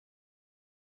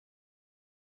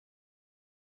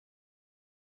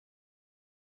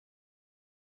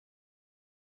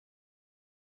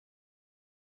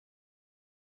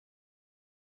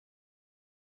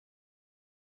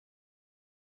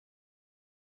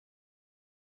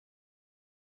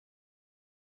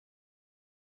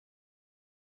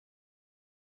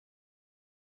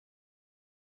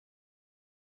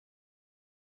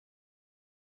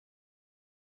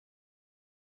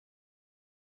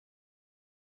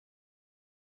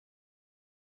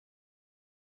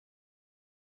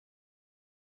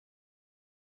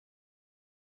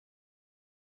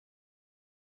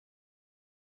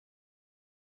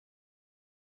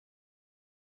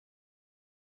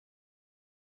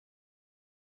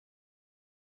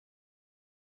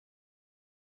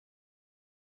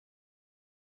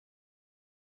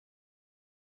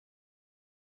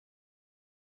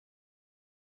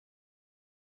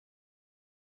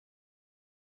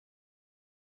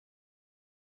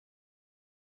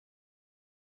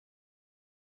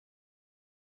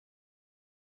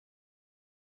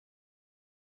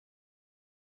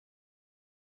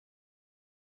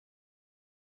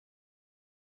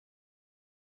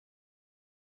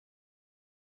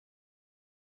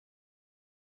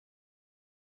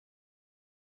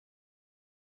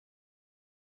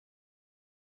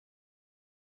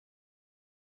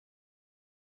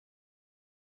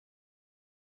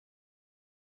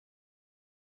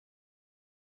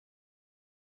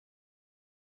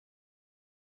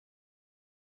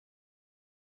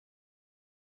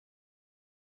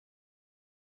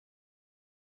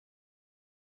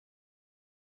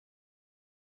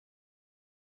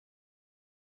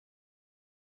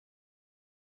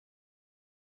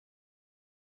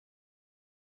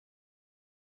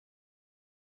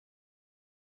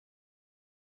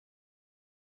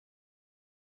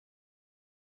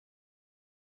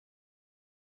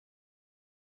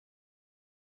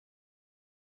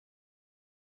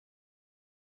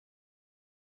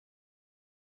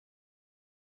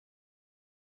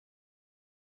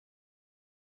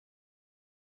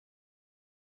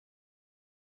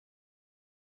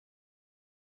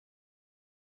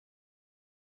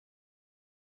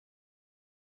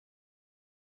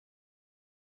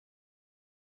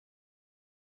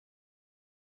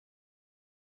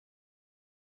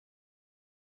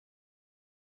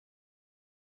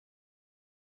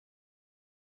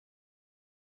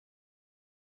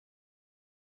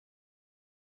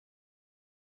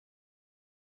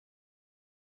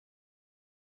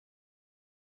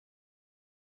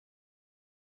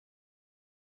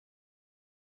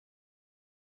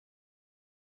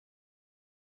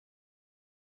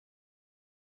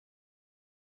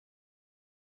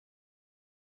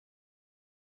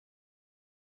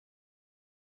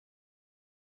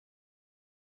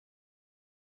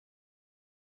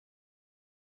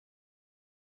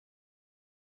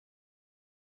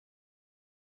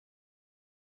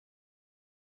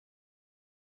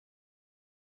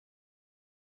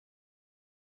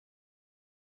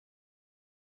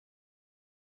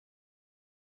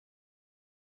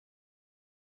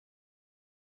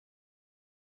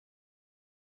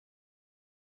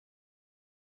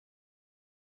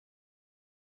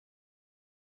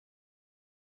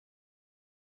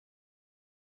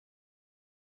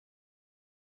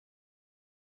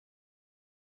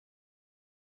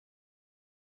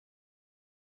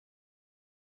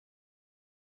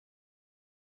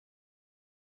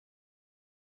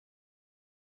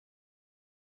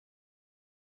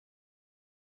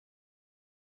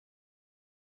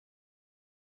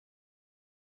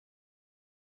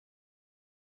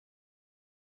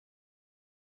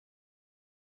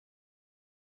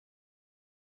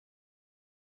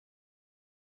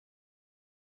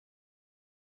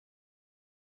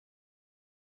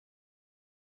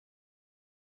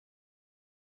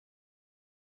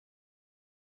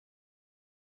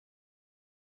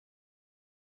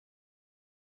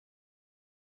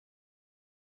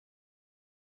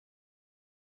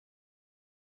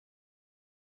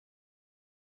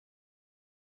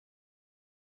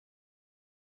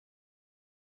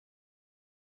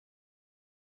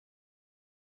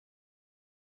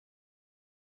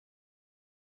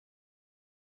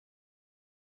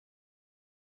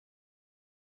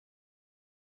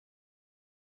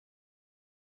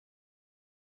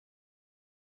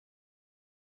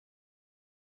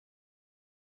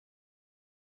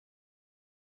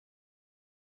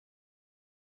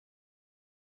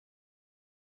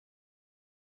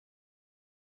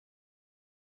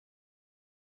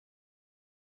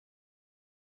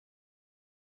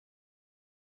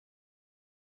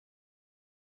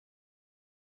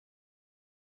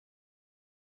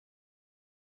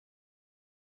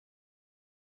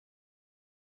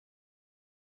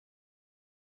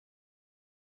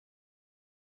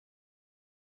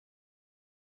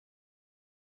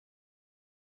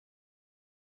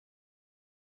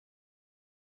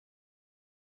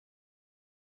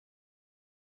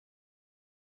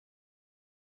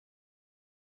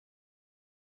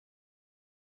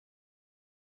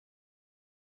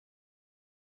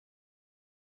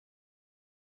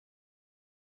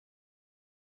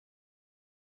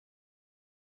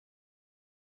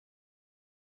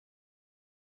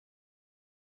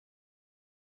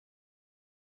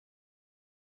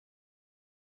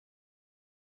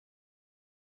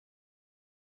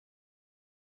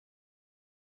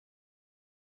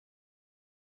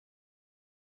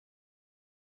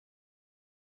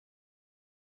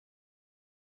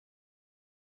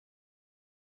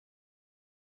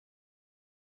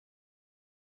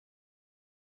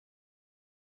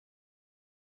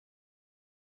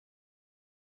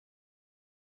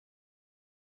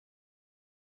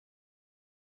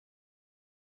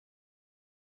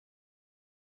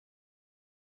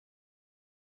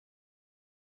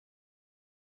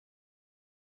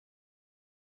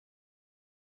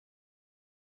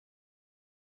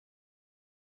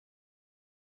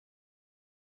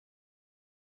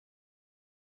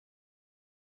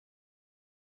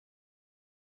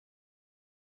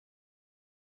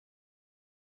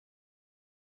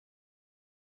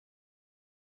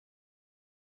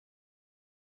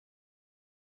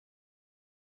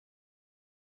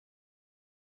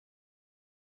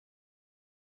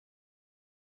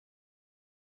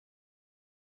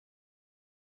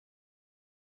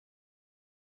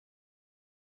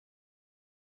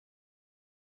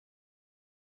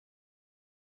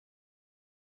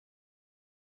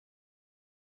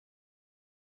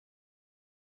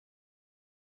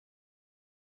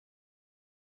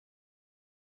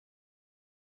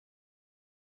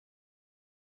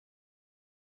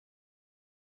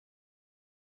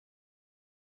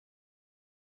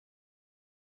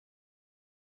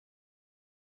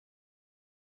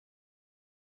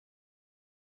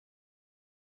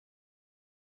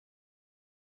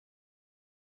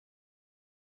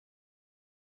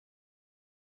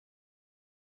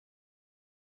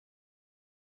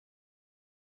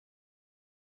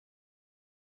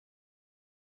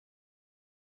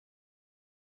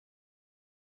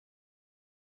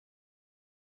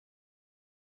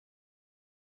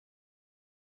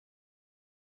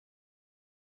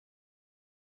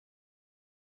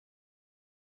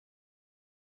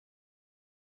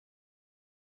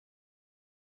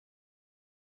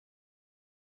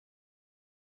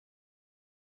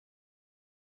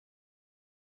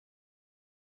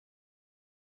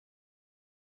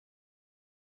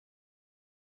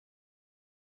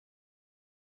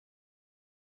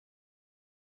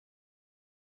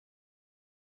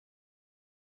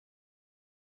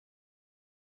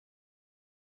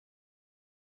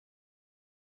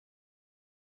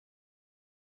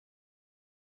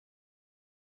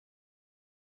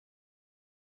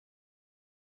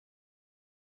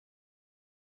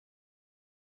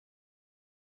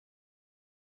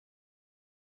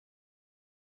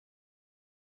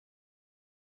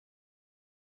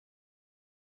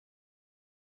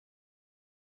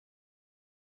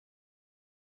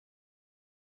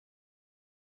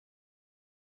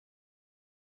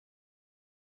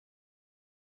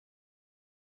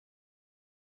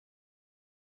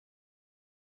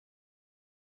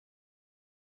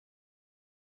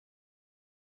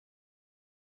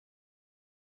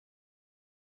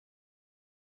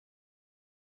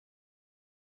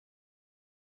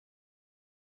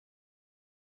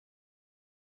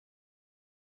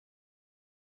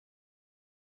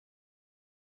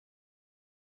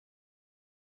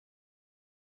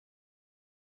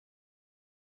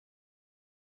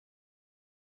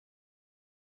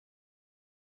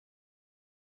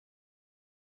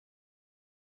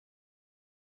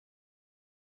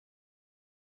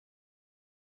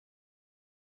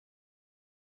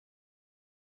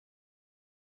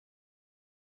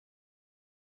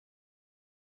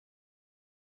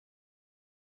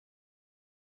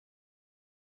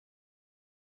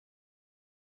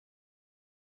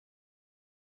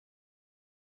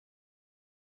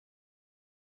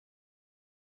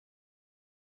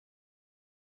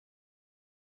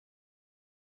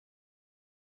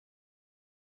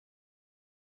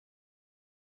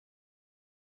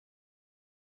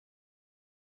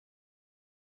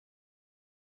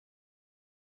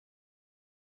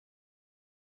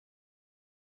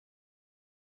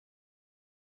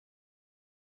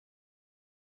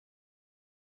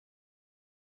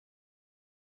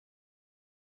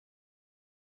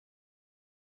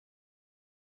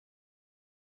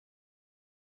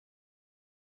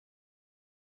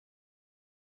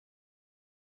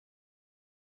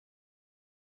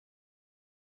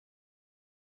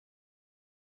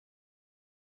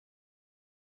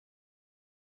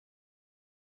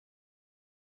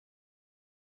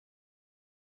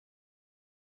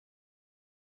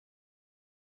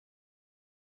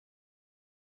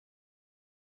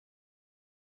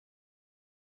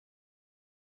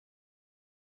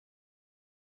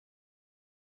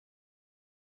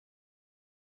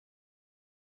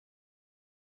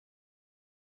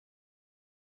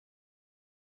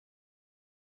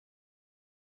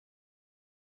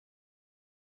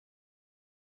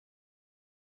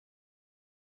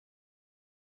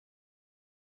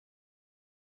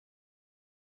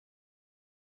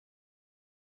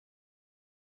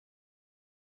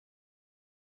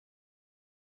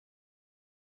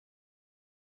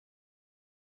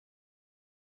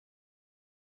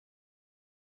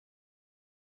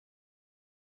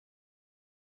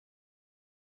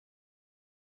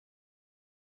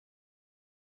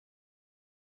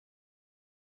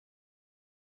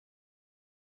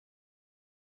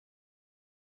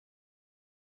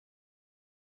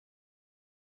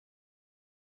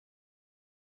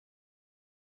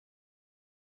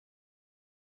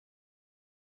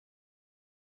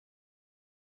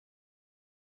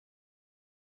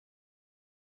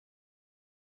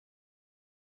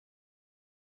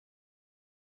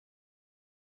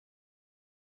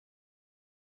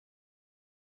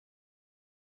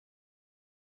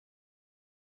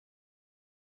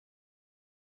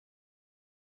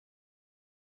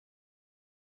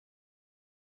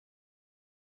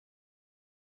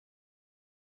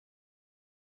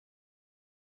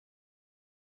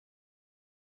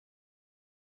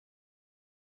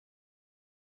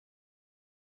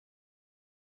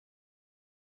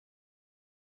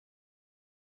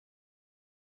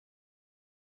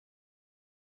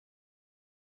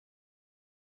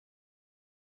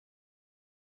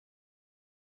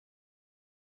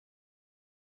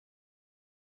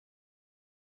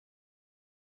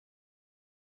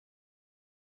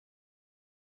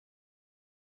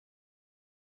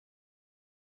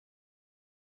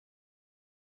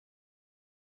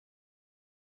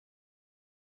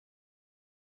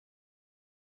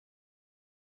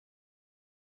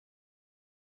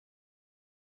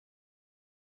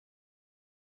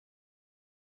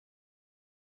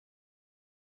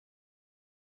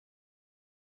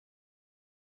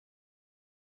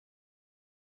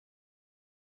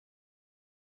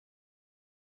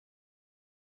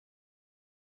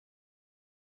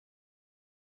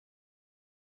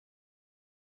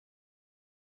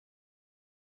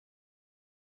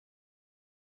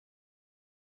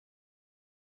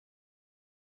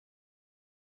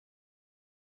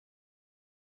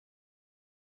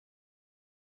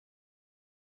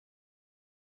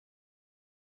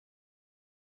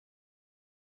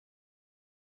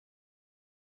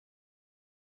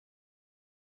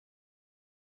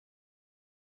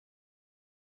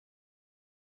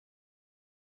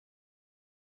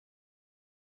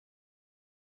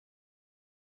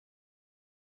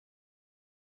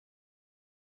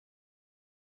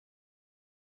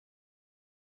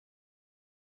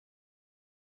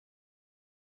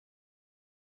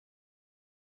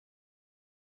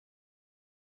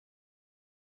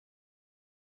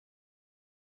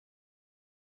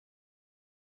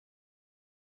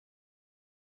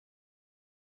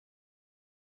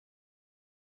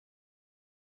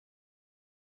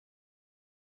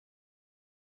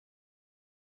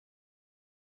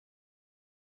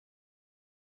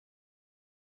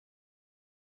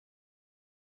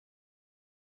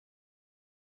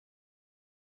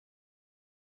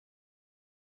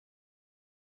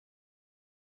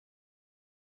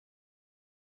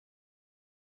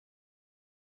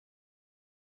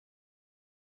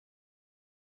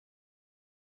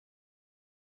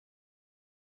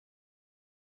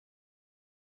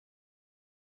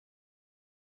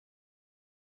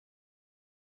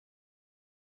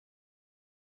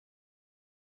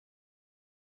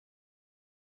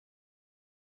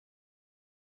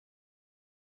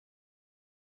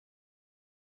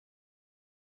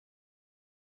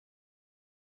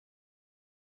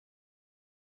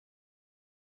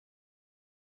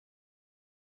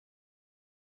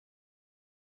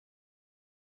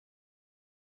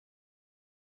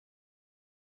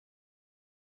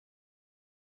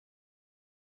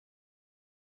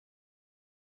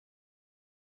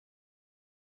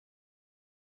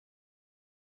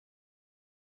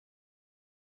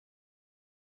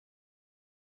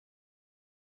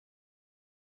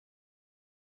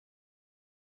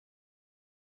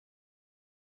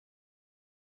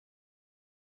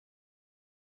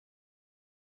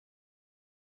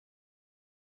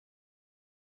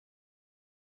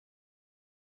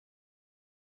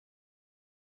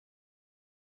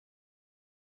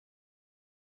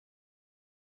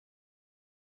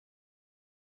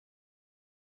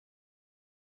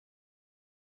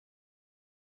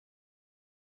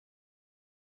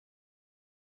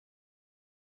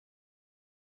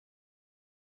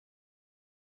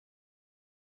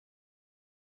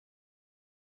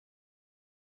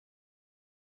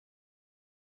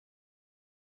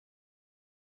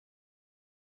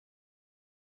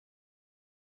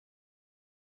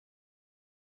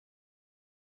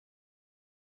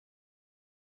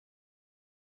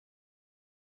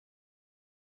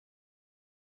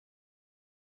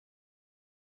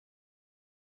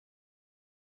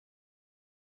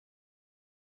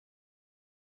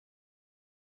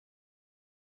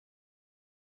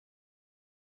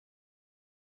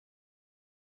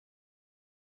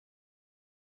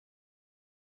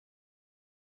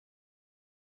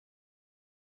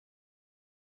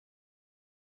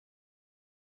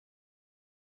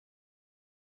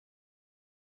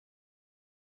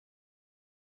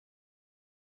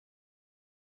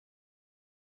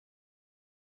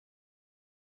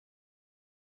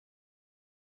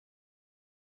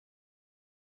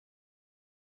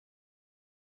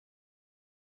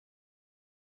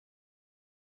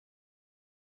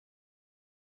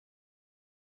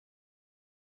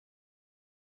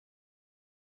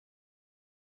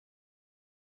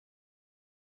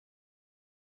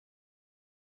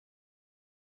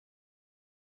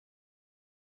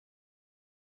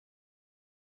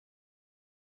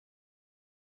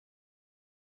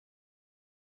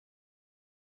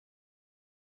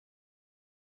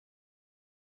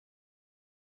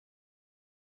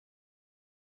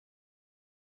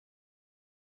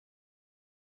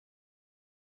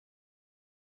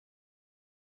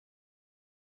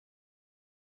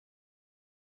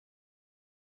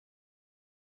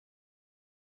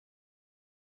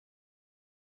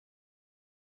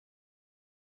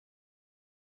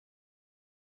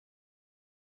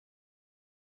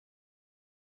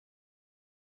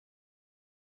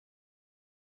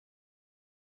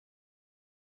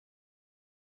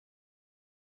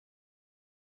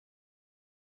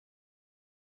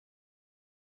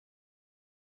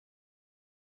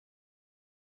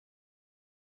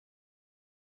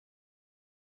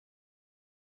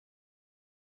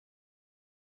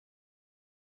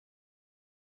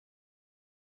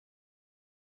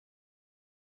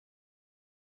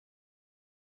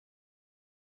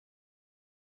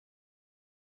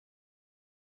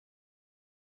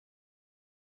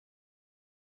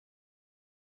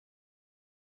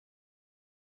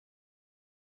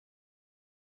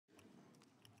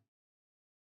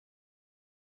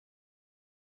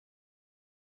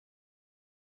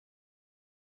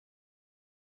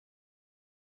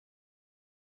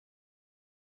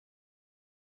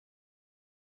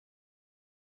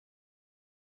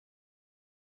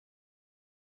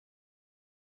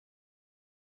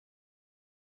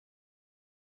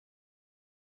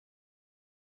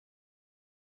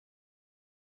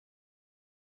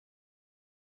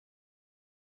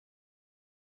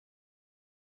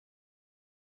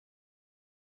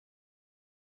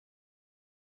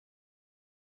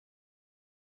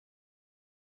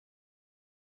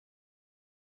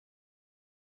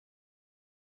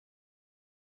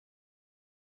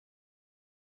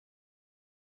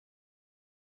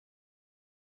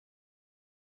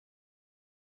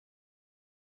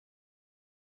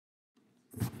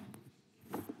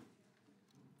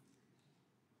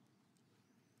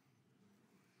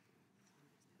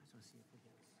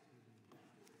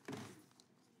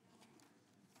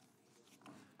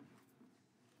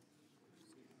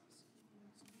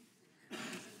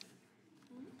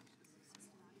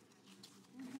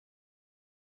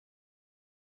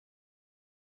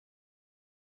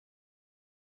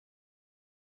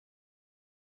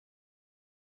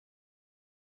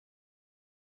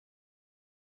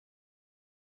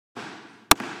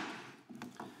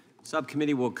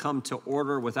Subcommittee will come to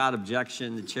order without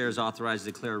objection. The chair is authorized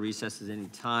to declare a recess at any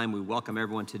time. We welcome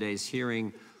everyone to today's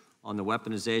hearing on the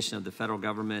weaponization of the federal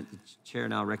government. The chair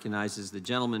now recognizes the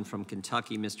gentleman from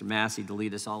Kentucky, Mr. Massey, to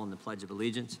lead us all in the Pledge of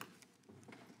Allegiance.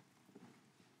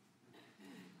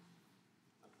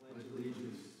 I pledge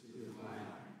allegiance to the flag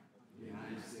of the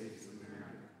United States of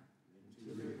America and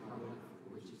to the republic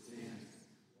for which it stands,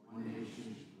 one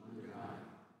nation, under God,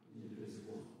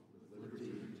 indivisible, with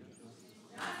liberty and justice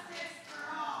for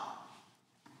all.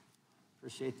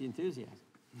 Appreciate the enthusiasm.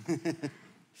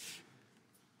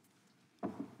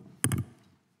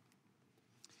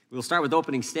 We'll start with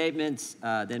opening statements,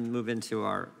 then move into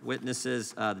our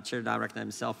witnesses. The chair now recognizes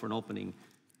himself for an opening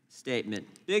statement.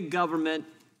 Big government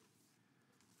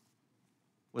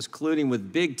was colluding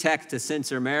with big tech to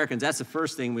censor Americans. That's the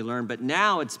first thing we learned. But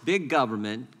now it's big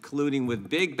government colluding with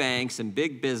big banks and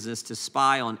big business to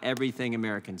spy on everything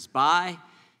Americans buy,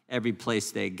 every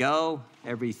place they go,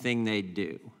 everything they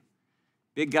do.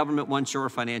 Big government wants your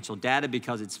financial data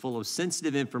because it's full of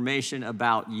sensitive information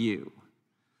about you.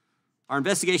 Our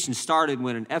investigation started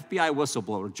when an FBI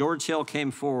whistleblower, George Hill,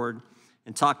 came forward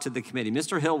and talked to the committee.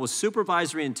 Mr. Hill was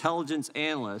supervisory intelligence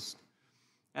analyst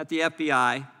at the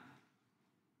FBI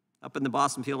up in the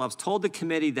Boston field office, told the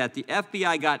committee that the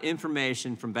FBI got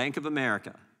information from Bank of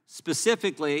America.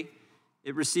 Specifically,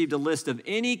 it received a list of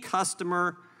any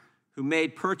customer who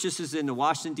made purchases in the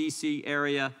Washington, D.C.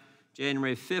 area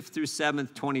January 5th through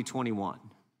 7th, 2021.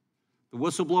 The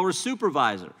whistleblower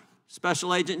supervisor,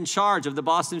 special agent in charge of the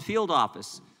Boston field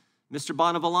office, Mr.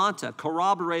 Bonavolanta,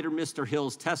 corroborated Mr.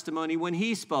 Hill's testimony when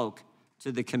he spoke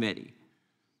to the committee.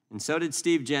 And so did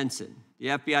Steve Jensen, the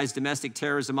FBI's Domestic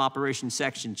Terrorism Operations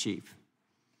Section Chief.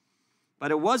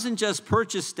 But it wasn't just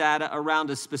purchase data around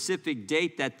a specific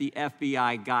date that the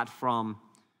FBI got from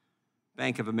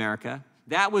Bank of America.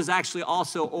 That was actually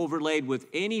also overlaid with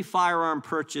any firearm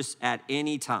purchase at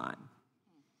any time.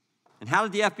 And how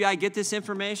did the FBI get this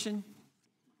information?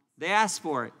 They asked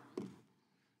for it. In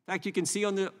fact, you can see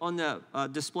on the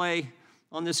display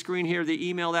on the screen here the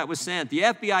email that was sent. The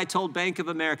FBI told Bank of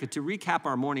America, to recap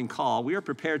our morning call, we are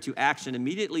prepared to action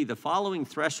immediately the following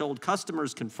threshold: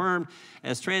 customers confirmed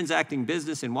as transacting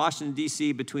business in Washington,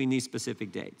 D.C. between these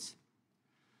specific dates.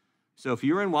 So if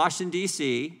you're in Washington,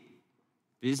 D.C.,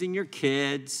 visiting your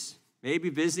kids, maybe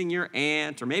visiting your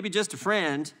aunt, or maybe just a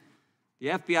friend, the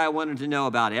FBI wanted to know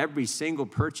about every single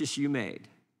purchase you made.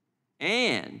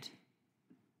 And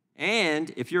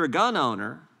if you're a gun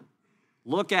owner,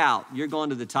 look out, you're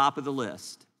going to the top of the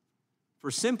list.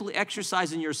 For simply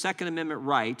exercising your Second Amendment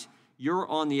right, you're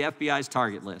on the FBI's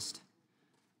target list.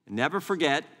 And never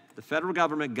forget, the federal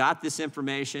government got this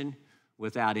information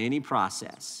without any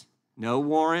process. No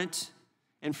warrant,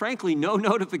 and frankly, no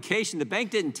notification. The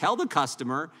bank didn't tell the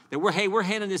customer that we're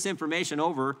handing this information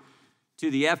over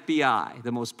to the FBI,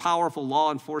 the most powerful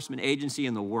law enforcement agency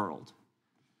in the world.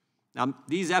 Now,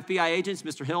 these FBI agents,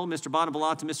 Mr. Hill, Mr.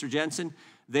 Bonavolanta, Mr. Jensen,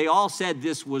 they all said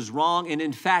this was wrong and,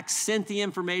 in fact, sent the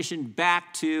information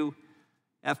back to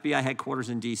FBI headquarters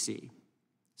in D.C.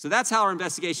 So that's how our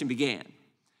investigation began.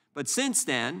 But since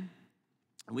then,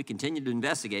 and we continue to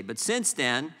investigate, but since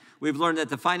then, we've learned that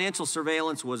the financial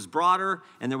surveillance was broader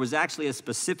and there was actually a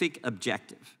specific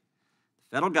objective.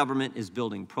 The federal government is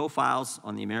building profiles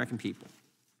on the American people.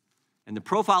 And the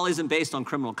profile isn't based on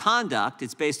criminal conduct,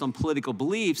 it's based on political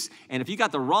beliefs. And if you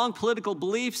got the wrong political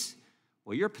beliefs,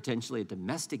 well, you're potentially a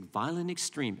domestic violent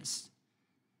extremist.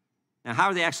 Now, how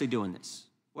are they actually doing this?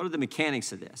 What are the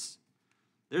mechanics of this?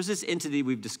 There's this entity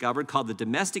we've discovered called the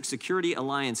Domestic Security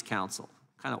Alliance Council,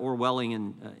 kind of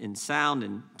Orwellian in sound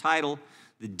and title,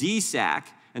 the DSAC.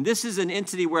 And this is an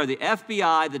entity where the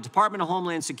FBI, the Department of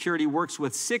Homeland Security, works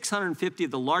with 650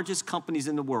 of the largest companies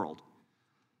in the world.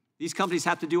 These companies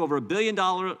have to do over $1 billion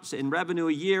in revenue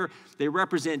a year. They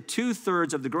represent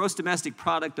 2/3 of the gross domestic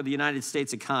product of the United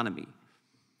States economy.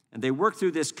 And they work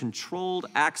through this controlled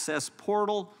access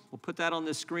portal. We'll put that on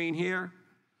the screen here.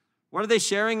 What are they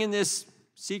sharing in this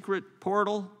secret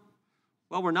portal?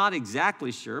 Well, we're not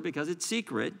exactly sure because it's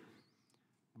secret.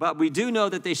 But we do know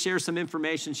that they share some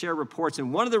information, share reports.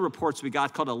 And one of the reports we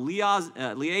got, called a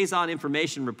liaison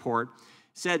information report,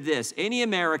 said this: any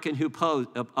American who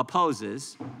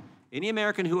opposes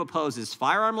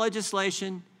firearm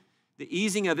legislation, The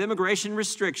easing of immigration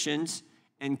restrictions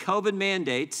and COVID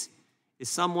mandates is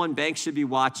someone banks should be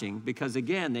watching because,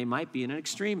 again, they might be an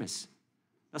extremist.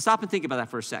 Now stop and think about that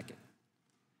for a second.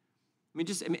 I mean,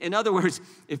 just in other words,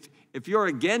 if you're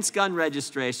against gun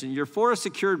registration, you're for a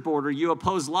secured border, you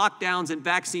oppose lockdowns and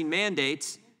vaccine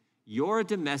mandates, you're a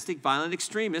domestic violent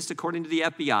extremist, according to the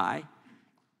FBI,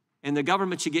 and the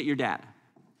government should get your data,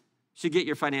 should get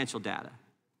your financial data.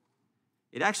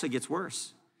 It actually gets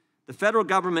worse. The federal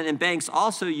government and banks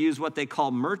also use what they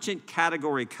call merchant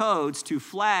category codes to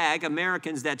flag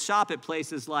Americans that shop at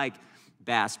places like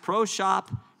Bass Pro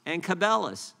Shop and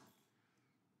Cabela's.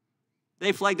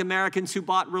 They flagged Americans who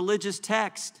bought religious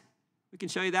text. We can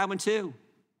show you that one too.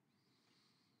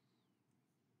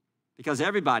 Because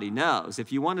everybody knows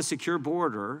if you want a secure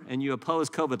border and you oppose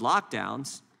COVID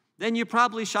lockdowns, then you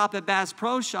probably shop at Bass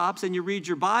Pro Shops and you read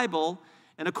your Bible,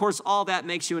 and of course all that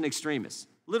makes you an extremist.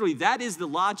 Literally, that is the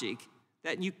logic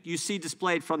that you see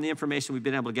displayed from the information we've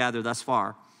been able to gather thus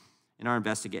far in our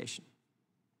investigation.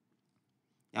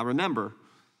 Now remember,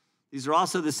 these are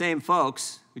also the same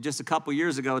folks who just a couple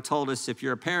years ago told us if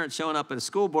you're a parent showing up at a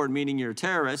school board meeting, you're a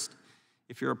terrorist.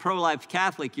 If you're a pro-life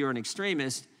Catholic, you're an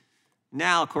extremist.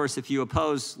 Now, of course, if you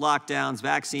oppose lockdowns,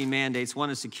 vaccine mandates, want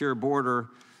a secure border,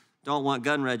 don't want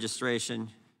gun registration,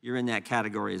 you're in that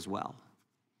category as well.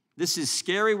 This is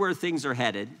scary where things are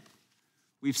headed.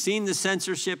 We've seen the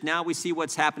censorship. Now we see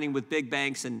what's happening with big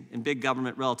banks and big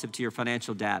government relative to your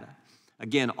financial data.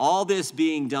 Again, all this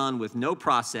being done with no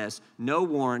process, no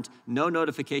warrant, no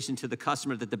notification to the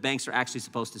customer that the banks are actually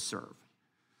supposed to serve.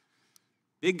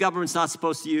 Big government's not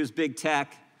supposed to use big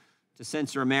tech to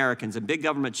censor Americans, and big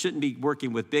government shouldn't be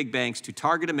working with big banks to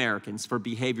target Americans for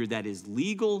behavior that is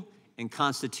legal and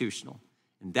constitutional.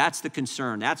 And that's the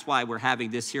concern. That's why we're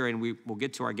having this hearing. We'll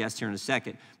get to our guest here in a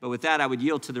second. But with that, I would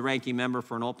yield to the ranking member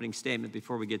for an opening statement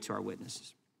before we get to our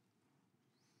witnesses.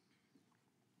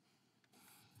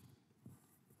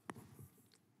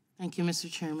 Thank you,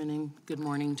 Mr. Chairman, and good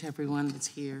morning to everyone that's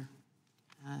here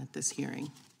at this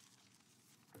hearing.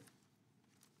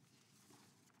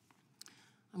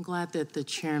 I'm glad that the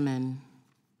chairman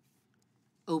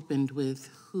opened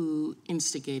with who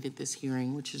instigated this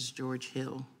hearing, which is George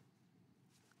Hill,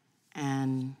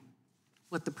 and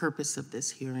what the purpose of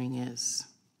this hearing is.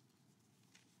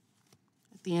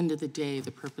 At the end of the day,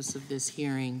 the purpose of this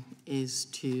hearing is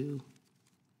to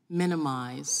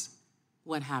minimize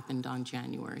what happened on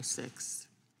January 6th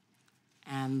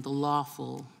and the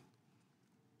lawful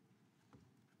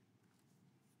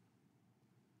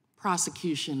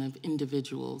prosecution of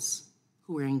individuals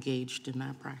who were engaged in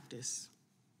that practice.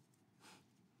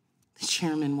 The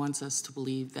chairman wants us to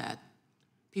believe that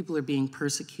people are being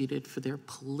persecuted for their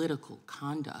political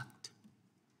conduct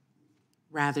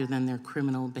rather than their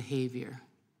criminal behavior.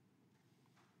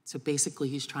 So basically,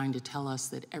 he's trying to tell us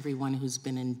that everyone who's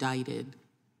been indicted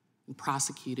and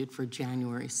prosecuted for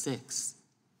January 6th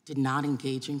did not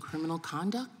engage in criminal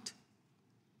conduct.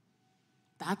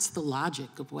 That's the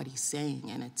logic of what he's saying,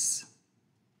 and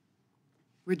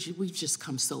we've just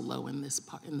come so low in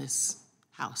this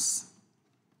house.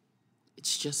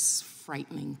 It's just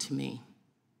frightening to me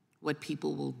what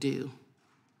people will do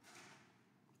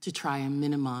to try and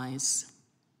minimize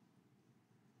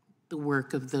the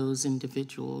work of those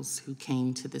individuals who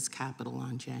came to this Capitol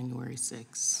on January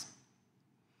 6th.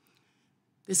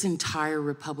 This entire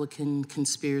Republican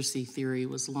conspiracy theory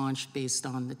was launched based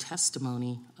on the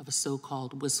testimony of a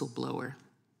so-called whistleblower,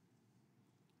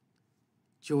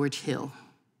 George Hill.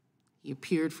 He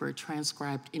appeared for a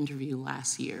transcribed interview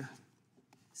last year.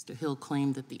 Mr. Hill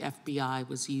claimed that the FBI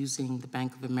was using the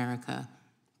Bank of America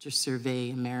to survey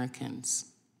Americans.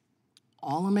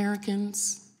 All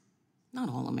Americans? Not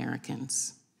all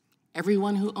Americans.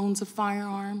 Everyone who owns a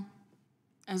firearm,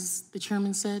 as the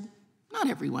chairman said? Not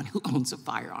everyone who owns a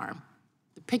firearm.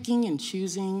 The picking and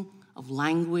choosing of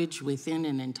language within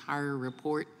an entire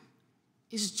report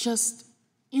is just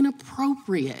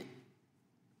inappropriate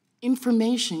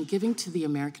information given to the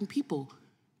American people.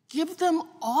 Give them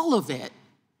all of it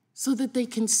so that they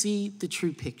can see the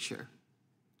true picture.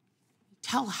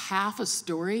 Tell half a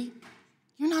story,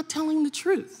 you're not telling the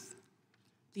truth.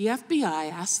 The FBI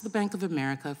asked the Bank of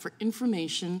America for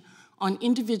information on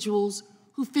individuals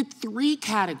who fit 3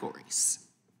 categories.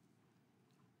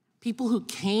 People who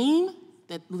came,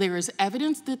 that there is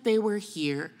evidence that they were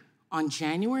here on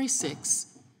January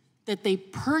 6th, that they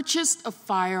purchased a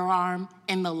firearm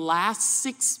in the last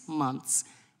 6 months,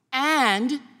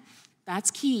 and,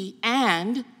 that's key,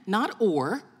 and, not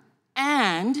or,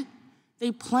 and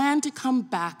they plan to come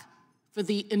back for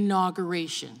the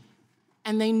inauguration.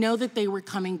 And they know that they were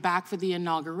coming back for the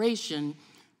inauguration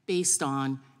based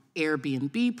on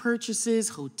Airbnb purchases,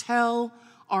 hotel,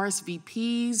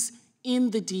 RSVPs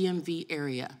in the DMV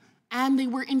area. And they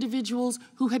were individuals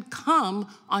who had come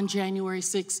on January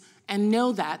 6th and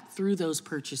know that through those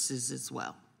purchases as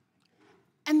well.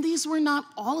 And these were not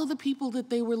all of the people that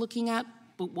they were looking at,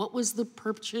 but what was the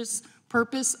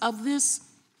purpose of this?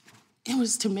 It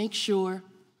was to make sure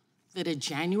that a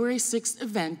January 6th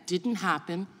event didn't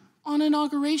happen on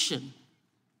inauguration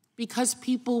because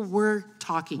people were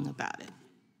talking about it.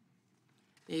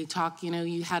 They talk,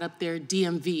 you had up there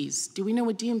DMVs. Do we know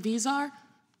what DMVs are?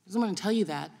 I'm going to tell you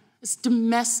that. It's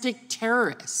domestic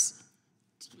terrorists,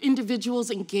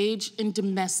 individuals engaged in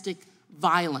domestic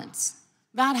violence.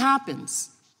 That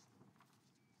happens.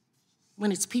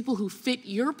 When it's people who fit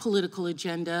your political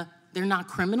agenda, they're not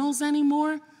criminals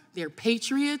anymore. They're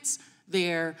patriots.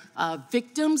 They're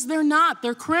victims. They're not.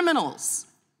 They're criminals.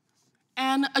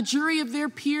 And a jury of their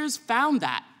peers found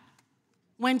that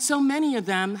when so many of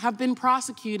them have been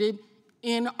prosecuted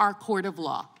in our court of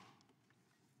law.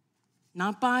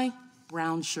 Not by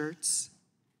brown shirts,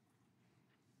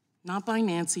 not by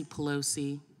Nancy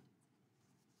Pelosi,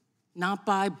 not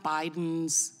by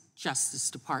Biden's Justice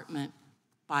Department,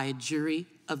 by a jury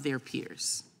of their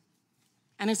peers.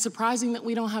 And it's surprising that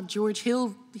we don't have George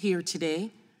Hill here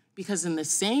today, because in the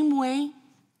same way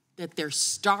that their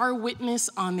star witness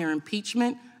on their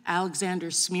impeachment,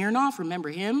 Alexander Smirnov, remember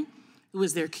him, who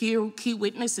was their key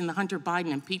witness in the Hunter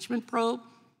Biden impeachment probe,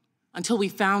 until we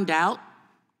found out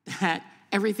that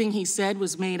everything he said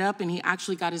was made up and he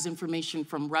actually got his information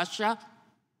from Russia.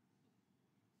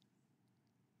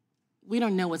 We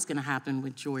don't know what's going to happen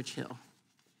with George Hill,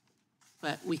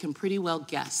 but we can pretty well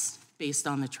guess based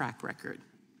on the track record.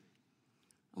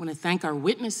 I want to thank our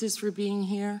witnesses for being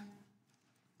here.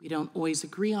 We don't always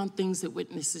agree on things that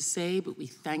witnesses say, but we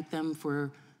thank them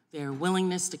for their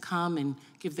willingness to come and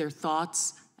give their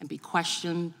thoughts and be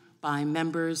questioned by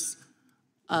members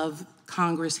of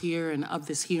Congress here and of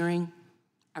this hearing.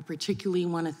 I particularly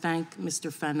want to thank Mr.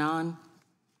 Fanon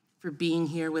for being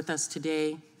here with us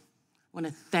today. I want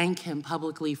to thank him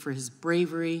publicly for his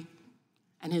bravery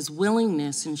and his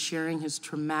willingness in sharing his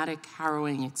traumatic,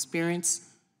 harrowing experience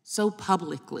so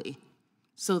publicly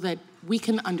so that we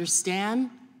can understand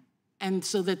and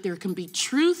so that there can be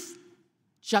truth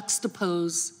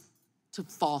juxtaposed to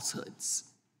falsehoods.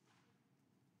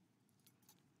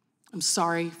 I'm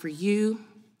sorry for you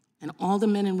and all the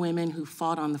men and women who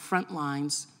fought on the front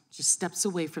lines, just steps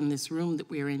away from this room that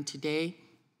we are in today,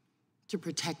 to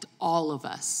protect all of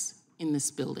us in this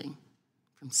building,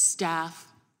 from staff,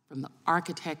 from the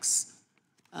architects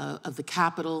of the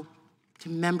Capitol, to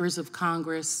members of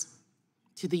Congress,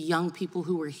 to the young people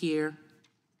who were here.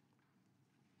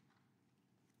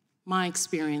 My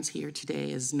experience here today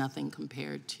is nothing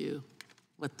compared to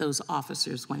what those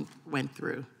officers went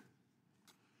through.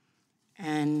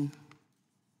 And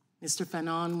Mr.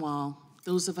 Fanon, while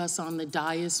those of us on the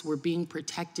dais were being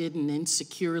protected in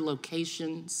insecure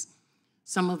locations,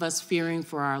 some of us fearing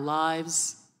for our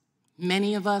lives,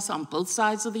 many of us on both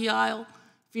sides of the aisle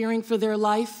fearing for their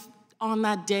life on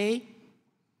that day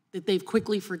that they've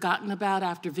quickly forgotten about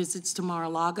after visits to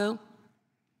Mar-a-Lago,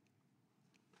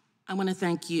 I want to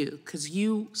thank you, because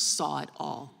you saw it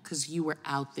all, because you were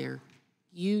out there.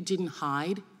 You didn't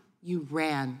hide, you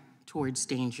ran towards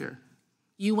danger.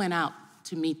 You went out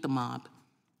to meet the mob.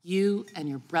 You and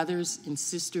your brothers and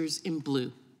sisters in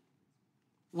blue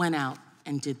went out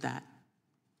and did that.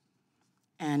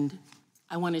 And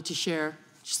I wanted to share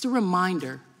just a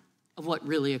reminder of what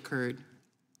really occurred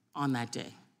on that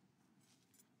day.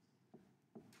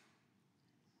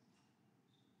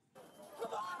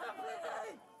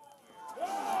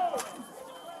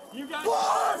 You guys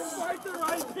fight the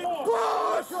right people.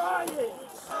 Push! Try it.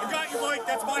 I got you, Mike.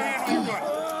 That's my hand. You're good.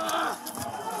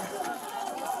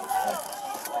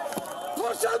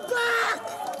 Push him back!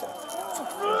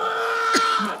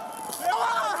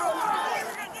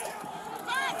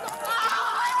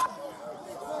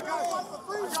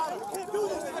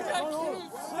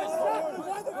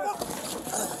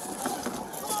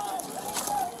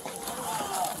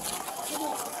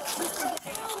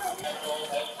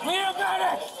 Clear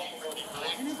medic!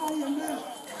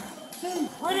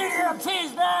 We need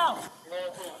EMTs now!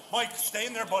 Mike, stay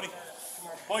in there, buddy.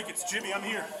 Mike, it's Jimmy. I'm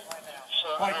here.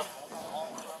 Mike.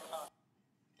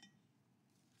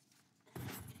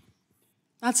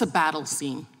 That's a battle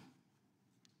scene.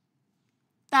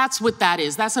 That's what that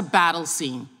is. That's a battle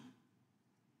scene.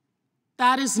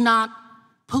 That is not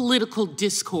political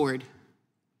discord.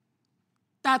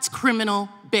 That's criminal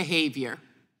behavior.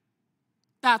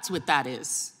 That's what that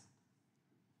is.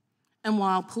 And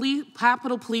while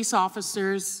Capitol police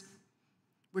officers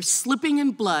were slipping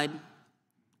in blood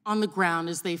on the ground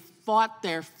as they fought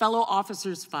their fellow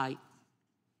officers' fight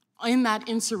in that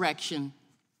insurrection,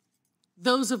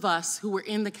 those of us who were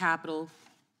in the Capitol,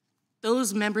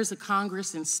 those members of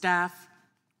Congress and staff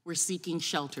were seeking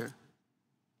shelter.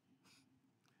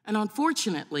 And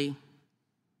unfortunately,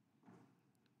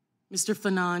 Mr.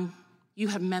 Fanon, you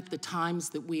have met the times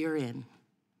that we are in.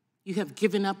 You have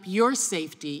given up your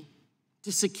safety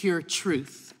to secure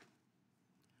truth.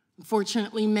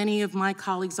 Unfortunately, many of my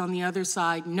colleagues on the other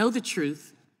side know the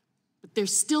truth, but they're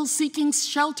still seeking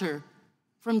shelter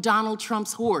from Donald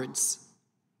Trump's hordes.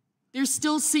 They're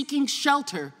still seeking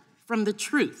shelter from the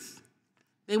truth.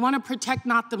 They want to protect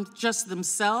not just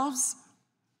themselves,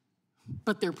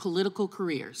 but their political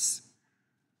careers,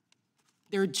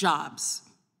 their jobs.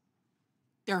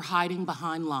 They're hiding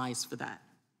behind lies for that.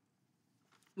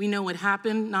 We know what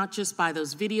happened, not just by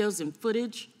those videos and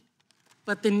footage,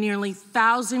 but the nearly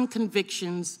 1,000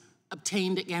 convictions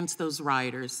obtained against those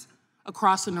rioters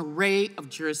across an array of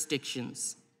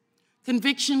jurisdictions.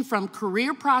 Conviction from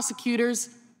career prosecutors,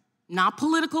 not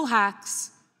political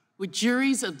hacks, with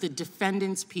juries of the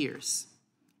defendant's peers,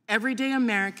 everyday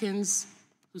Americans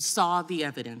who saw the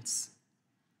evidence.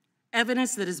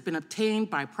 Evidence that has been obtained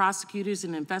by prosecutors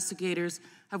and investigators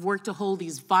have worked to hold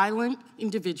these violent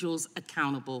individuals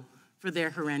accountable for their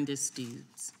horrendous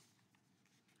deeds.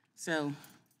 So,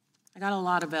 I got a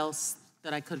lot of else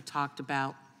that I could have talked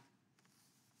about,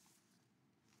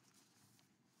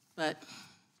 but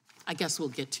I guess we'll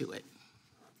get to it.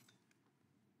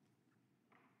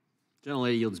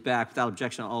 Gentlelady yields back. Without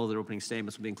objection, all of their opening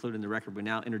statements will be included in the record. We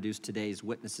now introduce today's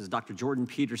witnesses. Dr. Jordan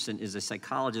Peterson is a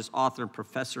psychologist, author, and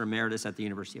professor emeritus at the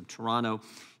University of Toronto.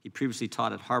 He previously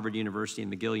taught at Harvard University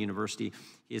and McGill University.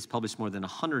 He has published more than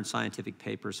 100 scientific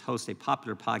papers, hosts a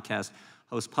popular podcast,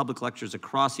 hosts public lectures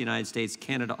across the United States,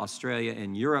 Canada, Australia,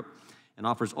 and Europe, and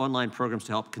offers online programs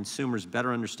to help consumers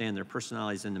better understand their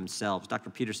personalities and themselves. Dr.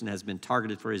 Peterson has been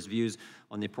targeted for his views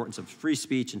on the importance of free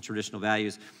speech and traditional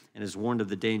values and has warned of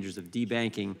the dangers of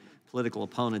debanking political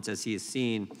opponents as he is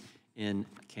seen in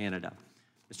Canada.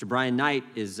 Mr. Brian Knight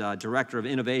is Director of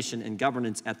Innovation and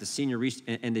Governance at the Senior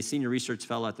Research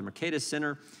Fellow at the Mercatus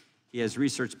Center. He has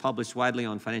research published widely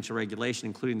on financial regulation,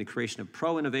 including the creation of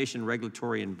pro-innovation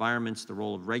regulatory environments, the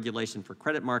role of regulation for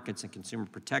credit markets and consumer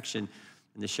protection,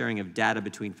 and the sharing of data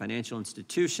between financial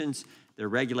institutions, their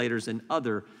regulators, and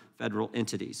other federal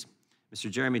entities.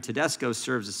 Mr. Jeremy Tedesco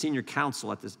serves as Senior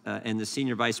Counsel and the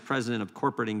Senior Vice President of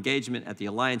Corporate Engagement at the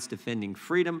Alliance Defending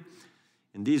Freedom.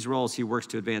 In these roles, he works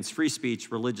to advance free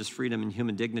speech, religious freedom, and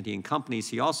human dignity in companies.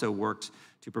 He also works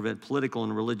to prevent political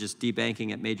and religious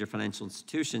debanking at major financial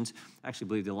institutions. I actually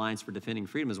believe the Alliance for Defending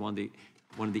Freedom is one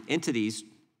of the entities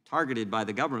targeted by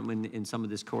the government in some of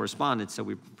this correspondence, so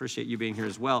we appreciate you being here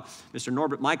as well. Mr.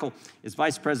 Norbert Michael is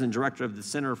Vice President and Director of the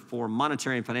Center for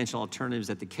Monetary and Financial Alternatives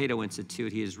at the Cato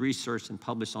Institute. He has researched and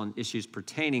published on issues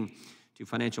pertaining to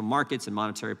financial markets and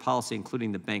monetary policy,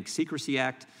 including the Bank Secrecy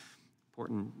Act,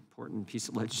 important piece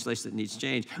of legislation that needs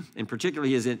change. In particular,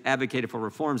 he has advocated for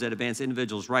reforms that advance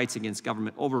individuals' rights against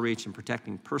government overreach and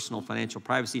protecting personal financial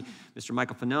privacy. Mr.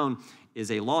 Michael Fanon is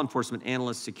a law enforcement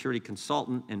analyst, security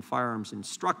consultant, and firearms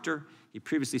instructor. He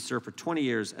previously served for 20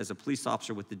 years as a police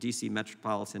officer with the D.C.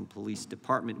 Metropolitan Police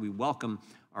Department. We welcome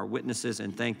our witnesses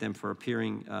and thank them for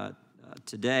appearing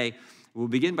today. We'll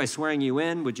begin by swearing you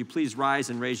in. Would you please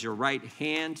rise and raise your right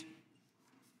hand?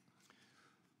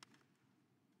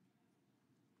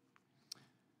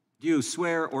 Do you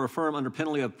swear or affirm under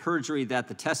penalty of perjury that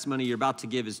the testimony you're about to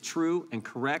give is true and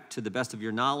correct to the best of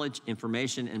your knowledge,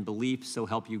 information, and belief, so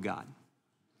help you God?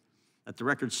 Let the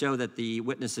record show that the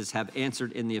witnesses have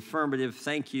answered in the affirmative.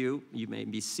 Thank you. You may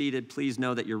be seated. Please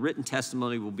know that your written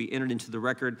testimony will be entered into the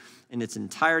record in its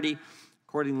entirety.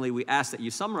 Accordingly, we ask that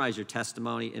you summarize your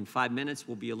testimony in 5 minutes.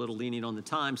 We'll be a little lenient on the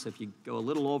time, so if you go a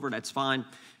little over, that's fine.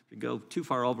 If you go too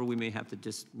far over, we may have to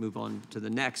just move on to the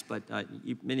next, but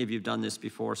many of you have done this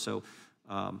before, so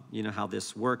you know how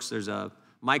this works. There's a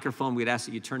microphone. We'd ask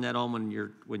that you turn that on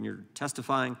when you're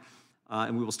testifying,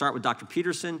 and we will start with Dr.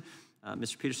 Peterson.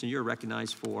 Mr. Peterson, you're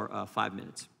recognized for 5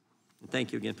 minutes. And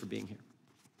thank you again for being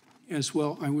here. As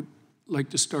well, I would like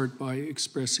to start by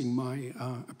expressing my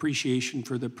appreciation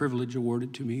for the privilege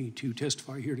awarded to me to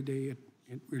testify here today.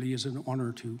 It really is an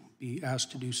honor to be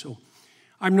asked to do so.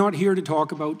 I'm not here to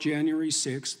talk about January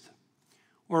 6th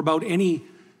or about any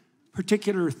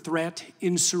particular threat,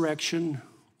 insurrection,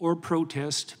 or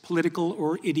protest, political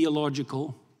or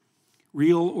ideological,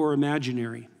 real or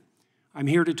imaginary. I'm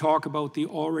here to talk about the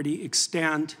already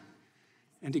extant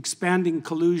and expanding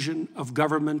collusion of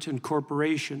government and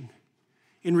corporation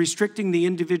in restricting the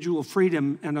individual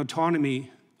freedom and autonomy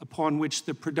upon which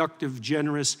the productive,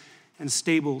 generous, and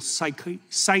stable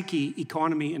psyche,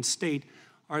 economy, and state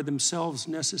are themselves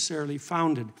necessarily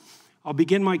founded. I'll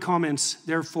begin my comments,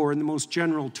 therefore, in the most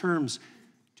general terms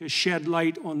to shed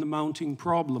light on the mounting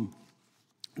problem.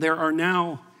 There are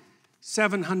now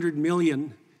 700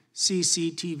 million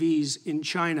CCTVs in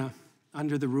China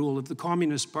under the rule of the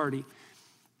Communist Party.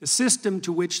 The system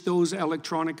to which those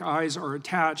electronic eyes are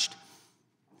attached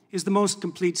is the most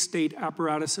complete state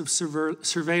apparatus of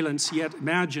surveillance yet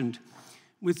imagined,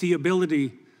 with the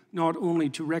ability not only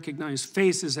to recognize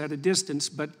faces at a distance,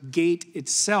 but gait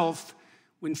itself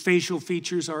when facial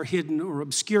features are hidden or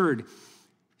obscured.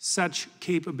 Such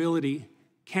capability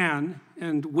can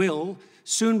and will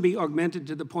soon be augmented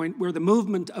to the point where the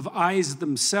movement of eyes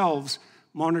themselves,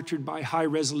 monitored by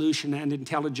high-resolution and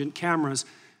intelligent cameras,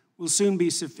 will soon be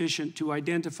sufficient to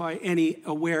identify any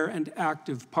aware and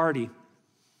active party.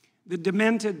 The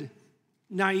demented,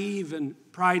 naive, and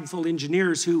prideful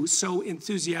engineers who so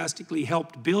enthusiastically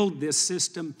helped build this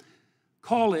system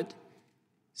call it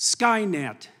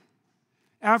Skynet,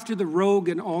 after the rogue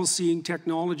and all-seeing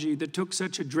technology that took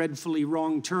such a dreadfully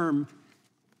wrong turn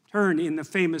in the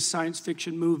famous science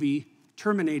fiction movie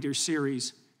Terminator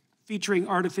series, featuring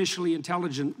artificially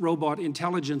intelligent robot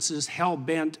intelligences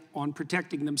hell-bent on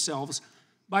protecting themselves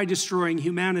by destroying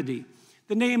humanity.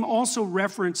 The name also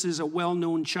references a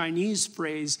well-known Chinese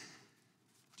phrase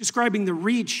describing the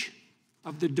reach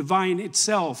of the divine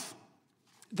itself.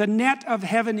 The net of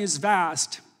heaven is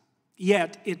vast,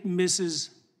 yet it misses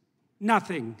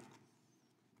nothing,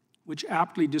 which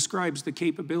aptly describes the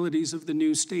capabilities of the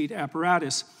new state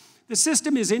apparatus. The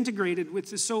system is integrated with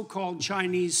the so-called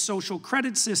Chinese social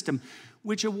credit system,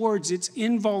 which awards its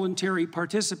involuntary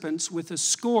participants with a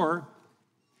score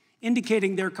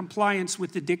indicating their compliance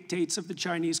with the dictates of the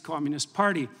Chinese Communist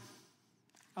Party,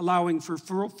 allowing for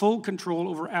full control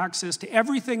over access to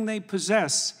everything they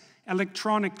possess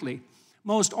electronically.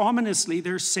 Most ominously,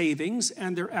 their savings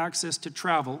and their access to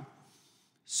travel.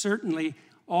 Certainly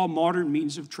all modern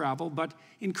means of travel, but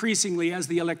increasingly as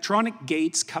the electronic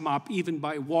gates come up, even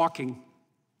by walking.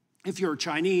 If you're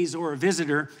Chinese or a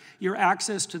visitor, your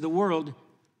access to the world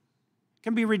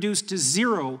can be reduced to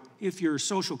zero if your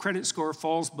social credit score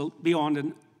falls beyond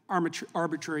an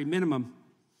arbitrary minimum.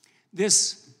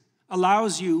 This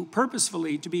allows you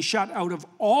purposefully to be shut out of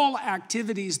all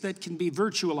activities that can be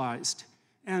virtualized.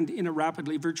 And in a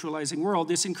rapidly virtualizing world,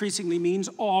 this increasingly means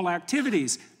all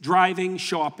activities: driving,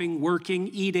 shopping, working,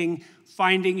 eating,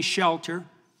 finding shelter,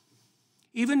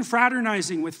 even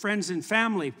fraternizing with friends and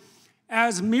family,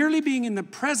 as merely being in the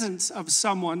presence of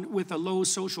someone with a low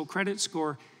social credit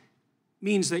score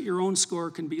means that your own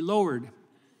score can be lowered.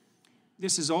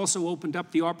 This has also opened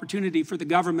up the opportunity for the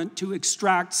government to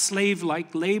extract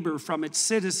slave-like labor from its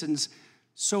citizens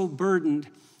so burdened,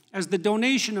 as the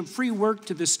donation of free work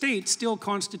to the state still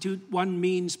constitute one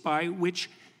means by which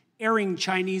erring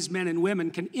Chinese men and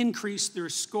women can increase their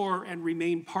score and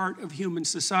remain part of human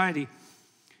society.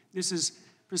 This is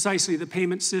precisely the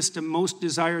payment system most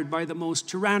desired by the most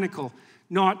tyrannical,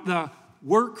 not the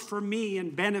work for me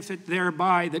and benefit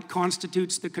thereby that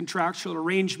constitutes the contractual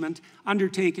arrangement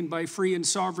undertaken by free and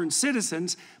sovereign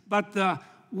citizens, but the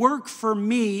work for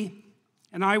me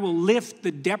and I will lift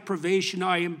the deprivation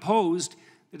I imposed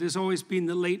that has always been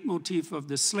the leitmotif of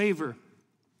the slaver.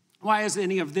 Why is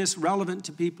any of this relevant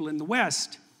to people in the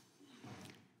West?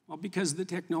 Well, because the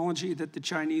technology that the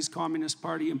Chinese Communist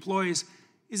Party employs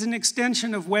is an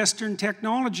extension of Western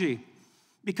technology.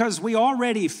 Because we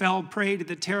already fell prey to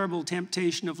the terrible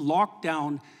temptation of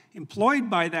lockdown employed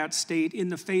by that state in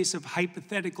the face of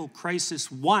hypothetical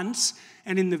crisis once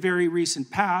and in the very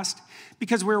recent past,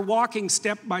 because we're walking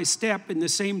step by step in the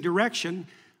same direction,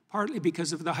 partly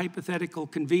because of the hypothetical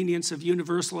convenience of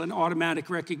universal and automatic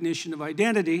recognition of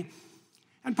identity,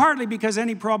 and partly because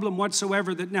any problem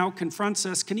whatsoever that now confronts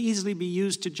us can easily be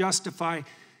used to justify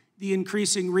the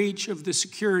increasing reach of the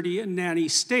security and nanny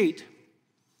state.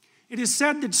 It is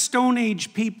said that Stone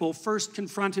Age people, first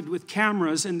confronted with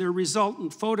cameras and their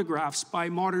resultant photographs by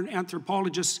modern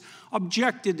anthropologists,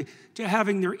 objected to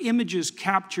having their images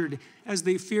captured as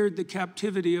they feared the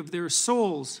captivity of their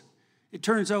souls. It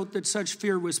turns out that such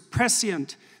fear was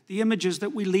prescient. The images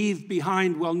that we leave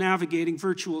behind while navigating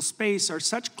virtual space are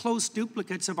such close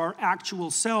duplicates of our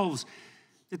actual selves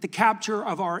that the capture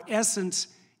of our essence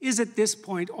is at this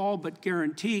point all but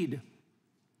guaranteed.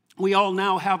 We all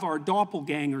now have our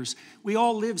doppelgangers. We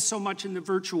all live so much in the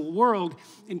virtual world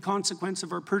in consequence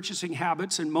of our purchasing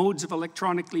habits and modes of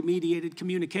electronically mediated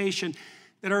communication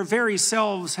that our very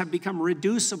selves have become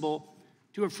reducible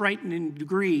to a frightening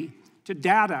degree to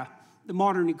data, the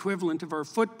modern equivalent of our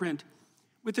footprint,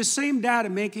 with the same data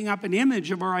making up an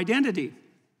image of our identity.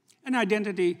 an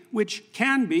identity which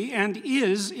can be and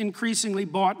is increasingly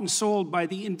bought and sold by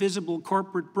the invisible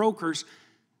corporate brokers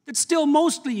that still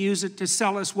mostly use it to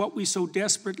sell us what we so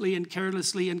desperately and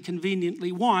carelessly and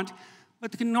conveniently want,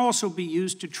 but can also be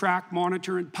used to track,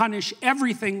 monitor, and punish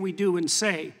everything we do and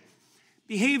say.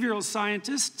 Behavioral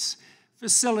scientists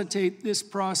facilitate this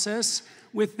process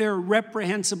with their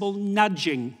reprehensible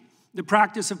nudging, the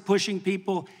practice of pushing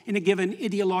people in a given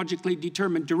ideologically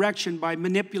determined direction by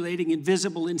manipulating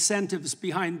invisible incentives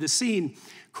behind the scene.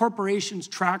 Corporations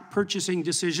track purchasing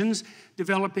decisions,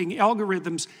 developing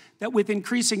algorithms that with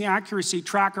increasing accuracy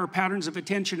track our patterns of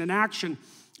attention and action,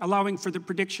 allowing for the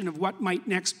prediction of what might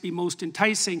next be most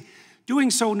enticing, doing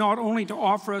so not only to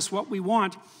offer us what we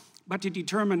want, but to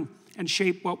determine and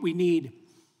shape what we need.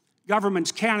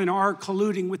 Governments can and are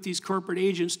colluding with these corporate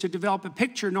agents to develop a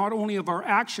picture not only of our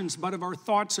actions, but of our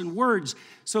thoughts and words,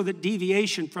 so that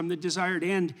deviation from the desired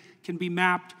end can be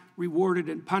mapped, rewarded,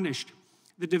 and punished.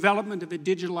 The development of a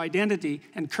digital identity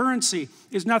and currency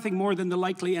is nothing more than the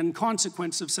likely end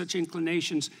consequence of such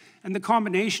inclinations, and the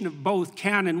combination of both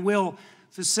can and will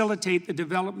facilitate the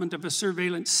development of a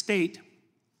surveillance state,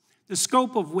 the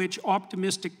scope of which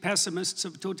optimistic pessimists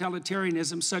of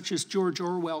totalitarianism such as George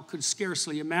Orwell could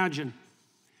scarcely imagine.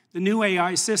 The new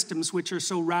AI systems, which are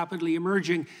so rapidly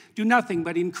emerging, do nothing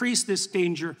but increase this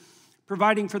danger,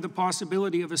 providing for the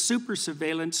possibility of a super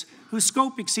surveillance whose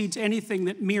scope exceeds anything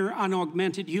that mere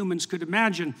unaugmented humans could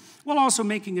imagine, while also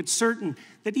making it certain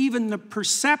that even the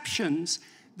perceptions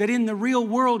that in the real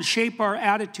world shape our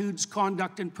attitudes,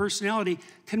 conduct, and personality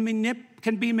can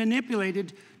be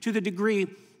manipulated to the degree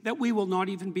that we will not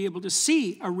even be able to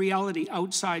see a reality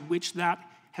outside which that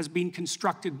has been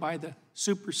constructed by the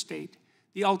superstate.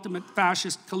 The ultimate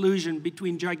fascist collusion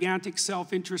between gigantic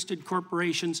self-interested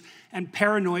corporations and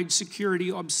paranoid,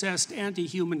 security-obsessed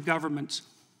anti-human governments.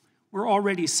 We're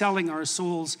already selling our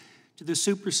souls to the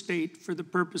superstate for the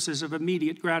purposes of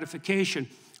immediate gratification,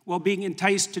 while being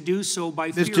enticed to do so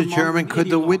by fear-mongering Mr. Chairman, could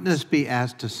the ideologues. witness be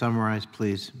asked to summarize,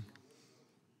 please?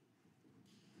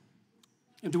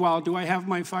 And do I have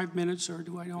my 5 minutes or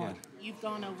do I not? Yeah. You've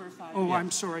gone over 5 Oh, minutes.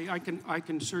 I'm sorry. I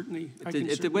can certainly.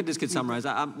 If the witness could summarize,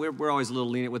 we're always a little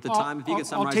lenient with the time. If you could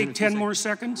summarize I'll in a take few 10 more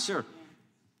seconds. seconds. Sure.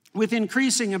 With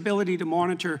increasing ability to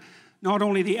monitor not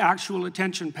only the actual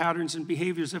attention patterns and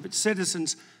behaviors of its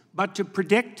citizens, but to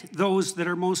predict those that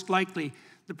are most likely,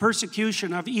 the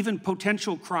persecution of even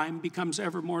potential crime becomes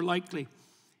ever more likely.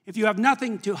 If you have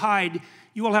nothing to hide,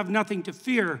 you will have nothing to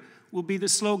fear, will be the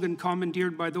slogan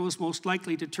commandeered by those most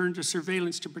likely to turn to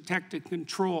surveillance to protect and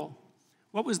control.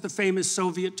 What was the famous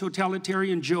Soviet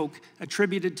totalitarian joke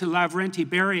attributed to Lavrenti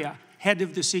Beria, head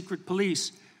of the secret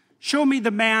police? Show me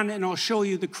the man and I'll show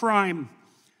you the crime.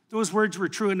 Those words were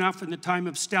true enough in the time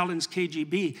of Stalin's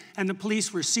KGB, and the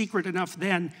police were secret enough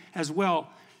then as well.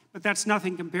 But that's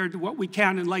nothing compared to what we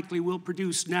can and likely will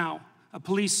produce now. A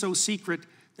police so secret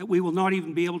that we will not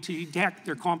even be able to detect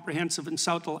their comprehensive and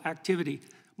subtle activity.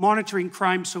 Monitoring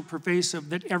crime so pervasive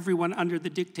that everyone under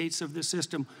the dictates of the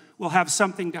system will have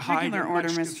something to hide Regular and order,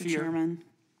 much to Mr. fear. Chairman.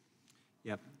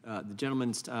 Yep. The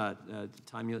gentleman's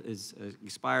time is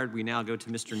expired. We now go to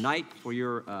Mr. Knight for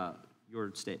your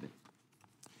statement.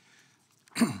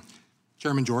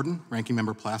 Chairman Jordan, Ranking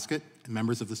Member Plaskett, and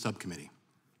members of the subcommittee.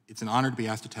 It's an honor to be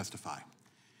asked to testify.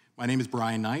 My name is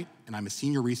Brian Knight, and I'm a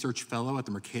senior research fellow at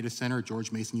the Mercatus Center at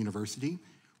George Mason University,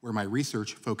 where my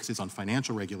research focuses on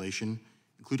financial regulation,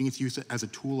 including its use as a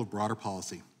tool of broader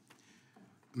policy.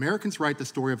 Americans write the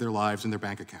story of their lives in their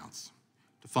bank accounts.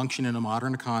 To function in a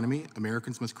modern economy,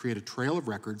 Americans must create a trail of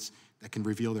records that can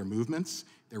reveal their movements,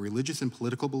 their religious and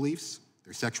political beliefs,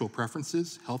 their sexual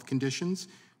preferences, health conditions,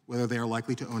 whether they are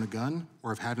likely to own a gun or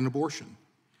have had an abortion.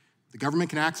 The government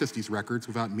can access these records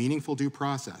without meaningful due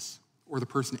process or the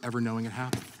person ever knowing it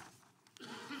happened.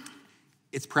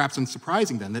 It's perhaps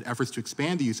unsurprising then that efforts to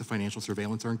expand the use of financial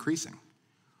surveillance are increasing.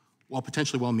 While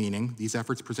potentially well-meaning, these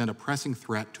efforts present a pressing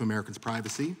threat to Americans'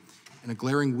 privacy and a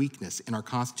glaring weakness in our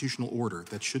constitutional order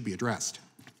that should be addressed.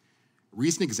 A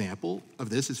recent example of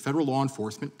this is federal law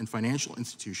enforcement and financial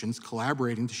institutions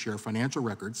collaborating to share financial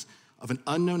records of an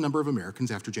unknown number of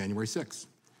Americans after January 6th.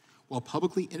 While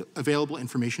publicly available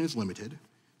information is limited,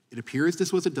 it appears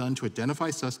this was done to identify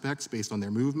suspects based on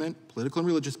their movement, political and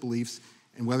religious beliefs,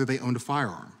 and whether they owned a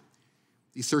firearm.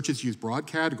 These searches use broad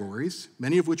categories,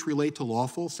 many of which relate to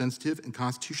lawful, sensitive, and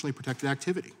constitutionally protected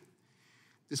activity.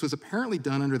 This was apparently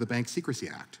done under the Bank Secrecy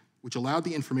Act, which allowed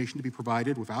the information to be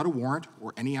provided without a warrant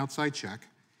or any outside check,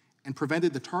 and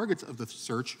prevented the targets of the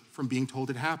search from being told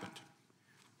it happened.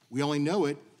 We only know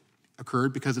it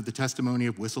occurred because of the testimony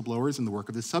of whistleblowers and the work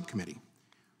of this subcommittee.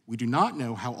 We do not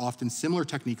know how often similar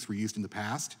techniques were used in the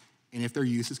past, and if their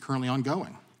use is currently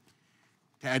ongoing.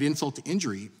 To add insult to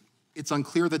injury, it's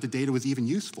unclear that the data was even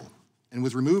useful and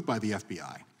was removed by the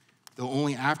FBI, though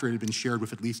only after it had been shared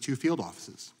with at least 2 field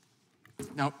offices.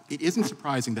 Now, it isn't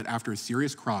surprising that after a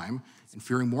serious crime and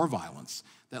fearing more violence,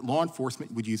 that law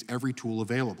enforcement would use every tool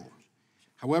available.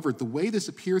 However, the way this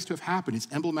appears to have happened is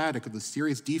emblematic of the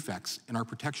serious defects in our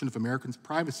protection of Americans'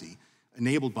 privacy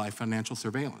enabled by financial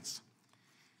surveillance.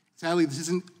 Sadly, this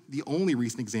isn't the only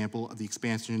recent example of the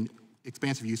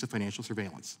expansive use of financial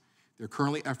surveillance. There are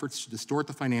currently efforts to distort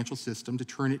the financial system to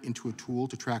turn it into a tool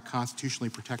to track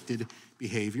constitutionally protected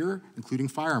behavior, including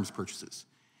firearms purchases.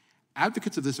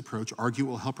 Advocates of this approach argue it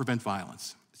will help prevent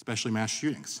violence, especially mass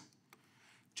shootings.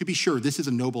 To be sure, this is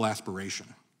a noble aspiration.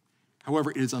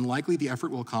 However, it is unlikely the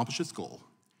effort will accomplish its goal,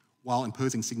 while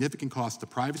imposing significant costs to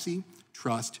privacy,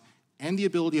 trust, and the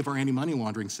ability of our anti-money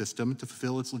laundering system to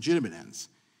fulfill its legitimate ends,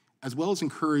 as well as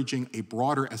encouraging a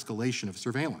broader escalation of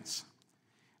surveillance.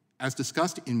 As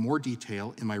discussed in more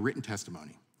detail in my written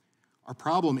testimony, our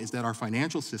problem is that our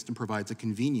financial system provides a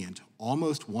convenient,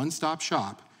 almost one-stop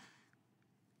shop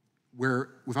where,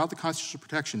 without the constitutional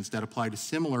protections that apply to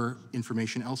similar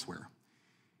information elsewhere.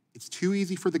 It's too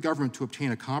easy for the government to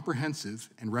obtain a comprehensive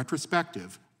and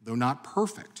retrospective, though not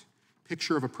perfect,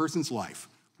 picture of a person's life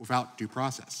without due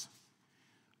process.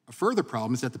 A further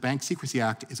problem is that the Bank Secrecy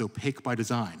Act is opaque by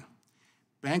design.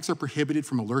 Banks are prohibited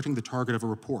from alerting the target of a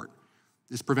report.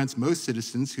 This prevents most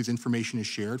citizens whose information is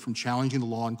shared from challenging the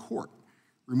law in court,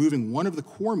 removing one of the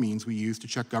core means we use to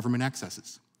check government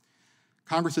excesses.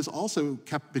 Congress has also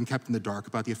been kept in the dark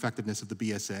about the effectiveness of the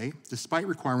BSA, despite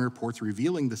requiring reports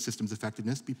revealing the system's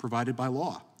effectiveness be provided by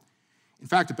law. In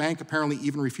fact, a bank apparently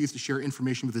even refused to share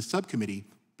information with the subcommittee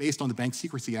based on the Bank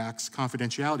Secrecy Act's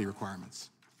confidentiality requirements.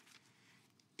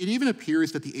 It even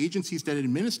appears that the agencies that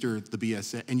administer the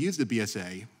BSA and use the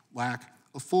BSA lack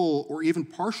a full or even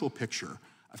partial picture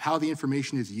of how the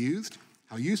information is used,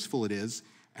 how useful it is,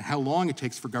 and how long it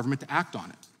takes for government to act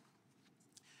on it.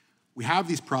 We have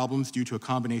these problems due to a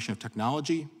combination of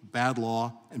technology, bad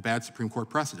law, and bad Supreme Court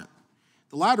precedent,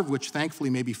 the latter of which thankfully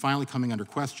may be finally coming under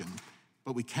question,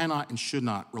 but we cannot and should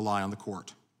not rely on the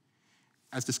court.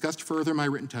 As discussed further in my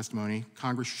written testimony,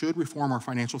 Congress should reform our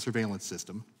financial surveillance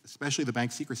system, especially the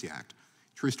Bank Secrecy Act,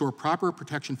 to restore proper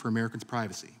protection for Americans'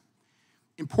 privacy.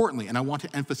 Importantly, and I want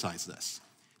to emphasize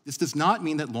this does not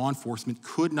mean that law enforcement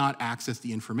could not access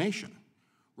the information.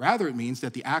 Rather, it means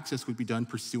that the access would be done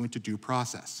pursuant to due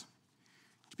process.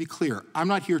 To be clear, I'm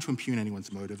not here to impugn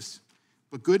anyone's motives,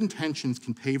 but good intentions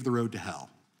can pave the road to hell.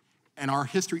 And our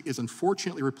history is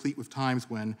unfortunately replete with times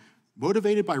when,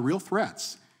 motivated by real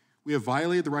threats, we have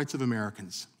violated the rights of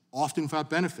Americans, often without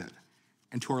benefit,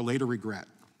 and to our later regret.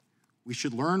 We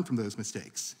should learn from those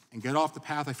mistakes and get off the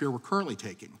path I fear we're currently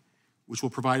taking, which will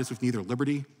provide us with neither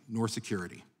liberty nor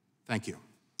security. Thank you.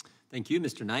 Thank you,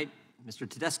 Mr. Knight. Mr.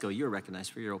 Tedesco, you are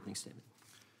recognized for your opening statement.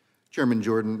 Chairman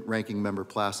Jordan, Ranking Member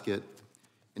Plaskett,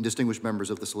 and distinguished members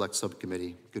of the Select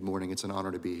Subcommittee, good morning. It's an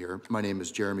honor to be here. My name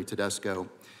is Jeremy Tedesco,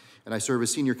 and I serve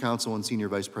as Senior Counsel and Senior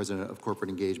Vice President of Corporate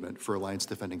Engagement for Alliance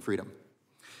Defending Freedom.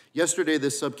 Yesterday,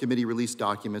 this subcommittee released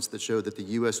documents that show that the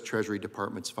U.S. Treasury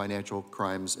Department's Financial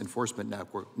Crimes Enforcement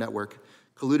Network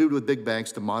colluded with big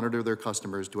banks to monitor their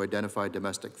customers to identify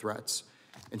domestic threats,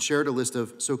 and shared a list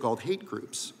of so-called hate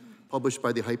groups published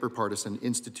by the hyper-partisan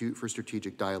Institute for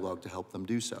Strategic Dialogue to help them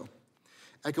do so.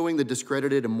 Echoing the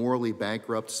discredited and morally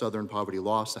bankrupt Southern Poverty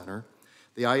Law Center,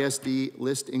 the ISD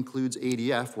list includes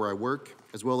ADF, where I work,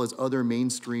 as well as other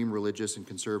mainstream religious and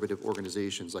conservative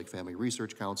organizations like Family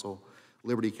Research Council,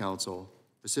 Liberty Council,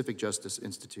 Pacific Justice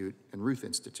Institute, and Ruth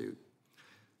Institute.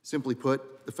 Simply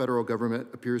put, the federal government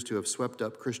appears to have swept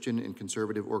up Christian and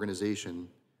conservative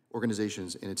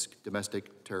organizations in its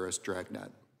domestic terrorist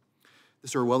dragnet.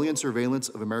 This Orwellian surveillance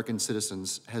of American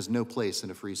citizens has no place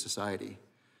in a free society.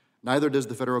 Neither does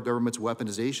the federal government's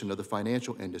weaponization of the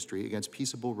financial industry against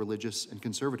peaceable religious and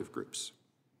conservative groups.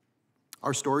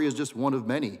 Our story is just one of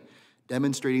many,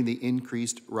 demonstrating the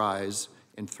increased rise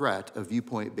and threat of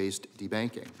viewpoint-based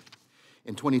debanking.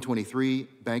 In 2023,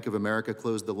 Bank of America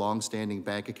closed the long-standing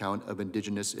bank account of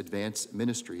Indigenous Advance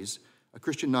Ministries, a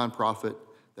Christian nonprofit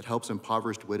that helps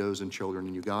impoverished widows and children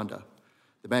in Uganda.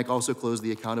 The bank also closed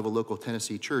the account of a local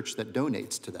Tennessee church that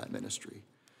donates to that ministry.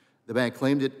 The bank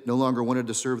claimed it no longer wanted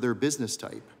to serve their business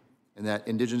type, and that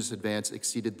Indigenous Advance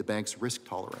exceeded the bank's risk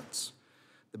tolerance.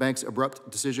 The bank's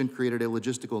abrupt decision created a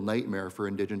logistical nightmare for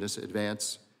Indigenous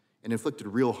Advance and inflicted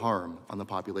real harm on the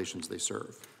populations they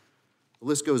serve. The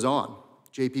list goes on.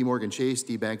 JP Morgan Chase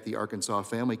debanked the Arkansas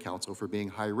Family Council for being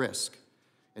high risk.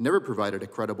 and never provided a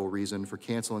credible reason for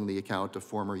canceling the account of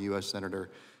former U.S. Senator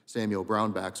Samuel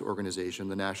Brownback's organization,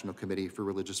 the National Committee for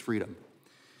Religious Freedom.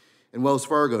 And Wells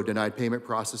Fargo denied payment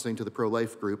processing to the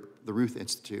pro-life group, the Ruth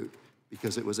Institute,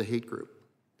 because it was a hate group.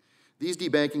 These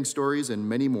debanking stories and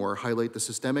many more highlight the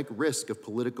systemic risk of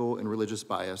political and religious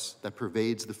bias that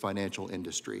pervades the financial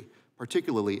industry,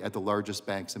 particularly at the largest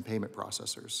banks and payment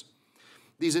processors.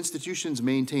 These institutions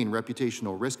maintain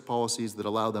reputational risk policies that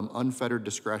allow them unfettered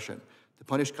discretion to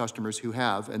punish customers who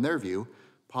have, in their view,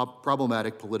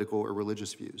 problematic political or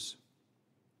religious views.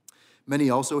 Many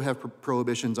also have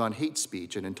prohibitions on hate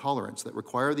speech and intolerance that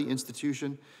require the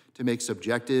institution to make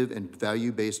subjective and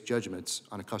value-based judgments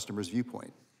on a customer's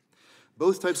viewpoint.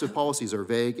 Both types of policies are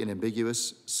vague and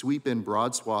ambiguous, sweep in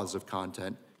broad swaths of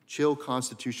content, chill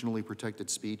constitutionally protected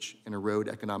speech, and erode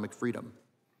economic freedom.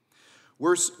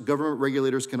 Worse, government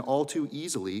regulators can all too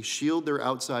easily wield their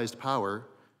outsized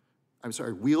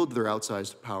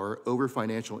power over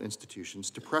financial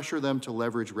institutions to pressure them to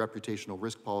leverage reputational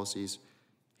risk policies,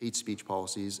 hate speech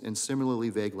policies, and similarly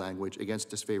vague language against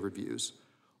disfavored views,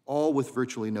 all with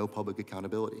virtually no public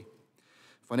accountability.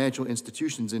 Financial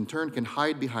institutions, in turn, can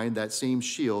hide behind that same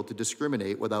shield to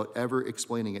discriminate without ever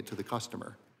explaining it to the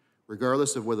customer,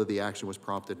 regardless of whether the action was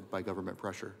prompted by government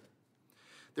pressure.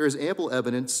 There is ample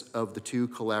evidence of the two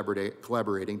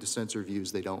collaborating to censor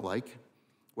views they don't like,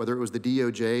 whether it was the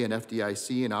DOJ and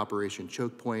FDIC in Operation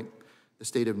Choke Point, the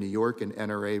state of New York and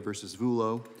NRA versus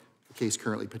Vulo, a case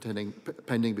currently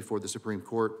pending before the Supreme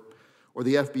Court, or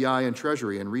the FBI and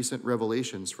Treasury in recent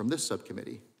revelations from this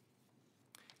subcommittee.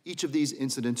 Each of these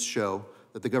incidents show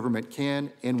that the government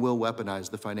can and will weaponize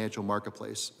the financial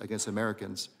marketplace against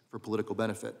Americans for political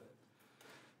benefit.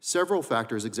 Several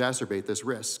factors exacerbate this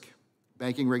risk.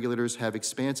 Banking regulators have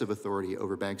expansive authority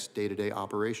over banks' day-to-day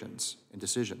operations and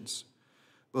decisions.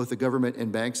 Both the government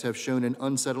and banks have shown an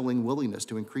unsettling willingness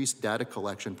to increase data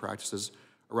collection practices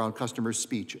around customers'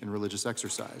 speech and religious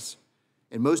exercise.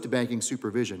 And most banking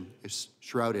supervision is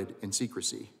shrouded in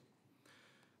secrecy.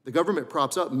 The government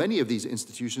props up many of these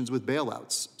institutions with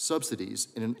bailouts, subsidies,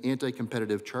 and an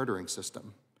anti-competitive chartering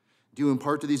system. Due in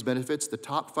part to these benefits, the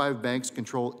top 5 banks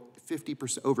control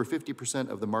over 50%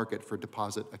 of the market for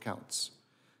deposit accounts.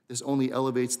 This only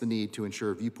elevates the need to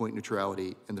ensure viewpoint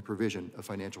neutrality in the provision of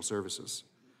financial services.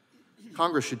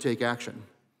 Congress should take action.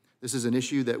 This is an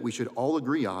issue that we should all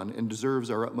agree on and deserves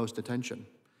our utmost attention.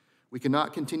 We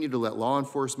cannot continue to let law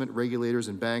enforcement, regulators,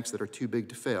 and banks that are too big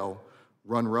to fail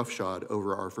run roughshod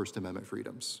over our First Amendment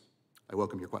freedoms. I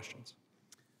welcome your questions.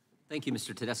 Thank you,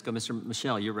 Mr. Tedesco. Mr.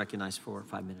 Michel, you're recognized for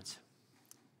 5 minutes.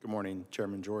 Good morning,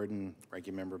 Chairman Jordan,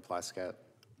 Ranking Member Plaskett,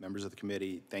 members of the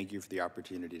committee. Thank you for the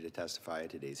opportunity to testify at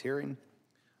today's hearing.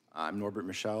 I'm Norbert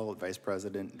Michel, Vice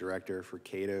President and Director for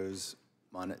Cato's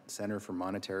Center for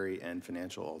Monetary and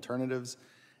Financial Alternatives,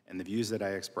 and the views that I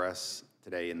express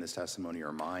today in this testimony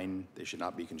are mine. They should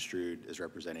not be construed as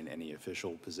representing any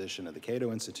official position of the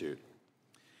Cato Institute.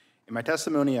 In my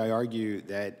testimony, I argue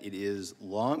that it is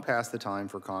long past the time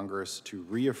for Congress to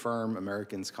reaffirm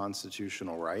Americans'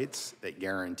 constitutional rights that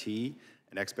guarantee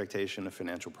an expectation of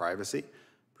financial privacy,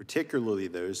 particularly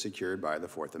those secured by the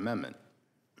Fourth Amendment.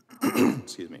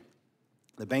 Excuse me.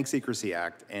 The Bank Secrecy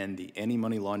Act and the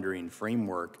anti-money laundering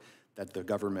framework that the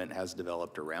government has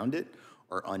developed around it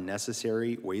are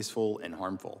unnecessary, wasteful, and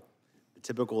harmful. The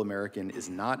typical American is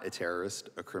not a terrorist,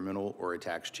 a criminal, or a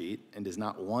tax cheat, and does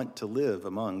not want to live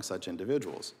among such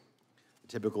individuals. The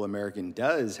typical American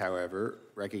does, however,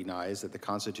 recognize that the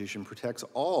Constitution protects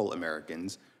all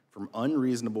Americans from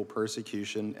unreasonable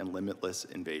persecution and limitless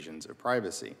invasions of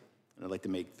privacy. And I'd like to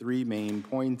make 3 main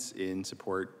points in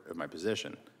support of my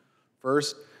position.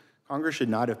 First, Congress should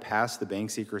not have passed the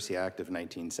Bank Secrecy Act of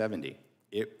 1970.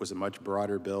 It was a much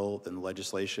broader bill than the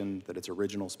legislation that its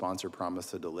original sponsor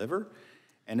promised to deliver,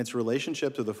 and its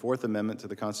relationship to the Fourth Amendment to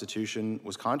the Constitution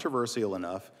was controversial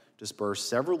enough to spur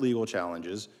several legal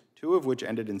challenges, 2 of which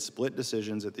ended in split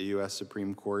decisions at the U.S.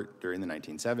 Supreme Court during the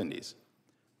 1970s.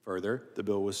 Further, the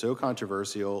bill was so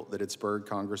controversial that it spurred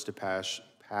Congress to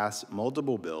pass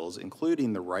multiple bills,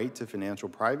 including the Right to Financial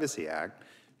Privacy Act,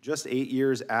 just 8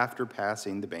 years after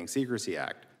passing the Bank Secrecy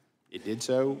Act. It did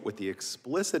so with the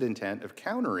explicit intent of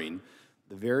countering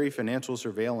the very financial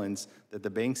surveillance that the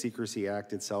Bank Secrecy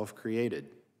Act itself created.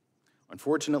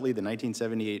 Unfortunately, the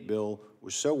 1978 bill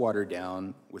was so watered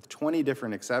down with 20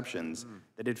 different exceptions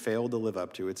that it failed to live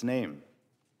up to its name.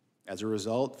 As a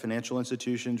result, financial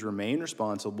institutions remain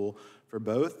responsible for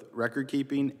both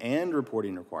record-keeping and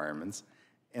reporting requirements,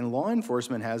 and law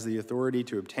enforcement has the authority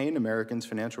to obtain Americans'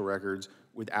 financial records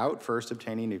without first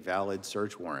obtaining a valid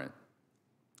search warrant.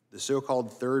 The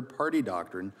so-called third-party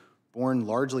doctrine born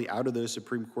largely out of those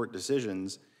Supreme Court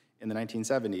decisions in the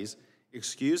 1970s,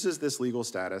 excuses this legal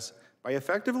status by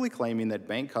effectively claiming that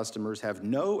bank customers have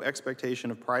no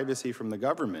expectation of privacy from the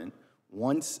government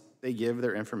once they give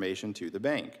their information to the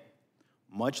bank.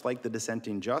 Much like the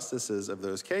dissenting justices of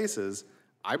those cases,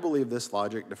 I believe this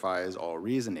logic defies all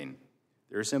reasoning.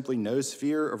 There is simply no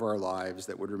sphere of our lives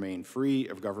that would remain free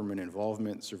of government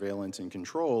involvement, surveillance, and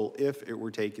control if it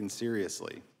were taken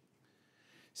seriously.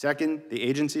 Second, the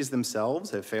agencies themselves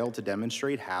have failed to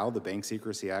demonstrate how the Bank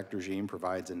Secrecy Act regime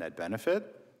provides a net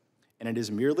benefit, and it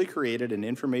has merely created an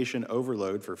information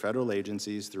overload for federal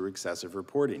agencies through excessive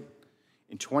reporting.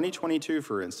 In 2022,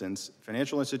 for instance,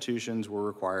 financial institutions were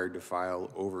required to file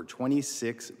over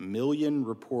 26 million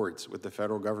reports with the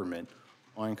federal government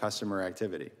on customer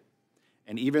activity.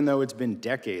 And even though it's been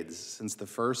decades since the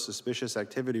first suspicious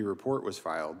activity report was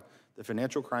filed, the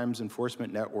Financial Crimes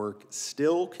Enforcement Network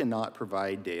still cannot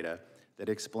provide data that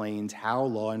explains how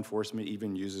law enforcement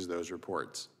even uses those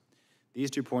reports.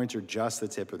 These 2 points are just the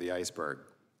tip of the iceberg.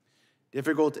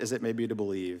 Difficult as it may be to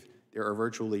believe, there are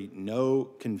virtually no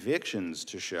convictions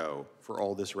to show for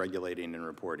all this regulating and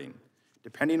reporting.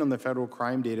 Depending on the federal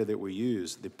crime data that we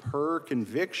use, the per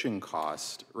conviction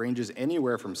cost ranges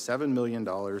anywhere from $7 million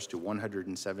to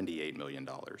 $178 million.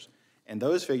 And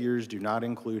those figures do not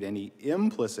include any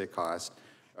implicit cost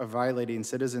of violating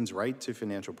citizens' right to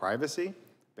financial privacy,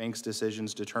 banks'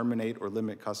 decisions to terminate or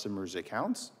limit customers'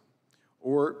 accounts,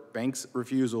 or banks'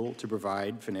 refusal to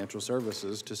provide financial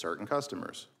services to certain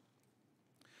customers.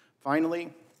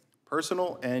 Finally,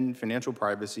 personal and financial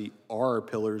privacy are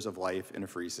pillars of life in a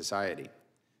free society.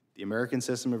 The American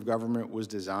system of government was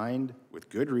designed, with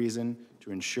good reason,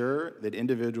 to ensure that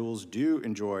individuals do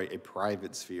enjoy a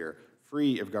private sphere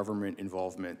free of government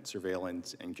involvement,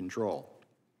 surveillance, and control.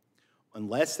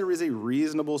 Unless there is a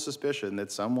reasonable suspicion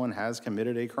that someone has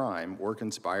committed a crime or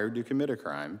conspired to commit a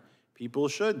crime, people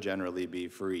should generally be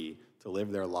free to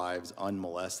live their lives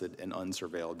unmolested and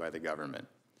unsurveilled by the government.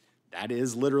 That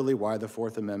is literally why the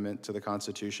Fourth Amendment to the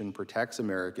Constitution protects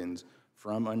Americans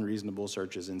from unreasonable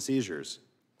searches and seizures.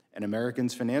 And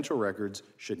Americans' financial records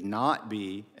should not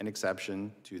be an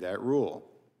exception to that rule.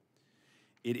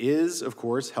 It is, of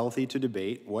course, healthy to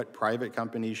debate what private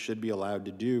companies should be allowed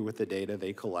to do with the data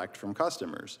they collect from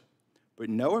customers. But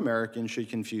no American should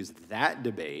confuse that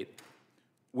debate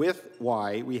with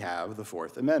why we have the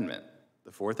Fourth Amendment.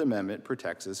 The Fourth Amendment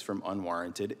protects us from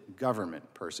unwarranted government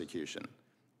persecution.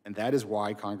 And that is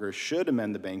why Congress should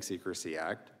amend the Bank Secrecy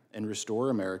Act and restore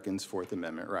Americans' Fourth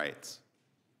Amendment rights.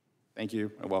 Thank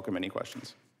you. I welcome any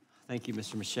questions. Thank you,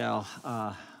 Mr. Michel.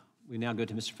 We now go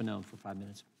to Mr. Fanone for 5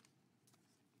 minutes.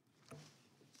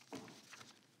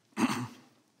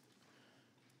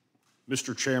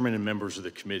 Mr. Chairman and members of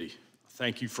the committee,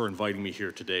 thank you for inviting me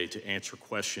here today to answer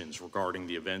questions regarding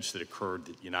the events that occurred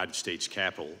at the United States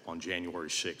Capitol on January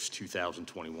 6,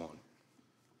 2021.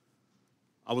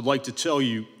 I would like to tell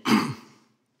you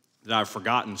that I've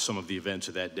forgotten some of the events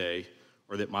of that day,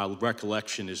 or that my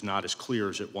recollection is not as clear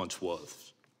as it once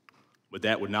was. But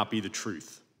that would not be the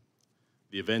truth.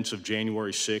 The events of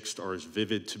January 6th are as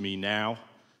vivid to me now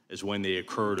as when they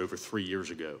occurred over 3 years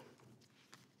ago.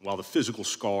 While the physical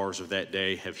scars of that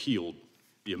day have healed,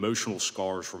 the emotional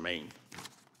scars remain.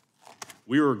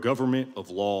 We are a government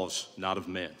of laws, not of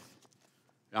men.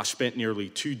 I spent nearly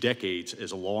 2 decades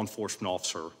as a law enforcement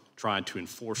officer trying to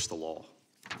enforce the law.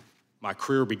 My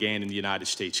career began in the United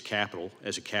States Capitol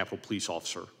as a Capitol Police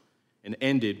officer and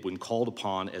ended when called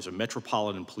upon as a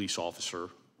Metropolitan Police officer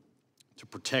to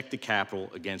protect the Capitol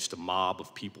against a mob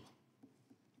of people.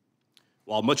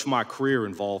 While much of my career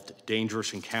involved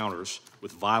dangerous encounters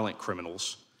with violent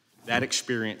criminals, that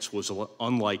experience was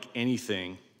unlike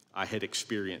anything I had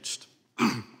experienced.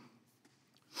 I'm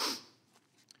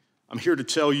here to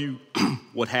tell you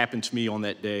what happened to me on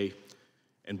that day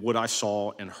and what I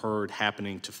saw and heard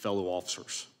happening to fellow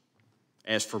officers.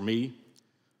 As for me,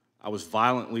 I was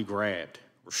violently grabbed,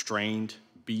 restrained,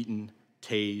 beaten,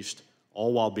 tased,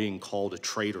 all while being called a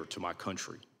traitor to my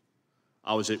country.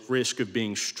 I was at risk of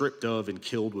being stripped of and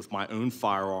killed with my own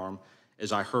firearm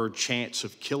as I heard chants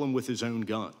of "kill him with his own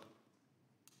gun."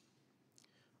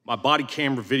 My body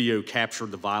camera video captured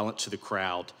the violence of the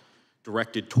crowd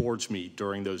directed towards me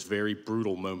during those very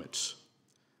brutal moments.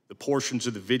 The portions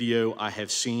of the video I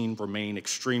have seen remain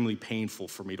extremely painful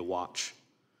for me to watch,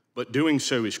 but doing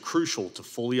so is crucial to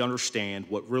fully understand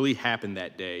what really happened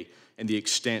that day and the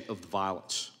extent of the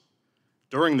violence.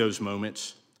 During those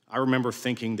moments, I remember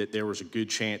thinking that there was a good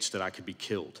chance that I could be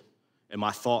killed, and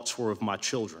my thoughts were of my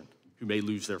children who may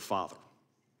lose their father.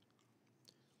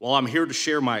 While I'm here to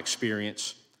share my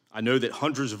experience, I know that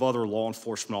hundreds of other law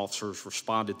enforcement officers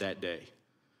responded that day.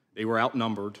 They were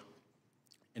outnumbered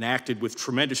and acted with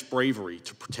tremendous bravery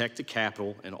to protect the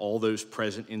Capitol and all those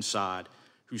present inside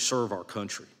who serve our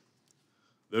country.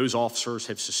 Those officers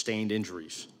have sustained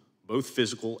injuries, both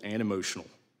physical and emotional.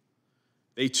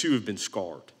 They too have been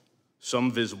scarred,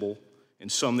 some visible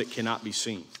and some that cannot be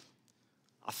seen.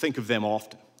 I think of them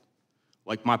often,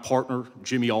 like my partner,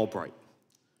 Jimmy Albright,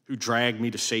 who dragged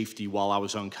me to safety while I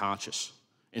was unconscious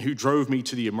and who drove me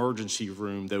to the emergency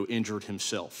room, though injured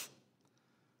himself.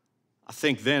 I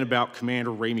think then about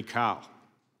Commander Ramey Kyle,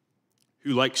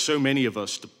 who, like so many of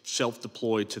us,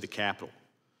 self-deployed to the Capitol,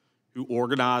 who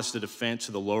organized the defense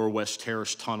of the Lower West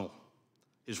Terrace Tunnel.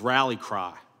 His rally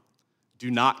cry, "Do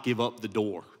not give up the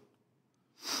door,"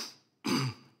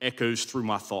 echoes through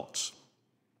my thoughts.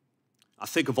 I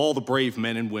think of all the brave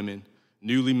men and women,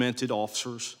 newly minted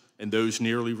officers, and those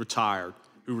nearly retired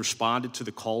who responded to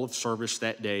the call of service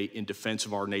that day in defense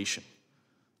of our nation.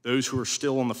 Those who are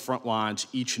still on the front lines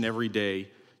each and every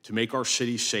day to make our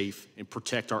city safe and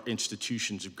protect our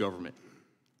institutions of government.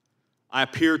 I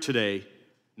appear today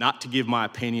not to give my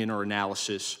opinion or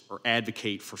analysis or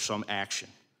advocate for some action,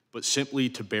 but simply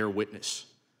to bear witness.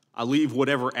 I leave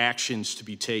whatever actions to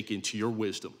be taken to your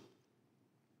wisdom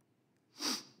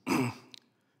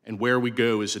and where we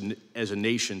go as a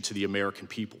nation to the American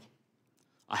people.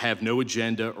 I have no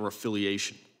agenda or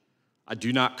affiliation. I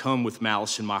do not come with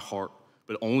malice in my heart,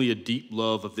 but only a deep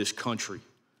love of this country,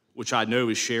 which I know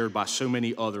is shared by so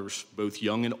many others, both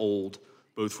young and old,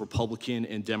 both Republican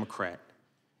and Democrat.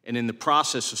 And in the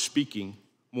process of speaking,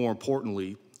 more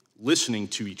importantly, listening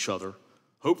to each other,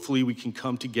 hopefully we can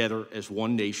come together as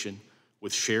one nation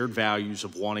with shared values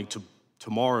of wanting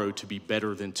tomorrow to be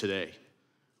better than today,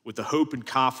 with the hope and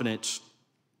confidence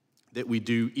that we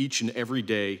do each and every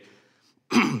day,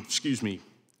 excuse me,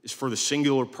 is for the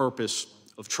singular purpose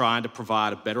of trying to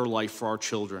provide a better life for our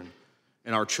children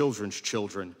and our children's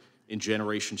children in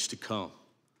generations to come.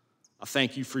 I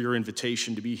thank you for your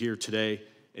invitation to be here today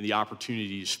and the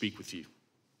opportunity to speak with you.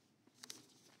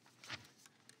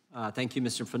 Thank you,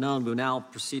 Mr. Fanone. We'll now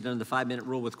proceed under the 5-minute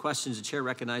rule with questions. The chair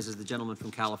recognizes the gentleman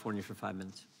from California for 5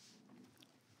 minutes.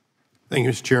 Thank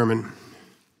you, Mr. Chairman.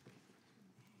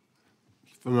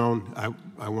 Mr. Fanone,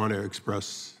 I want to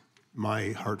express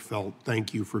my heartfelt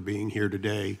thank you for being here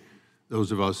today.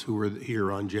 Those of us who were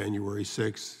here on January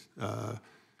 6th,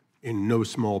 in no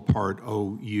small part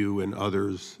owe you and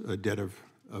others a debt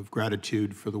of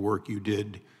gratitude for the work you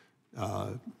did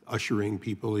ushering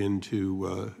people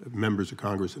into, members of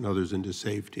Congress and others into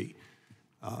safety.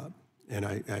 And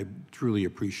I truly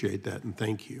appreciate that and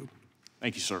thank you.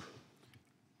 Thank you, sir.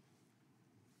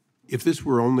 If this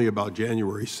were only about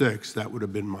January 6th, that would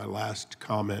have been my last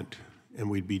comment and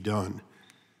we'd be done.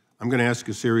 I'm going to ask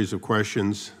a series of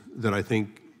questions that I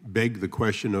think beg the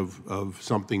question of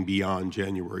something beyond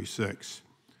January 6th.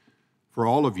 For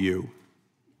all of you,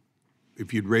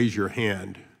 if you'd raise your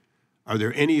hand, are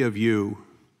there any of you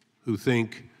who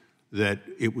think that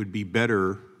it would be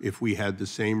better if we had the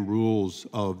same rules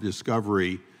of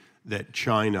discovery that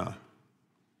China,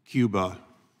 Cuba,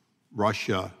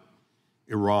 Russia,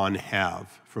 Iran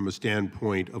have from a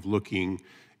standpoint of looking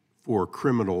for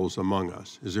criminals among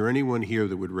us? Is there anyone here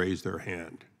that would raise their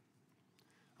hand?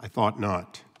 I thought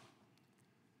not.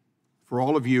 For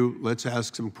all of you, let's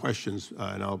ask some questions,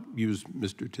 and I'll use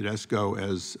Mr. Tedesco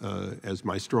as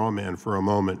my straw man for a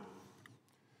moment.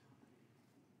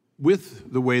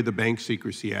 With the way the Bank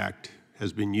Secrecy Act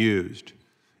has been used,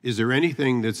 is there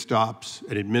anything that stops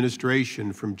an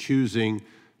administration from choosing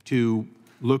to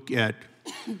look at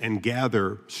and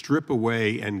gather, strip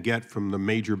away and get from the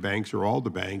major banks or all the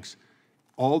banks,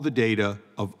 all the data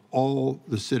of all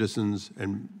the citizens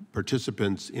and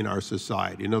participants in our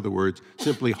society? In other words,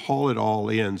 simply haul it all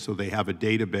in so they have a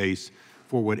database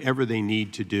for whatever they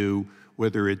need to do,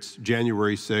 whether it's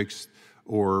January 6th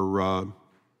or,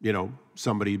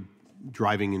 somebody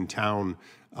driving in town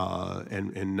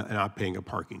and not paying a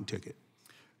parking ticket.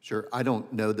 Sure. I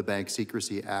don't know the Bank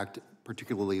Secrecy Act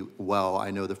particularly well.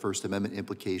 I know the First Amendment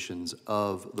implications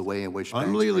of the way in which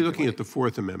I'm really looking at the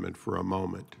Fourth Amendment for a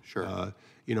moment. Sure.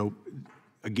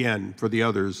 Again, for the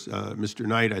others, Mr.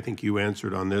 Knight, I think you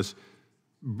answered on this.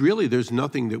 Really, there's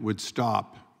nothing that would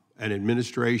stop an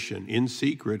administration in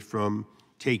secret from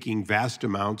taking vast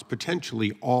amounts,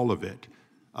 potentially all of it,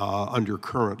 under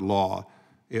current law.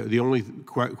 The only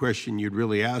question you'd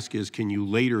really ask is, can you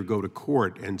later go to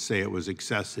court and say it was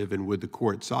excessive, and would the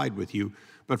court side with you?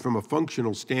 But from a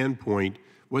functional standpoint,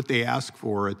 what they ask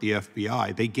for at the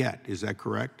FBI, they get. Is that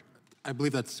correct? I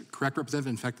believe that's correct, Representative.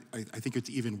 In fact, I think it's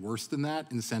even worse than that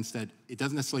in the sense that it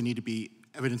doesn't necessarily need to be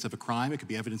evidence of a crime. It could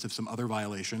be evidence of some other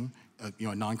violation,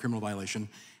 a non-criminal violation.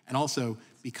 And also,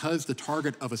 because the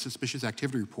target of a suspicious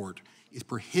activity report is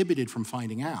prohibited from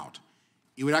finding out,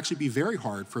 it would actually be very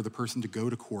hard for the person to go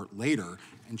to court later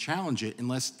and challenge it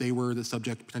unless they were the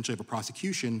subject potentially of a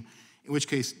prosecution, in which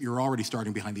case you're already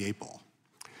starting behind the 8 ball.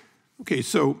 Okay,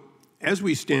 so as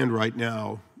we stand right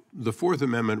now, the Fourth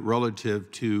Amendment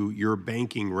relative to your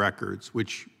banking records,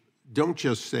 which don't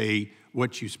just say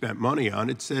what you spent money on,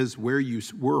 it says where you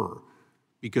were.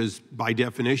 Because by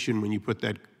definition, when you put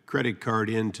that credit card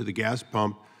into the gas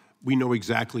pump, we know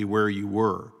exactly where you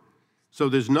were. So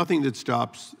there's nothing that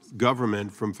stops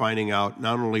government from finding out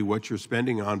not only what you're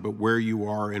spending on, but where you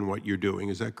are and what you're doing.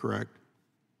 Is that correct?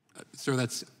 Sir,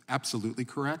 that's absolutely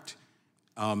correct.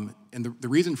 And the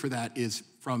reason for that is,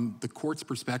 from the court's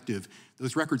perspective,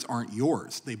 those records aren't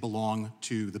yours. They belong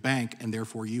to the bank, and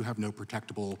therefore you have no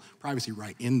protectable privacy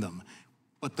right in them.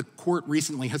 But the court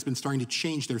recently has been starting to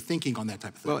change their thinking on that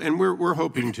type of thing. Well, and we're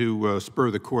hoping to spur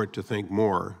the court to think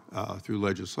more through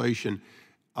legislation.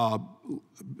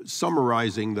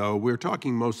 Summarizing, though, we're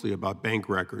talking mostly about bank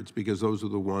records because those are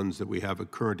the ones that we have a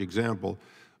current example.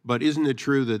 But isn't it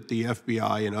true that the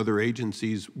FBI and other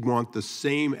agencies want the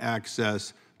same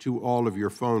access to all of your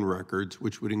phone records,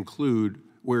 which would include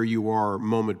where you are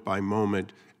moment by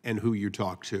moment and who you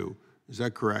talk to? Is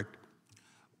that correct?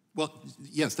 Well,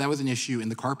 yes, that was an issue in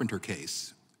the Carpenter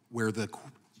case, where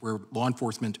law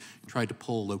enforcement tried to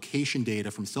pull location data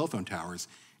from cell phone towers,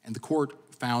 and the court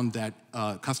found that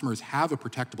customers have a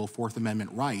protectable Fourth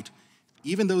Amendment right,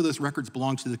 even though those records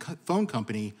belong to the phone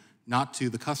company, not to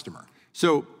the customer.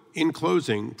 So, in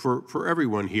closing, for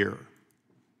everyone here,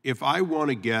 if I want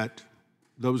to get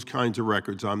those kinds of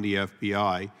records on the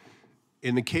FBI,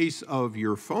 in the case of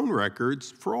your phone records,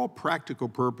 for all practical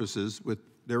purposes,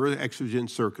 there are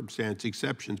exigent circumstance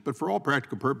exceptions, but for all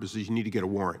practical purposes, you need to get a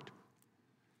warrant.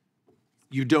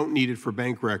 You don't need it for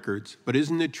bank records, but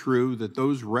isn't it true that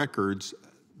those records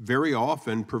very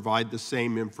often provide the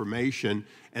same information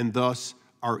and thus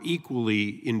are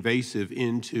equally invasive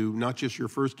into not just your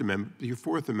First Amendment, your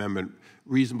Fourth Amendment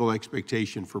reasonable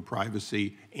expectation for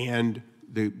privacy and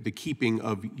the keeping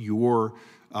of your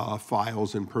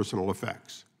files and personal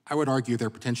effects? I would argue they're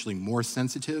potentially more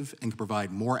sensitive and can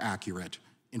provide more accurate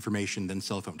information than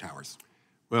cell phone towers.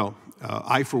 Well,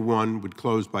 I, for one, would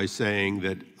close by saying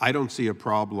that I don't see a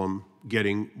problem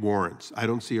getting warrants. I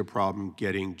don't see a problem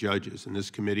getting judges, and this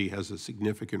committee has a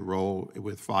significant role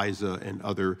with FISA and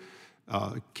other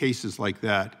cases like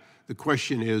that. The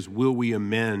question is, will we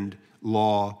amend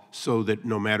law so that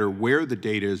no matter where the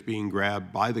data is being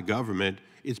grabbed by the government,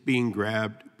 it's being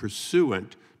grabbed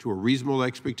pursuant to a reasonable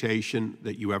expectation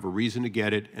that you have a reason to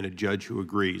get it and a judge who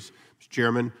agrees. Mr.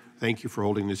 Chairman, thank you for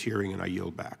holding this hearing, and I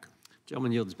yield back.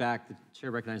 Gentleman yields back. The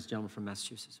chair recognizes the gentleman from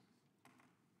Massachusetts.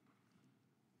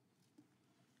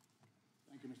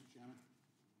 Thank you, Mr. Chairman.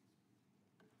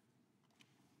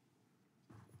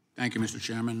 Thank you, Mr.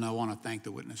 Chairman. I want to thank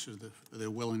the witnesses for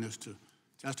their willingness to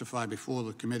testify before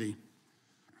the committee.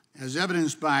 As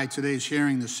evidenced by today's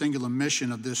hearing, the singular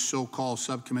mission of this so-called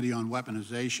subcommittee on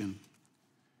weaponization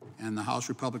and the House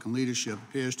Republican leadership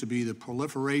appears to be the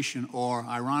proliferation, or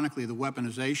ironically, the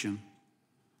weaponization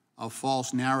of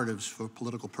false narratives for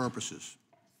political purposes.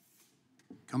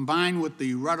 Combined with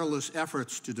the rudderless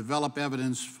efforts to develop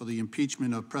evidence for the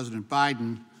impeachment of President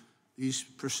Biden, these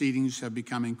proceedings have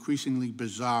become increasingly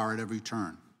bizarre at every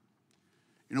turn.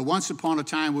 You know, once upon a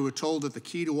time, we were told that the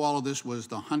key to all of this was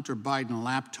the Hunter Biden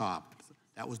laptop.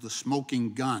 That was the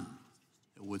smoking gun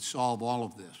that would solve all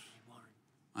of this.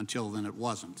 Until then, it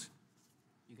wasn't.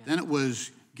 Then it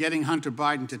was getting Hunter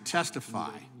Biden to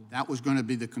testify. That was going to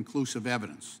be the conclusive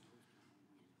evidence.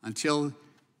 Until,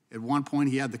 at one point,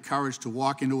 he had the courage to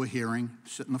walk into a hearing,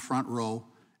 sit in the front row,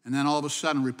 and then all of a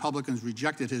sudden, Republicans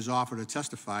rejected his offer to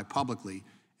testify publicly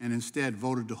and instead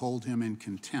voted to hold him in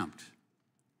contempt.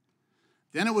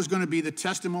 Then it was going to be the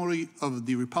testimony of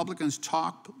the Republicans'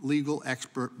 top legal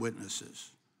expert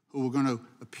witnesses who were going to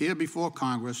appear before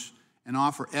Congress and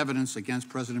offer evidence against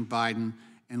President Biden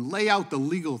and lay out the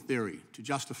legal theory to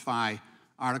justify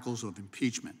articles of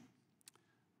impeachment.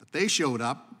 But they showed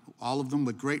up, all of them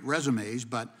with great resumes,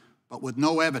 but with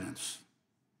no evidence.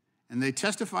 And they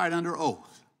testified under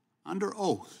oath,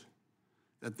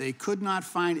 that they could not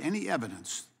find any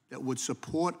evidence that would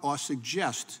support or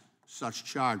suggest such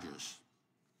charges.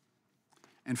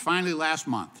 And finally, last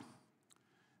month,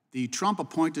 the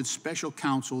Trump-appointed special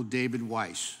counsel, David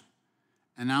Weiss,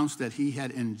 announced that he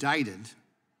had indicted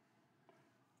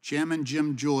Chairman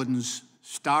Jim Jordan's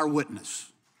star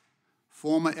witness,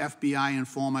 former FBI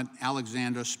informant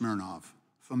Alexander Smirnov,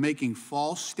 for making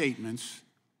false statements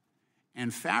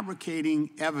and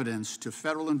fabricating evidence to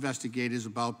federal investigators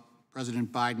about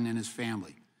President Biden and his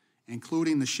family.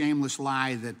 including the shameless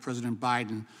lie that President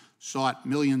Biden sought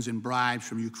millions in bribes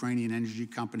from Ukrainian energy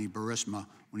company Burisma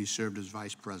when he served as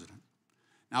vice president.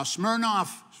 Now,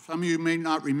 Smirnov, some of you may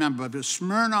not remember, but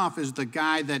Smirnov is the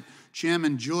guy that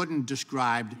Chairman Jordan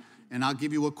described, and I'll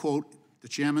give you a quote, the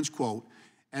chairman's quote,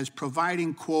 as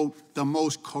providing, quote, the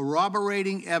most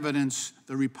corroborating evidence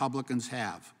the Republicans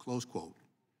have, close quote,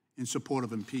 in support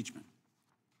of impeachment.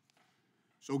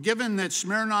 So given that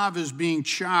Smirnov is being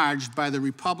charged by the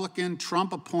Republican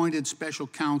Trump-appointed special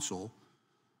counsel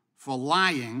for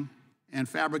lying and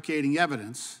fabricating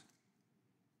evidence,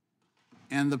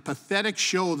 and the pathetic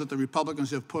show that the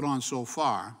Republicans have put on so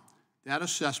far, that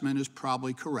assessment is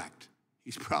probably correct.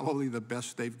 He's probably the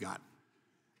best they've got.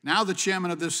 Now the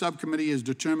chairman of this subcommittee is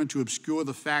determined to obscure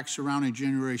the facts surrounding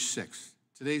January 6th.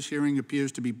 Today's hearing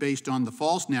appears to be based on the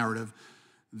false narrative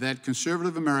that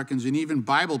conservative Americans and even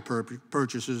Bible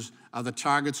purchasers are the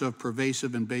targets of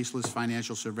pervasive and baseless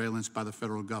financial surveillance by the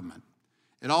federal government.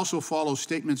 It also follows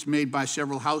statements made by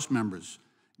several House members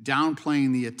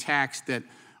downplaying the attacks that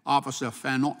Officer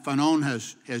Fanon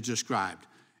has described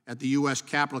at the U.S.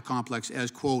 Capitol complex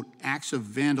as, quote, acts of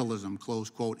vandalism, close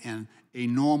quote, and a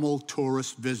normal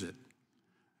tourist visit.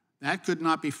 That could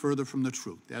not be further from the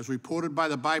truth. As reported by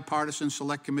the Bipartisan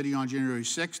Select Committee on January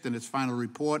 6th in its final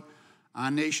report,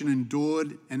 our nation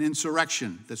endured an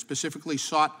insurrection that specifically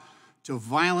sought to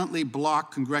violently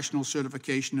block congressional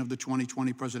certification of the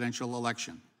 2020 presidential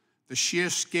election. The sheer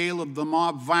scale of the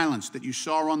mob violence that you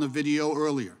saw on the video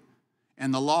earlier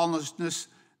and the lawlessness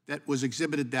that was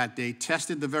exhibited that day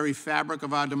tested the very fabric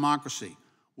of our democracy,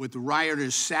 with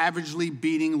rioters savagely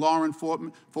beating law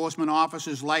enforcement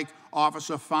officers like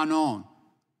Officer Fanon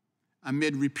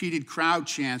amid repeated crowd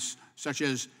chants such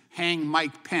as, hang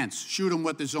Mike Pence, shoot him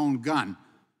with his own gun.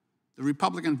 The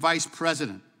Republican vice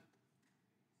president,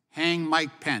 hang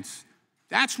Mike Pence.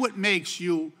 That's what makes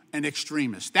you an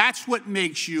extremist. That's what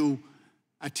makes you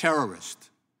a terrorist.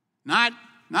 Not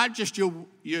just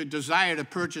your desire to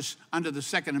purchase under the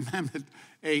Second Amendment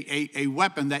a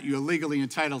weapon that you're legally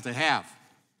entitled to have.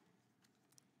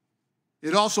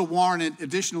 It also warranted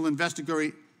additional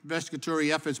investigatory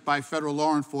efforts by federal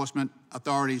law enforcement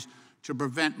authorities to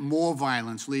prevent more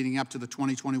violence leading up to the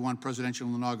 2021 presidential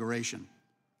inauguration.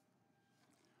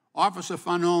 Officer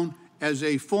Fanon, as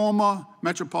a former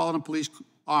Metropolitan Police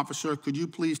officer, could you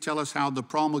please tell us how the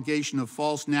promulgation of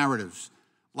false narratives,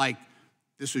 like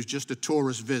this was just a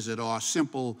tourist visit or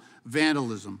simple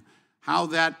vandalism, how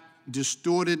that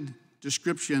distorted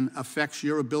description affects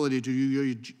your ability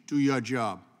to do your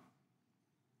job?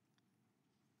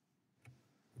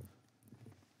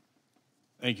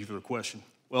 Thank you for the question.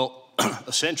 Well,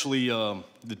 essentially,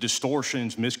 the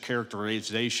distortions,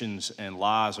 mischaracterizations, and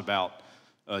lies about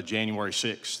January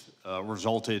 6th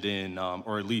resulted in,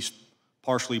 or at least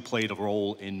partially played a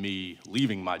role in me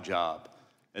leaving my job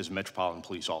as a Metropolitan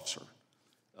Police officer.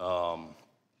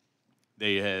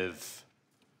 They have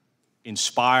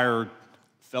inspired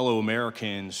fellow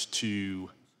Americans to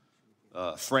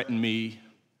threaten me,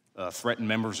 threaten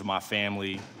members of my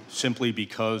family, simply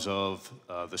because of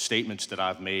the statements that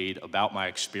I've made about my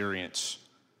experience,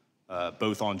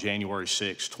 both on January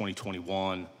 6,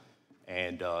 2021,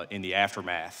 and in the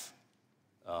aftermath.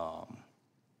 Well,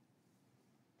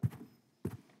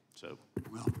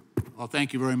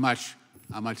 thank you very much.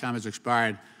 My time has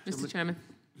expired. Mr. Chairman,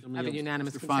 I have a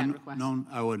unanimous Mr. consent request.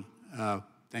 I would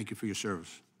thank you for your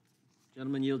service.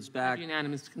 Gentleman yields back.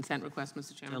 Unanimous consent request,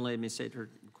 Mr. Chairman. Gentlelady may state her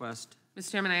request.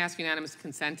 Mr. Chairman, I ask unanimous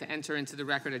consent to enter into the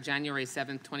record a January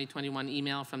 7th, 2021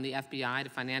 email from the FBI to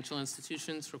financial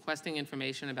institutions requesting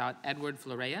information about Edward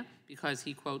Florea because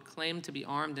he, quote, claimed to be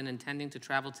armed and intending to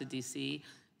travel to D.C.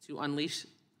 to unleash,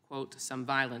 quote, some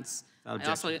violence. I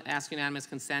also ask unanimous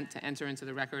consent to enter into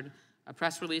the record a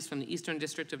press release from the Eastern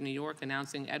District of New York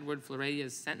announcing Edward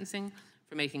Florea's sentencing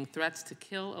for making threats to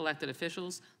kill elected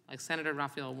officials like Senator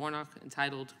Raphael Warnock,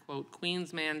 entitled, quote,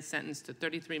 Queens man sentenced to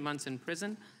 33 months in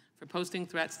prison for posting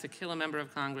threats to kill a member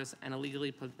of Congress and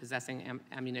illegally possessing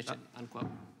ammunition, unquote.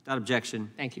 Without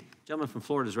objection. Thank you. Gentleman from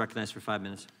Florida is recognized for 5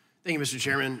 minutes. Thank you, Mr.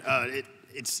 Chairman.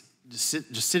 It's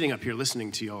just sitting up here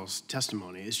listening to y'all's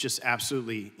testimony. It's just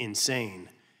absolutely insane,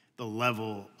 the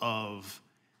level of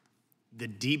the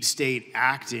deep state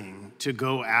acting to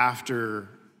go after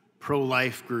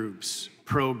pro-life groups,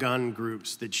 pro-gun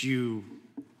groups that you,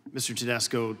 Mr.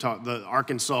 Tedesco, taught, the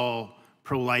Arkansas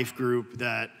pro-life group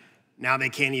that now they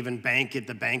can't even bank at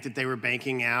the bank that they were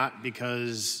banking at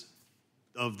because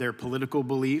of their political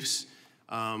beliefs.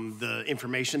 The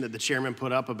information that the chairman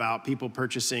put up about people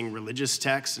purchasing religious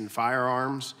texts and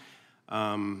firearms,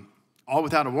 all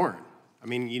without a warrant. I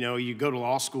mean, you know, you go to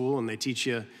law school and they teach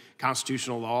you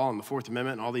constitutional law and the Fourth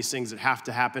Amendment and all these things that have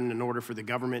to happen in order for the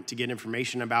government to get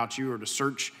information about you or to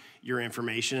search your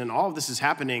information. And all of this is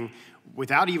happening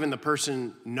without even the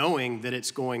person knowing that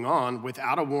it's going on,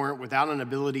 without a warrant, without an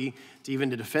ability to even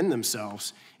to defend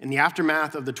themselves. In the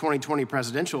aftermath of the 2020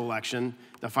 presidential election,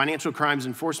 the Financial Crimes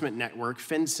Enforcement Network,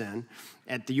 FinCEN,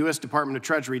 at the U.S. Department of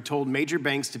Treasury told major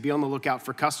banks to be on the lookout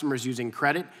for customers using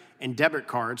credit and debit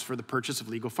cards for the purchase of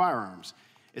legal firearms.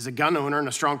 As a gun owner and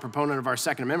a strong proponent of our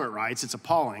Second Amendment rights, it's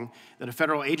appalling that a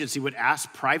federal agency would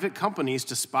ask private companies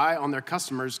to spy on their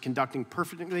customers conducting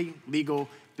perfectly legal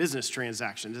business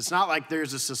transactions. It's not like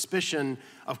there's a suspicion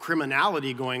of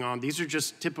criminality going on. These are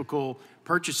just typical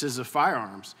purchases of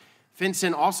firearms.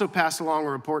 FinCEN also passed along a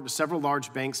report to several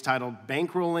large banks titled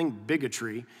Bankrolling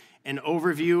Bigotry, an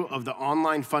overview of the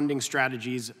online funding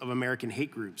strategies of American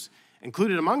hate groups.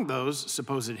 Included among those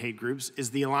supposed hate groups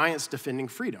is the Alliance Defending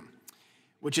Freedom,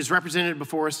 which is represented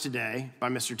before us today by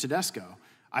Mr. Tedesco.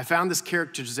 I found this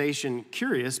characterization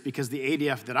curious because the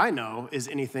ADF that I know is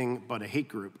anything but a hate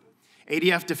group.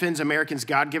 ADF defends Americans'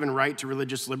 God-given right to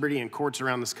religious liberty in courts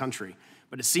around this country,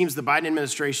 but it seems the Biden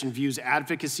administration views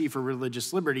advocacy for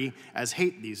religious liberty as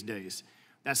hate these days.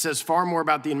 That says far more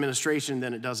about the administration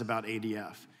than it does about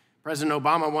ADF. President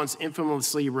Obama once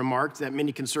infamously remarked that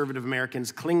many conservative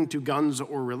Americans cling to guns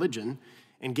or religion,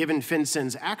 and given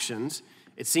FinCEN's actions,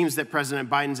 it seems that President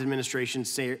Biden's administration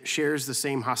shares the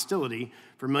same hostility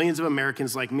for millions of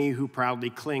Americans like me who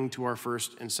proudly cling to our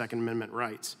First and Second Amendment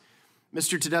rights.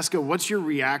 Mr. Tedesco, what's your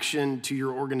reaction to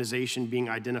your organization being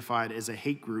identified as a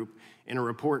hate group in a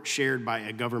report shared by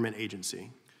a government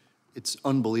agency? It's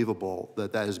unbelievable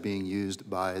that that is being used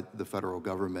by the federal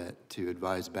government to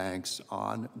advise banks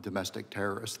on domestic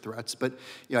terrorist threats. But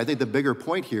I think the bigger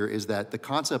point here is that the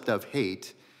concept of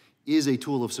hate is a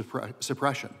tool of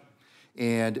suppression.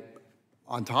 And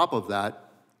on top of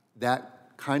that,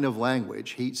 that kind of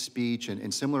language, hate speech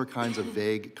and similar kinds of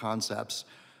vague concepts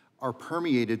are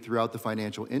permeated throughout the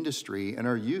financial industry and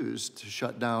are used to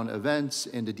shut down events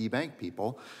and to debank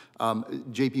people.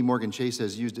 JP Morgan Chase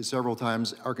has used it several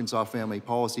times. Arkansas Family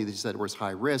Policy, they said was high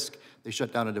risk. They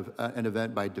shut down an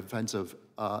event by Defense of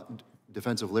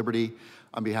Liberty.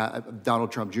 On behalf,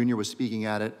 Donald Trump Jr. was speaking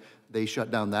at it. They shut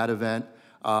down that event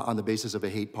on the basis of a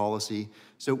hate policy.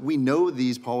 So we know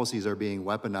these policies are being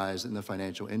weaponized in the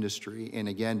financial industry. And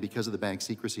again, because of the Bank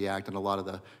Secrecy Act and a lot of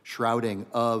the shrouding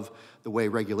of the way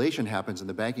regulation happens in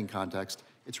the banking context,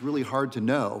 it's really hard to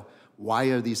know why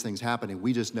are these things happening.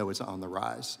 We just know it's on the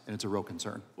rise, and it's a real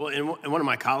concern. Well, and one of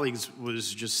my colleagues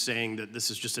was just saying that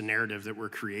this is just a narrative that we're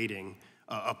creating,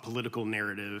 a political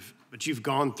narrative, but you've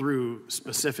gone through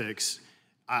specifics.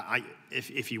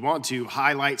 If you want to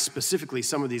highlight specifically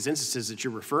some of these instances that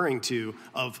you're referring to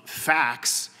of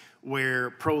facts where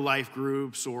pro-life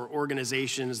groups or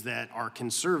organizations that are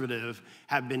conservative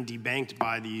have been debanked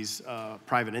by these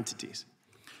private entities.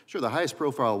 Sure, the highest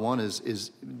profile one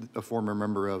is a former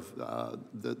member of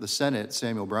the Senate,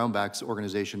 Samuel Brownback's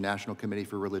organization, National Committee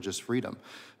for Religious Freedom.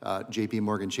 JP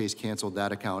Morgan Chase canceled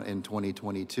that account in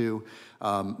 2022.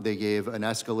 They gave an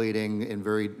escalating and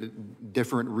very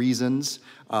different reasons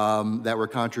that were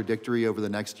contradictory over the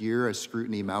next year as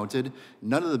scrutiny mounted.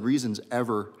 None of the reasons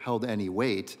ever held any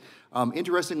weight.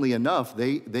 Interestingly enough,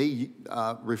 they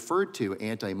referred to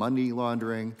anti-money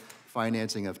laundering,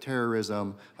 financing of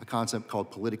terrorism, a concept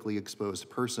called politically exposed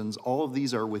persons. All of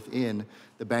these are within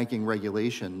the banking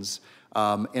regulations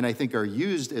and I think are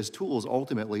used as tools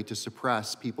ultimately to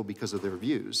suppress people because of their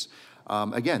views.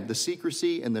 Again, the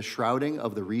secrecy and the shrouding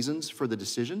of the reasons for the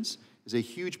decisions is a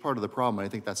huge part of the problem, and I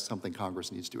think that's something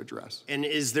Congress needs to address. And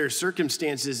is there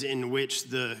circumstances in which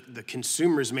the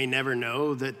consumers may never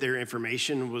know that their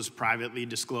information was privately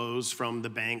disclosed from the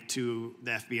bank to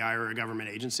the FBI or a government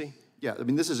agency? Yeah, I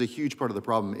mean, this is a huge part of the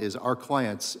problem is our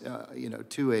clients,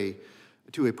 to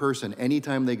a person,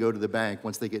 anytime they go to the bank,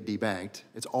 once they get debanked,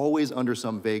 it's always under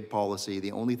some vague policy.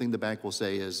 The only thing the bank will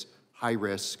say is high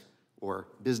risk or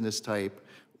business type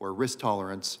or risk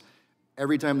tolerance.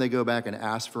 Every time they go back and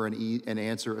ask for an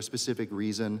answer, a specific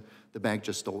reason, the bank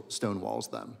just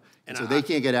stonewalls them. And so they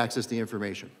can't get access to the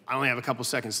information. I only have a couple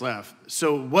seconds left.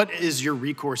 So what is your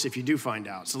recourse if you do find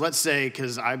out? So let's say,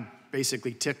 because I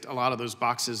basically ticked a lot of those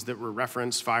boxes that were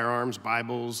referenced, firearms,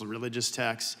 Bibles, religious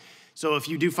texts. So if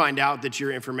you do find out that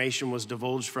your information was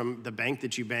divulged from the bank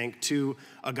that you bank to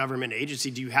a government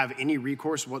agency, do you have any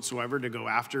recourse whatsoever to go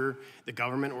after the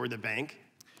government or the bank?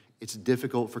 It's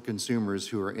difficult for consumers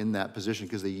who are in that position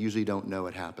because they usually don't know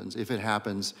it happens. If it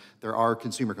happens, there are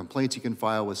consumer complaints you can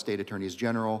file with state attorneys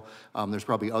general. There's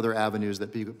probably other avenues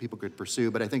that people could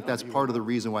pursue, but I think that's part of the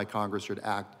reason why Congress should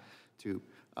act to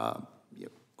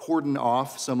cordon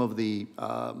off some of the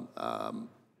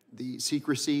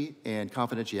secrecy and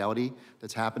confidentiality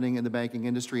that's happening in the banking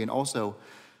industry, and also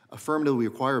affirmatively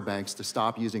require banks to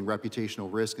stop using reputational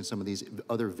risk in some of these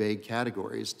other vague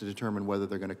categories to determine whether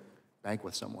they're going to bank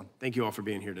with someone. Thank you all for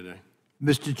being here today.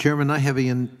 Mr. Chairman, I have a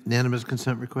unanimous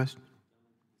consent request.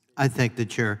 I thank the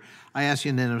chair. I ask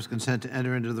unanimous consent to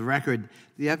enter into the record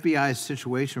the FBI's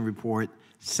situation report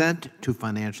sent to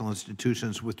financial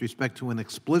institutions with respect to an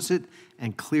explicit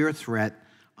and clear threat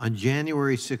on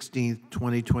January 16,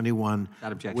 2021,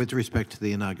 with respect to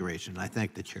the inauguration. I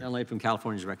thank the chair. Gentlelady from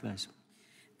California is recognized.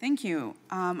 Thank you.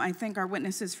 I thank our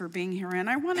witnesses for being here, and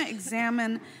I want to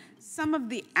examine some of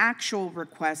the actual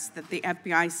requests that the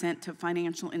FBI sent to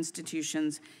financial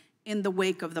institutions in the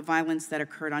wake of the violence that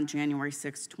occurred on January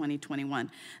 6,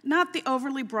 2021. Not the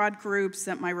overly broad groups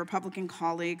that my Republican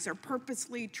colleagues are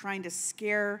purposely trying to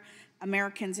scare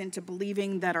Americans into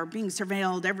believing that are being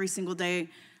surveilled every single day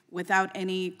without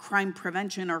any crime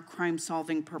prevention or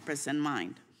crime-solving purpose in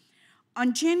mind.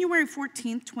 On January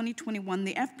 14, 2021,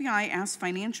 the FBI asked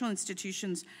financial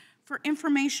institutions for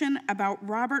information about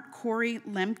Robert Corey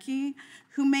Lemke,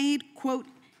 who made, quote,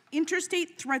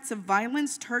 interstate threats of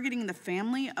violence targeting the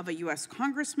family of a U.S.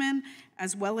 congressman,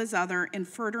 as well as other in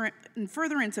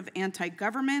furtherance of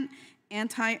anti-government,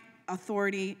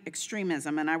 anti-authority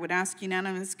extremism. And I would ask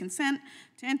unanimous consent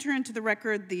to enter into the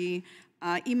record the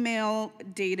email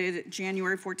dated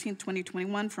January 14,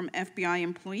 2021 from FBI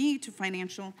employee to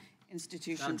financial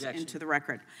institutions into the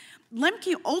record.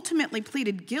 Lemke ultimately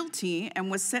pleaded guilty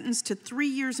and was sentenced to 3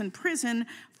 years in prison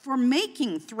for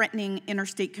making threatening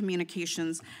interstate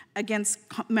communications against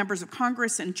members of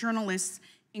Congress and journalists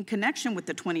in connection with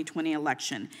the 2020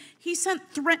 election. He sent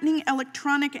threatening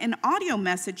electronic and audio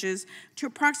messages to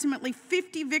approximately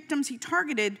 50 victims he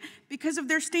targeted because of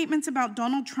their statements about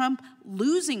Donald Trump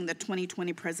losing the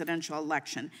 2020 presidential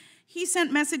election. He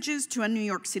sent messages to a New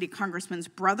York City congressman's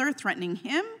brother threatening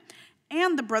him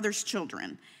and the brother's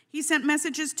children. He sent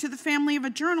messages to the family of a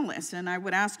journalist, and I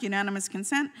would ask unanimous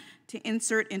consent to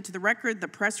insert into the record the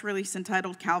press release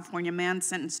entitled California Man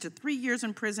Sentenced to 3 years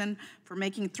in Prison for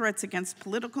Making Threats Against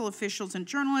Political Officials and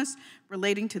Journalists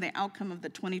Relating to the Outcome of the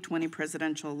 2020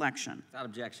 Presidential Election. Without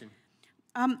objection.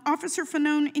 Officer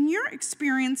Fanone, in your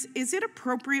experience, is it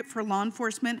appropriate for law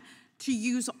enforcement to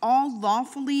use all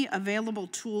lawfully available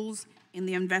tools in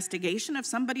the investigation of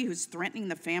somebody who's threatening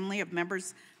the family of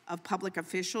members of public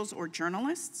officials or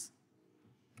journalists?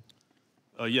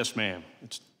 Yes, ma'am.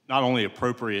 It's not only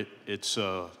appropriate, it's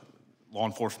law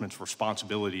enforcement's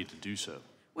responsibility to do so.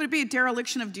 Would it be a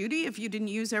dereliction of duty if you didn't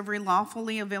use every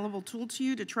lawfully available tool to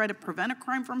you to try to prevent a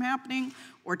crime from happening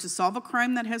or to solve a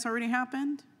crime that has already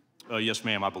happened? Yes,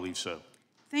 ma'am, I believe so.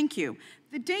 Thank you.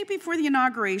 The day before the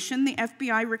inauguration, the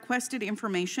FBI requested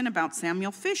information about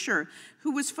Samuel Fisher,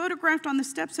 who was photographed on the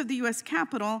steps of the U.S.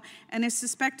 Capitol and is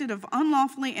suspected of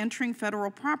unlawfully entering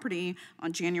federal property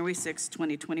on January 6,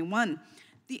 2021.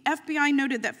 The FBI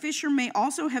noted that Fisher may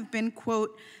also have been,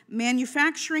 quote,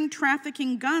 manufacturing,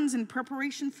 trafficking guns in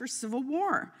preparation for civil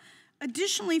war.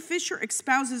 Additionally, Fisher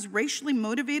espouses racially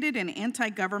motivated and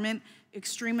anti-government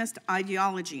extremist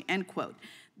ideology, end quote.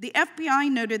 The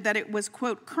FBI noted that it was,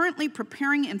 quote, currently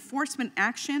preparing enforcement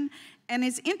action and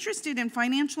is interested in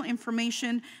financial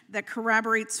information that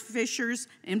corroborates Fisher's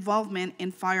involvement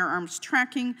in firearms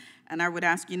tracking. And I would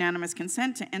ask unanimous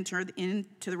consent to enter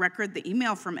into the record the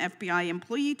email from FBI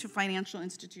employee to financial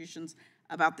institutions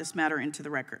about this matter into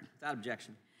the record. Without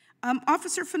objection.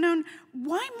 Officer Fanone,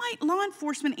 why might law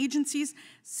enforcement agencies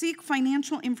seek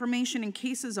financial information in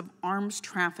cases of arms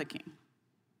trafficking?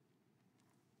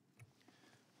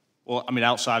 Well, I mean,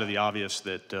 outside of the obvious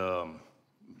that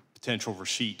potential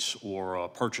receipts or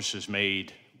purchases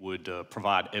made would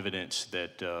provide evidence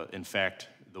that, in fact,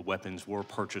 the weapons were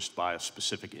purchased by a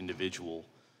specific individual.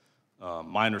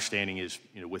 My understanding is,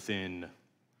 within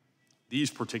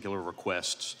these particular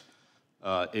requests,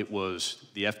 it was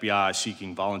the FBI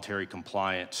seeking voluntary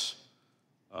compliance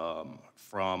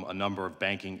from a number of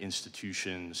banking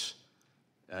institutions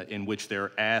in which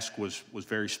their ask was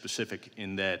very specific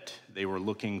in that they were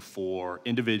looking for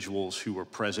individuals who were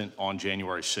present on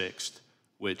January 6th,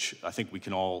 which I think we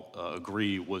can all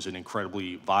agree was an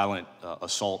incredibly violent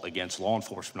assault against law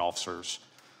enforcement officers.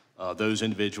 Those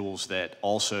individuals that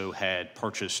also had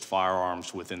purchased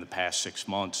firearms within the past 6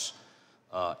 months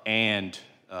and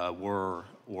were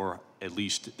at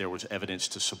least there was evidence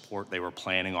to support they were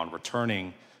planning on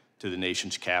returning to the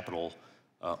nation's capital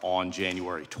on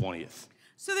January 20th.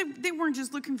 So they weren't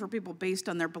just looking for people based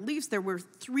on their beliefs. There were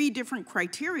 3 different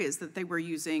criteria that they were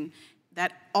using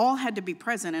that all had to be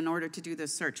present in order to do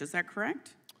this search. Is that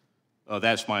correct?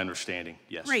 That's my understanding,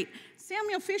 yes. Great.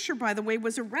 Samuel Fisher, by the way,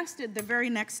 was arrested the very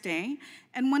next day,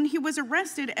 and when he was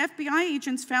arrested, FBI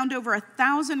agents found over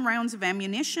 1,000 rounds of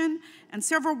ammunition and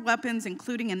several weapons,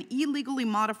 including an illegally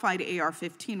modified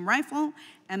AR-15 rifle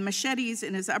and machetes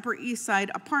in his Upper East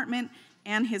Side apartment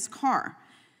and his car.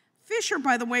 Fisher,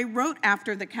 by the way, wrote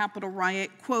after the Capitol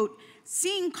riot, quote,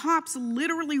 "Seeing cops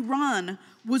literally run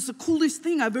was the coolest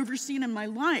thing I've ever seen in my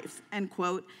life," end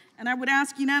quote. And I would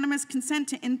ask unanimous consent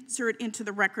to insert into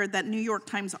the record that New York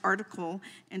Times article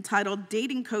entitled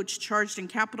 "Dating Coach Charged in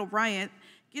Capitol Riot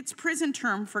Gets Prison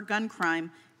Term for Gun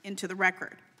Crime" into the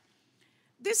record.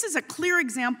 This is a clear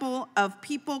example of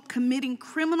people committing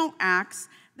criminal acts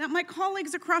that my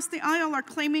colleagues across the aisle are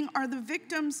claiming are the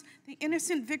victims, the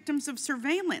innocent victims of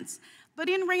surveillance. But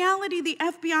in reality, the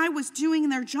FBI was doing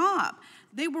their job.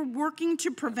 They were working to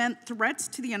prevent threats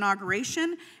to the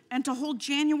inauguration and to hold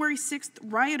January 6th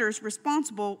rioters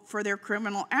responsible for their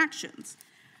criminal actions.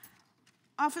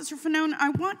 Officer Fanone, I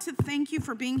want to thank you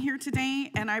for being here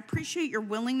today, and I appreciate your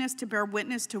willingness to bear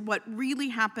witness to what really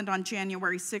happened on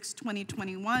January 6,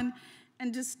 2021,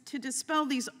 and just to dispel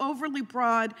these overly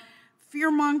broad,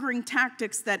 fear-mongering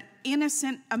tactics that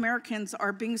innocent Americans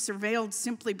are being surveilled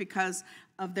simply because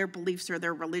of their beliefs or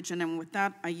their religion. And with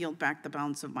that, I yield back the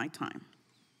balance of my time.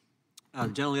 The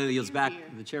gentleman yields back.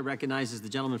 The chair recognizes the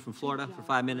gentleman from Florida for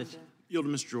 5 minutes. Yield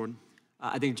to Mr. Jordan.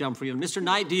 I think jump for you. Mr.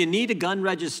 Knight, do you need a gun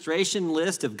registration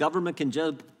list if government can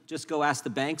just go ask the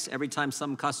banks every time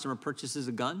some customer purchases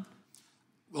a gun?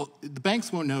 Well, the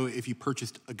banks won't know if you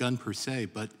purchased a gun per se,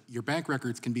 but your bank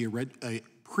records can be a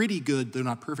pretty good, though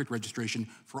not perfect, registration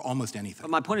for almost anything.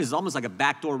 But my point is it's almost like a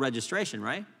backdoor registration,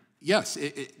 right? Yes,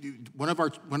 one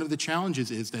of the challenges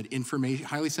is that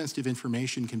highly sensitive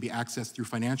information can be accessed through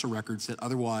financial records that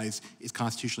otherwise is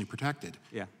constitutionally protected.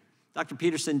 Yeah. Dr.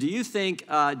 Peterson, do you think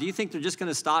they're just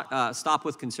going to stop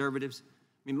with conservatives?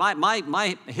 I mean,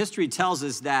 my history tells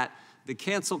us that the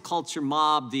cancel culture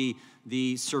mob,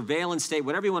 the surveillance state,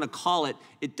 whatever you want to call it,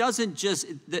 it doesn't just,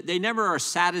 they never are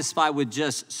satisfied with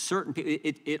just certain people.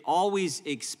 It always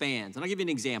expands. And I'll give you an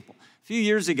example. A few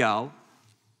years ago,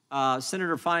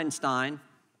 Senator Feinstein,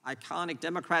 iconic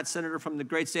Democrat senator from the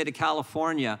great state of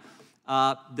California,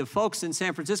 the folks in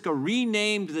San Francisco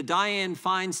renamed the Dianne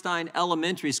Feinstein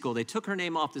Elementary School. They took her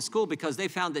name off the school because they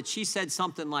found that she said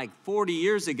something like 40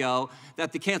 years ago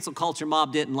that the cancel culture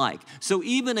mob didn't like. So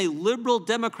even a liberal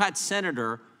Democrat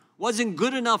senator wasn't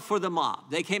good enough for the mob.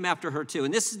 They came after her too.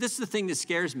 And this is the thing that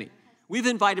scares me. We've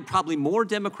invited probably more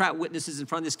Democrat witnesses in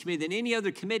front of this committee than any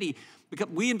other committee, because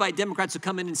we invite Democrats to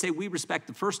come in and say we respect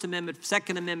the First Amendment,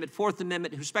 Second Amendment, Fourth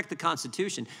Amendment, respect the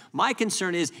Constitution. My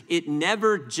concern is it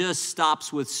never just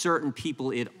stops with certain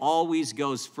people. It always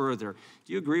goes further.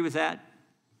 Do you agree with that?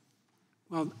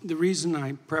 Well, the reason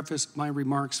I prefaced my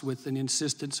remarks with an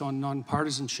insistence on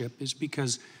nonpartisanship is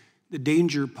because the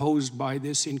danger posed by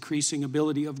this increasing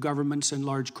ability of governments and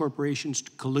large corporations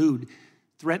to collude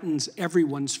threatens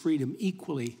everyone's freedom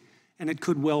equally. And it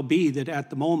could well be that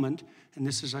at the moment, and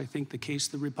this is, I think, the case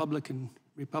the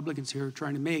Republicans here are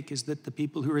trying to make, is that the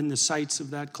people who are in the sights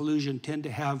of that collusion tend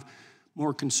to have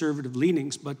more conservative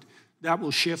leanings, but that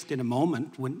will shift in a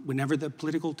moment whenever the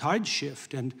political tides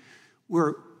shift. And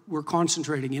we're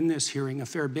concentrating in this hearing a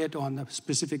fair bit on the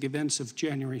specific events of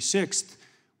January 6th,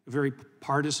 a very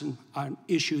partisan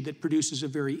issue that produces a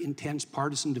very intense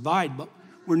partisan divide, but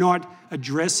we're not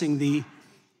addressing the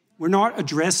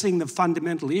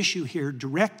fundamental issue here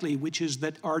directly, which is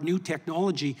that our new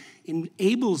technology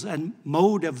enables a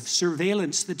mode of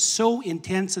surveillance that's so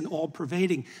intense and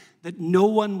all-pervading that no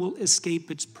one will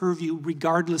escape its purview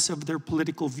regardless of their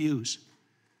political views.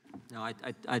 No,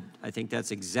 I think that's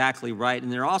exactly right.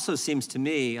 And there also seems to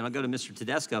me, and I'll go to Mr.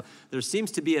 Tedesco, there seems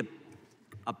to be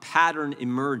a pattern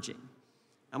emerging.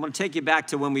 I'm going to take you back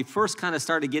to when we first kind of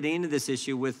started getting into this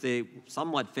issue with the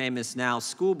somewhat famous now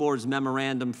school board's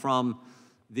memorandum from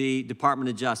the Department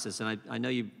of Justice. And I know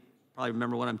you probably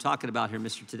remember what I'm talking about here,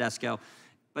 Mr. Tedesco.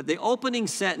 But the opening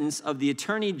sentence of the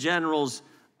Attorney General's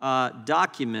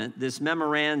document, this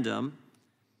memorandum,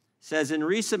 says, in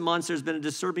recent months, there's been a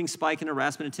disturbing spike in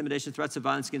harassment, intimidation, threats of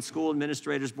violence against school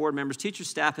administrators, board members, teachers,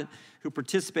 staff who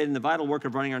participate in the vital work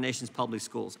of running our nation's public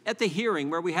schools. At the hearing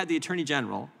where we had the Attorney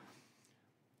General,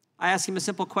 I asked him a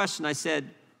simple question. I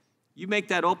said, you make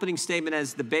that opening statement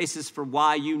as the basis for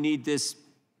why you need this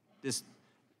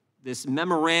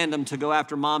memorandum to go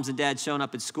after moms and dads showing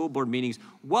up at school board meetings.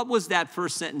 What was that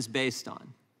first sentence based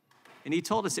on? And he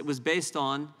told us it was based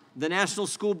on the National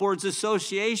School Boards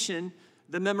Association,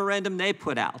 the memorandum they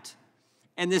put out.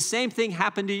 And the same thing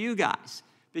happened to you guys,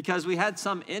 because we had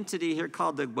some entity here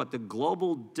called the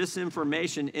Global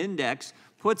Disinformation Index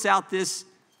puts out this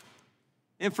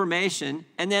information,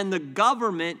 and then the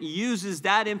government uses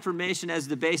that information as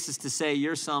the basis to say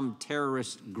you're some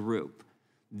terrorist group.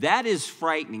 That is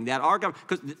frightening, that our government,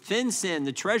 because FinCEN,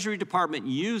 the Treasury Department,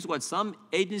 used what some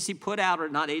agency put out, or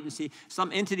not agency,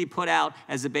 some entity put out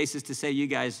as the basis to say you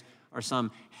guys are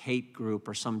some hate group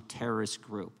or some terrorist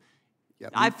group.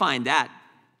 Yep. I find that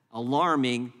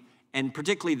alarming, and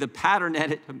particularly the pattern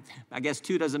that it, I guess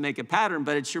two doesn't make a pattern,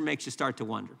 but it sure makes you start to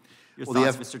wonder. Your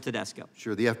thoughts, Mr. Tedesco?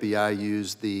 Sure. The FBI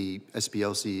used the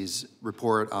SPLC's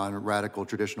report on radical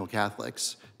traditional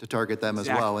Catholics to target them as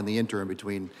well in the interim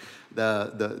between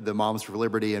the Moms for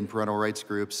Liberty and parental rights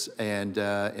groups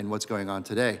and what's going on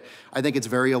today. I think it's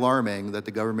very alarming that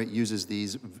the government uses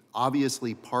these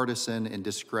obviously partisan and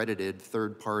discredited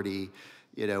third-party,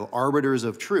 arbiters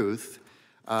of truth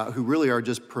who really are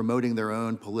just promoting their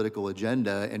own political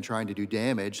agenda and trying to do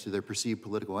damage to their perceived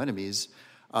political enemies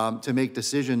to make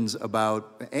decisions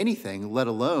about anything, let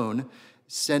alone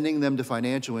sending them to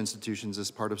financial institutions as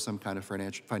part of some kind of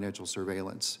financial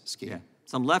surveillance scheme. Yeah.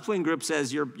 Some left-wing group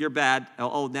says you're bad.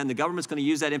 Oh, then the government's going to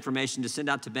use that information to send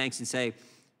out to banks and say,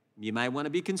 you might want to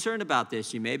be concerned about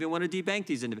this. You maybe want to debank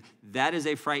these individuals. That is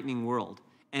a frightening world.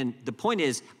 And the point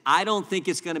is, I don't think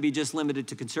it's going to be just limited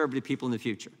to conservative people in the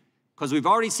future. Because we've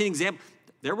already seen examples.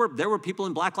 There were people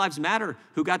in Black Lives Matter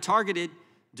who got targeted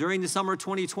during the summer of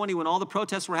 2020 when all the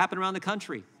protests were happening around the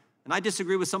country. And I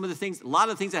disagree with some of the things, a lot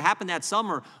of the things that happened that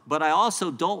summer, but I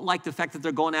also don't like the fact that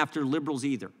they're going after liberals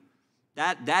either.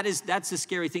 That's a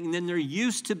scary thing. And then there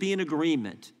used to be an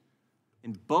agreement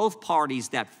in both parties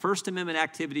that First Amendment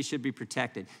activity should be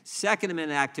protected. Second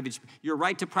Amendment activity, your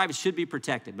right to privacy should be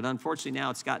protected. But unfortunately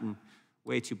now it's gotten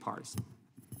way too partisan.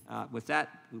 With that,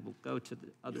 we will go to the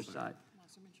other side.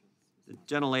 The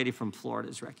gentlelady from Florida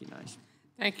is recognized.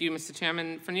 Thank you, Mr.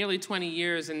 Chairman. For nearly 20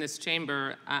 years in this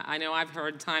chamber, I know I've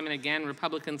heard time and again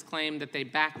Republicans claim that they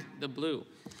backed the blue.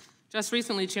 Just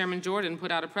recently, Chairman Jordan put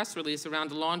out a press release around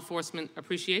the Law Enforcement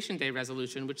Appreciation Day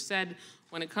resolution, which said,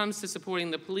 when it comes to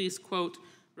supporting the police, quote,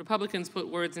 Republicans put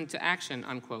words into action,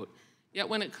 unquote. Yet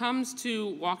when it comes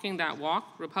to walking that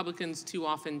walk, Republicans too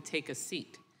often take a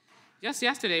seat. Just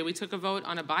yesterday, we took a vote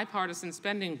on a bipartisan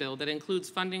spending bill that includes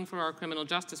funding for our criminal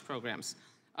justice programs.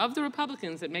 Of the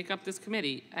Republicans that make up this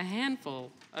committee, a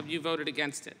handful of you voted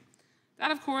against it.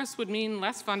 That, of course, would mean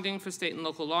less funding for state and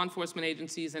local law enforcement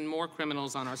agencies and more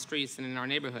criminals on our streets and in our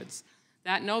neighborhoods.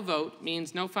 That no vote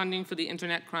means no funding for the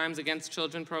Internet Crimes Against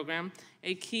Children program,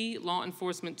 a key law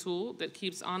enforcement tool that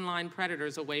keeps online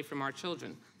predators away from our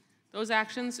children. Those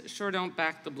actions sure don't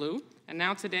back the blue, and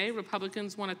now today,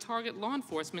 Republicans want to target law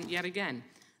enforcement yet again.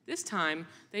 This time,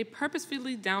 they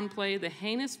purposefully downplay the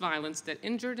heinous violence that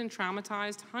injured and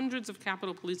traumatized hundreds of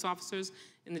Capitol Police officers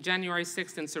in the January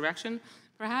 6th insurrection,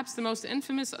 perhaps the most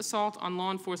infamous assault on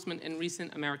law enforcement in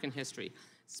recent American history.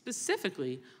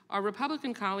 Specifically, our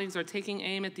Republican colleagues are taking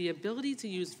aim at the ability to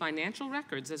use financial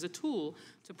records as a tool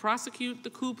to prosecute the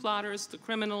coup plotters, the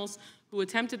criminals who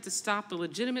attempted to stop the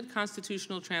legitimate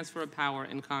constitutional transfer of power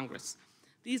in Congress.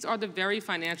 These are the very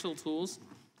financial tools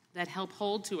that help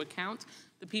hold to account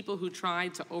the people who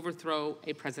tried to overthrow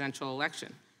a presidential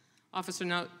election. Officer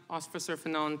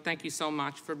Fanon, thank you so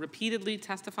much for repeatedly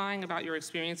testifying about your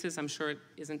experiences. I'm sure it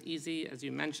isn't easy, as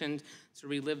you mentioned, to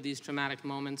relive these traumatic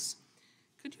moments.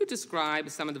 Could you describe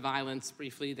some of the violence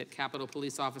briefly that Capitol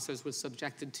Police officers were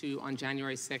subjected to on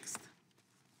January 6th?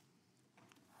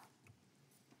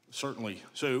 Certainly.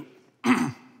 So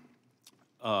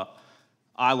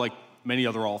I, like many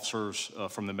other officers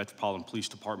from the Metropolitan Police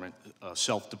Department,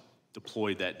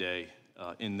 self-deployed that day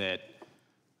in that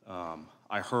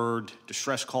I heard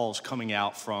distress calls coming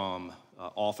out from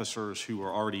officers who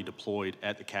were already deployed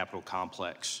at the Capitol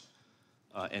complex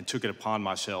and took it upon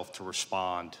myself to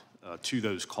respond to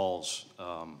those calls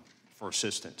for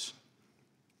assistance.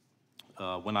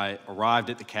 When I arrived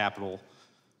at the Capitol,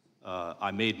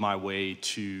 I made my way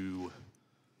to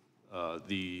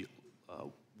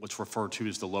what's referred to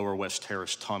as the Lower West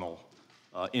Terrace Tunnel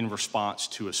in response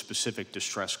to a specific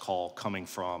distress call coming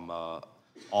from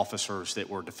officers that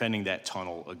were defending that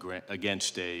tunnel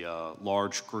against a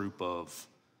large group of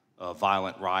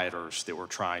violent rioters that were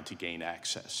trying to gain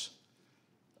access.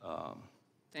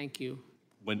 Thank you.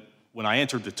 When I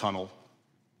entered the tunnel,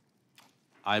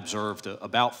 I observed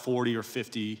about 40 or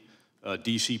 50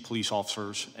 DC police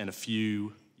officers and a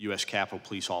few U.S. Capitol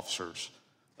police officers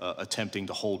attempting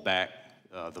to hold back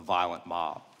the violent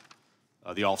mob.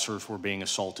 The officers were being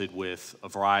assaulted with a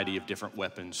variety of different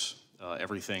weapons,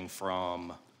 everything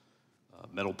from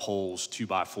metal poles,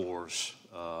 2x4s,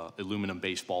 aluminum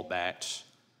baseball bats,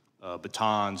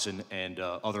 batons and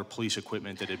other police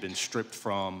equipment that had been stripped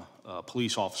from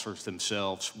police officers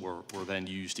themselves were then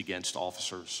used against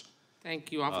officers.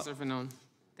 Thank you, Officer Fanone.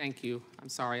 Thank you. I'm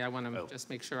sorry, I want to just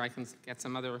make sure I can get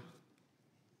some other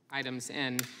items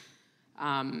in.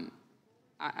 The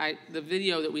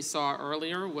video that we saw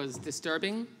earlier was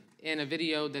disturbing. In a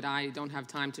video that I don't have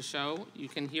time to show, you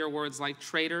can hear words like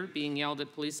traitor being yelled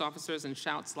at police officers and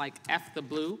shouts like F the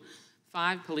blue.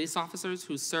 5 police officers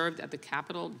who served at the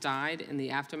Capitol died in the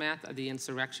aftermath of the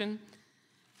insurrection.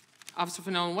 Officer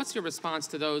Fanone, what's your response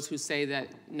to those who say that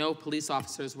no police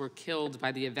officers were killed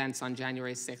by the events on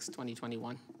January 6,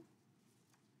 2021?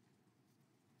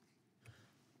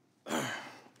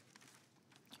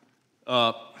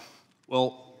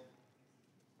 Well,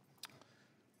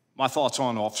 my thoughts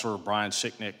on Officer Brian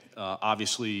Sicknick.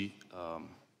 Obviously,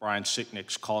 Brian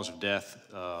Sicknick's cause of death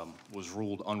was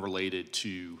ruled unrelated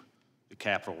to the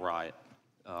Capitol riot.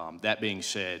 That being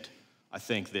said, I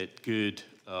think that good,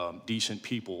 decent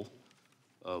people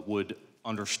would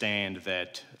understand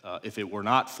that if it were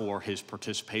not for his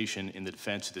participation in the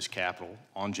defense of this Capitol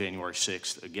on January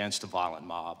 6th against a violent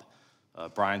mob,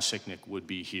 Brian Sicknick would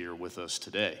be here with us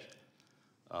today.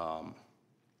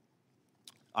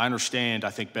 I understand, I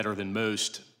think better than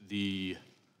most, the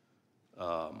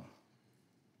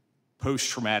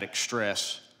post-traumatic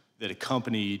stress that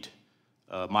accompanied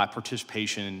my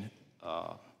participation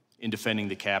in defending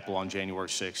the Capitol on January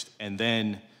 6th, and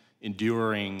then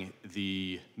enduring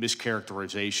the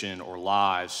mischaracterization or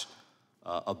lies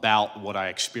about what I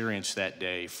experienced that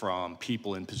day from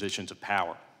people in positions of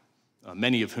power,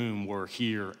 many of whom were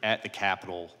here at the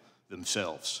Capitol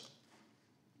themselves.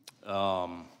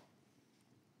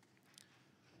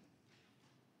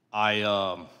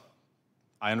 I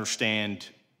understand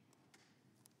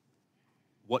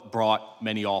what brought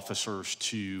many officers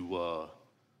to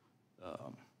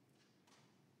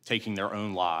taking their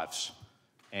own lives,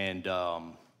 and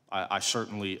I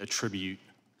certainly attribute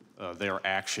their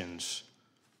actions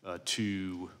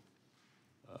to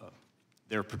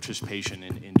their participation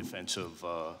in defense of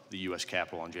the U.S.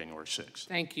 Capitol on January 6th.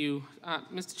 Thank you.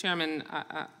 Mr. Chairman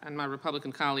and my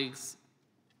Republican colleagues,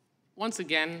 once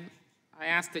again, I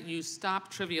ask that you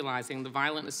stop trivializing the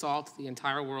violent assault the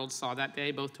entire world saw that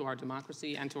day, both to our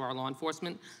democracy and to our law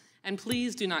enforcement. And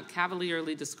please do not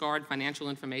cavalierly discard financial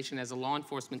information as a law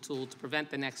enforcement tool to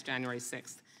prevent the next January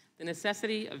 6th. The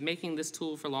necessity of making this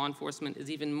tool for law enforcement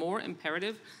is even more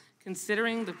imperative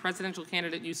considering the presidential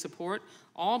candidate you support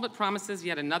all but promises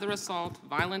yet another assault,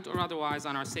 violent or otherwise,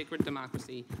 on our sacred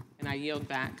democracy. And I yield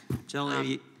back.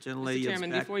 Gentlelady Mr.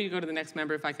 Chairman, before you go to the next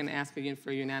member, if I can ask again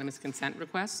for a unanimous consent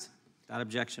request. Without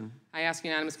objection. I ask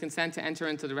unanimous consent to enter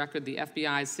into the record the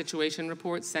FBI's situation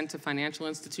report sent to financial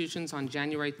institutions on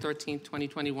January 13,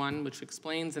 2021, which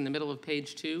explains in the middle of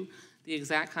page 2 the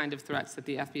exact kind of threats that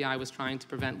the FBI was trying to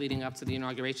prevent leading up to the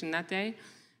inauguration that day.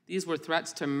 These were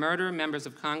threats to murder members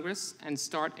of Congress and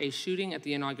start a shooting at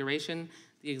the inauguration,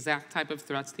 the exact type of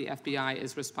threats the FBI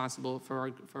is responsible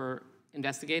for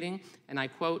investigating. And I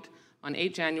quote, on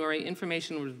 8 January,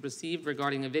 information was received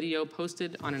regarding a video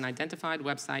posted on an identified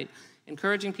website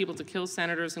encouraging people to kill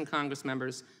senators and Congress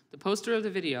members. The poster of the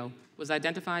video was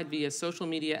identified via social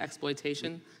media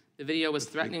exploitation. The video was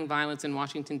threatening violence in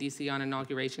Washington, D.C. on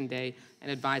Inauguration Day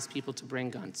and advised people to bring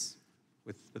guns.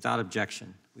 Without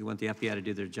objection. We want the FBI to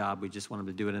do their job. We just want them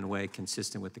to do it in a way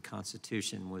consistent with the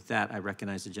Constitution. With that, I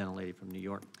recognize the gentlelady from New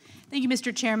York. Thank you,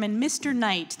 Mr. Chairman. Mr.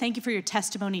 Knight, thank you for your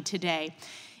testimony today.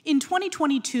 In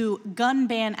 2022, gun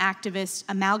ban activists,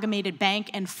 amalgamated bank,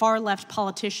 and far-left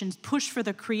politicians pushed for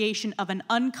the creation of an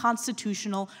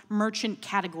unconstitutional merchant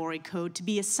category code to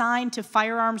be assigned to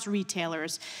firearms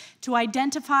retailers to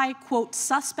identify, quote,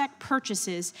 suspect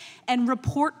purchases and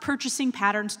report purchasing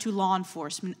patterns to law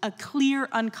enforcement, a clear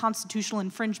unconstitutional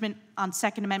infringement on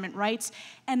Second Amendment rights,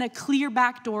 and a clear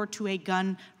backdoor to a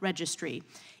gun registry.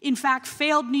 In fact,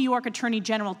 failed New York Attorney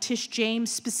General Tish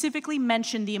James specifically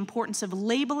mentioned the importance of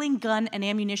labeling gun and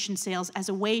ammunition sales as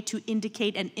a way to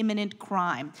indicate an imminent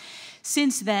crime.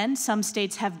 Since then, some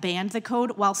states have banned the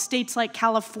code, while states like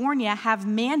California have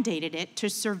mandated it to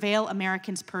surveil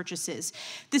Americans' purchases.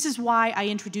 This is why I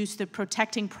introduced the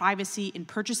Protecting Privacy in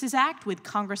Purchases Act with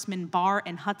Congressman Barr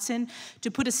and Hudson to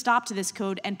put a stop to this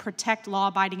code and protect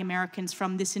law-abiding Americans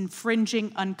from this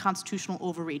infringing unconstitutional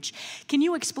overreach. Can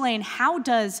you explain how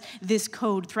does this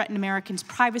code threaten Americans'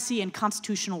 privacy and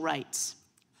constitutional rights?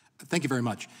 Thank you very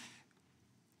much.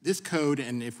 This code,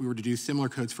 and if we were to do similar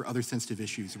codes for other sensitive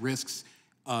issues, risks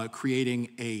creating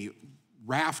a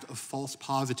raft of false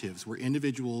positives where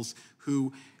individuals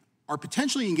who are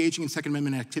potentially engaging in Second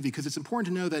Amendment activity, because it's important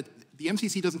to know that the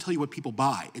MCC doesn't tell you what people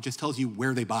buy, it just tells you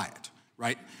where they buy it,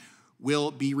 right?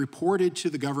 will be reported to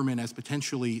the government as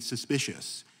potentially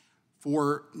suspicious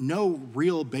for no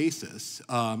real basis,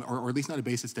 or at least not a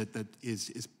basis that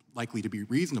is likely to be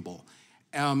reasonable.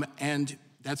 And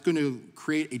that's going to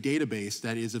create a database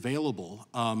that is available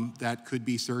that could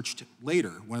be searched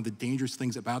later. One of the dangerous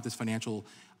things about this financial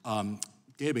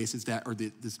database is that, or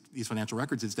these financial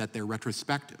records, is that they're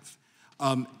retrospective.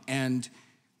 And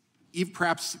even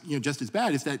perhaps just as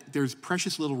bad is that there's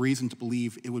precious little reason to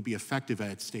believe it would be effective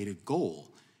at its stated goal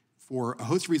for a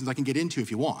host of reasons I can get into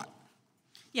if you want.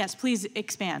 Yes, please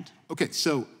expand. Okay,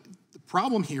 so the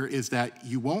problem here is that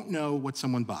you won't know what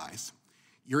someone buys.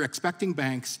 You're expecting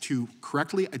banks to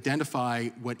correctly identify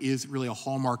what is really a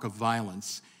hallmark of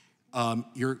violence.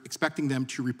 You're expecting them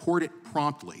to report it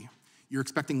promptly. You're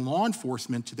expecting law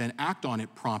enforcement to then act on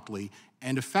it promptly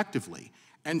and effectively.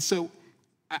 And so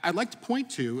I'd like to point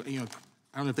to, I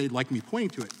don't know if they'd like me pointing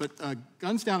to it, but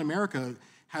Guns Down America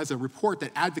has a report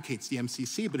that advocates the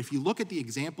MCC, but if you look at the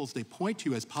examples they point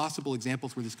to as possible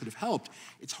examples where this could have helped,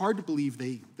 it's hard to believe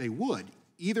they would,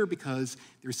 either because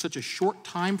there's such a short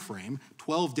time frame,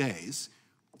 12 days.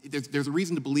 There's a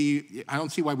reason to believe, I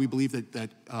don't see why we believe that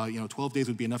 12 days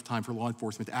would be enough time for law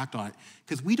enforcement to act on it,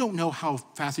 because we don't know how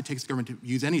fast it takes the government to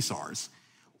use any SARS,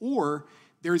 or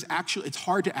it's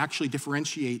hard to actually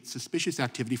differentiate suspicious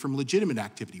activity from legitimate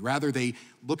activity. Rather, they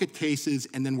look at cases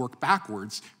and then work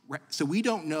backwards. So we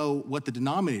don't know what the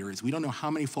denominator is. We don't know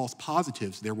how many false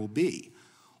positives there will be.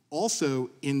 Also,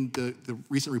 in the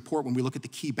recent report, when we look at the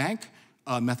key bank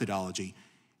methodology,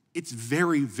 it's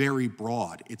very, very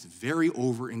broad. It's very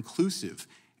over-inclusive.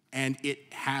 And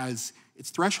its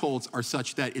thresholds are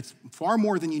such that it's far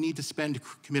more than you need to spend to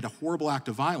commit a horrible act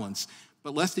of violence,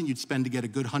 but less than you'd spend to get a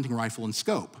good hunting rifle and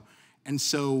scope. And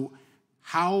so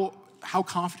how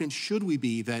confident should we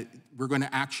be that we're going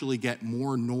to actually get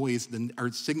more noise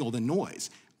or signal than noise?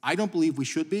 I don't believe we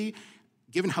should be.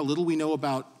 Given how little we know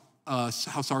about how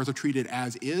SARS are treated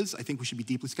as is, I think we should be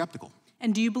deeply skeptical.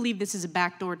 And do you believe this is a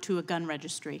backdoor to a gun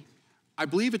registry? I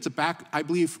believe I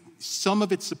believe some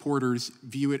of its supporters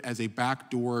view it as a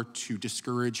backdoor to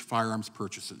discourage firearms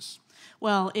purchases.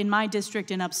 Well, in my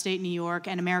district in upstate New York,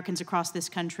 and Americans across this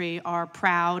country are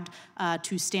proud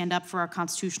to stand up for our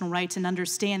constitutional rights and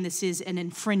understand this is an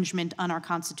infringement on our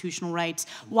constitutional rights.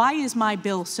 Why is my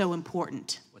bill so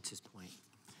important? What's his point?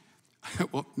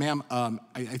 Well, ma'am,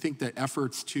 I think that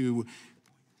efforts to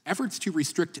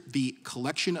restrict the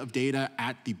collection of data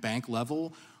at the bank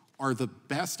level are the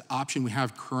best option we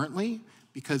have currently,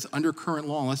 because under current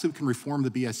law, unless we can reform the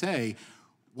BSA,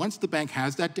 once the bank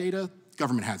has that data,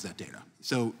 government has that data.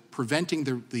 So preventing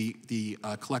the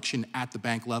collection at the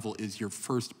bank level is your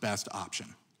first best option.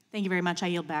 Thank you very much. I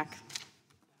yield back.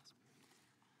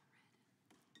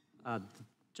 The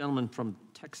gentleman from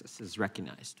Texas is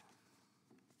recognized.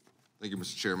 Thank you,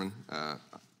 Mr. Chairman. I'm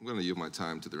going to yield my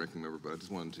time to the ranking member, but I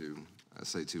just wanted to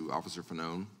say to Officer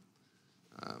Fanone,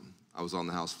 I was on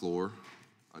the House floor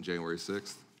on January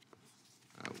 6th.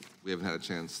 We haven't had a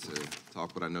chance to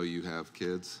talk, but I know you have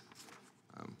kids.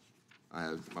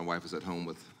 My wife was at home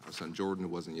with our son Jordan, who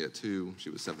wasn't yet 2. She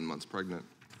was 7 months pregnant.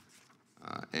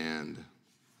 And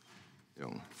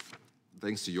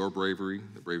thanks to your bravery,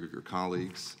 the bravery of your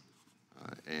colleagues,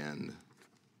 and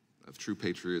of true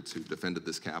patriots who defended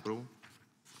this Capitol,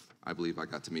 I believe I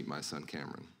got to meet my son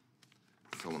Cameron.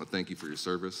 So I want to thank you for your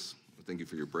service. Thank you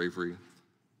for your bravery.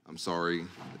 I'm sorry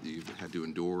that you've had to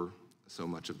endure so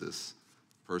much of this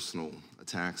personal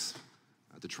attacks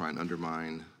to try and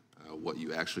undermine what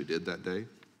you actually did that day.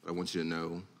 But I want you to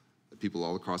know that people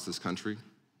all across this country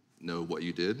know what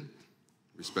you did,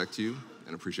 respect you,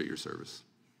 and appreciate your service.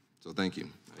 So thank you.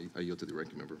 I yield to the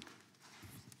ranking member.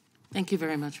 Thank you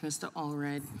very much, Mr.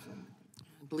 Allred.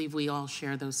 I believe we all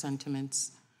share those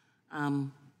sentiments. I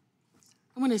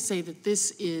want to say that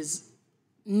this is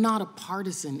not a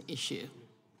partisan issue.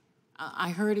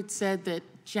 I heard it said that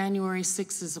January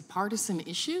 6th is a partisan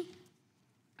issue.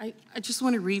 I just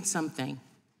want to read something.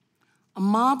 A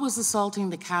mob was assaulting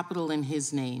the Capitol in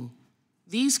his name.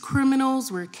 These criminals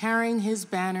were carrying his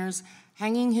banners,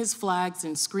 hanging his flags,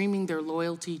 and screaming their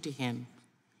loyalty to him.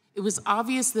 It was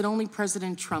obvious that only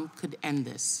President Trump could end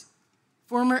this.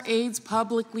 Former aides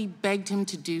publicly begged him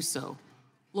to do so.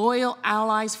 Loyal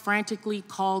allies frantically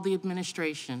called the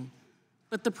administration.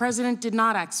 But the president did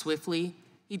not act swiftly.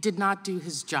 He did not do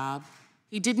his job.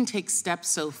 He didn't take steps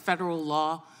so federal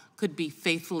law could be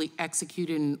faithfully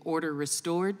executed and order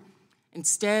restored.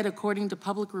 Instead, according to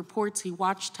public reports, he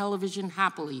watched television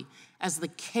happily as the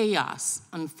chaos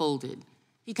unfolded.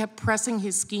 He kept pressing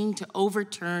his scheme to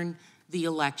overturn the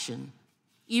election.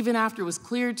 Even after it was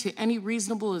clear to any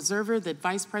reasonable observer that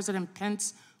Vice President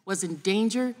Pence was in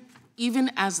danger,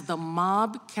 even as the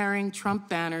mob carrying Trump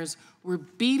banners were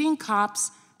beating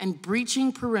cops and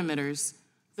breaching perimeters,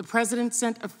 the president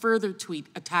sent a further tweet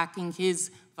attacking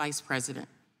his vice president.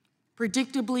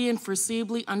 Predictably and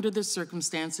foreseeably under the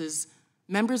circumstances,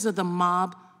 members of the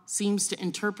mob seems to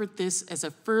interpret this as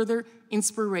a further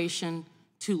inspiration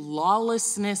to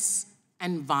lawlessness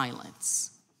and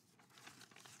violence.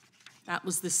 That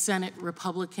was the Senate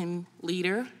Republican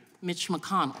leader, Mitch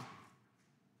McConnell.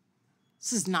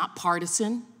 This is not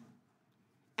partisan.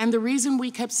 And the reason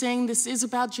we kept saying this is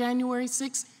about January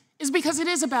 6th is because it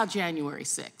is about January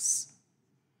 6th.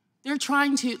 They're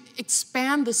trying to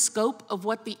expand the scope of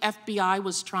what the FBI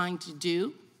was trying to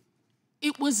do.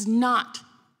 It was not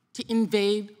to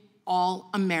invade all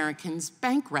Americans'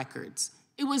 bank records.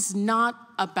 It was not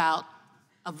about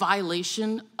a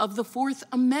violation of the Fourth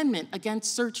Amendment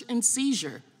against search and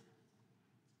seizure.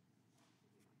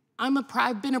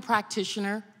 I've been a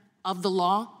practitioner of the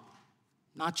law,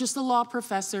 not just a law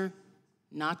professor,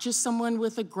 not just someone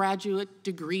with a graduate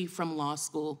degree from law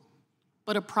school,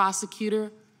 but a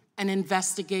prosecutor, an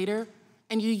investigator,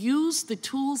 and you use the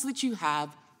tools that you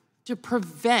have to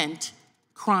prevent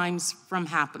crimes from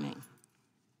happening.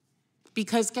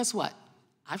 Because guess what?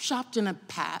 I've shopped in a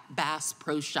Bass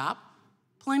Pro Shop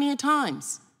plenty of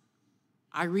times.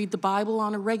 I read the Bible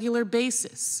on a regular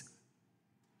basis.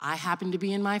 I happen to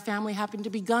be, in my family, happen to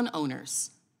be gun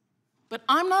owners. But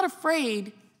I'm not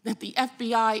afraid that the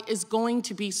FBI is going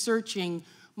to be searching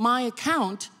my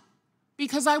account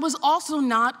because I was also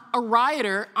not a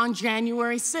rioter on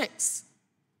January 6th.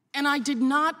 And I did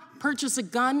not purchase a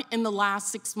gun in the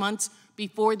last 6 months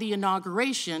before the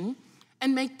inauguration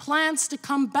and make plans to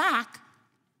come back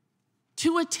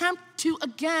to attempt to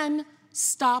again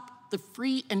stop the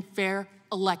free and fair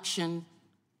election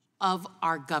of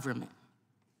our government.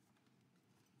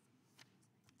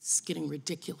 It's getting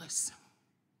ridiculous.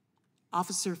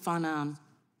 Officer Fanone,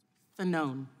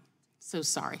 so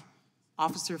sorry.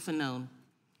 Officer Fanone,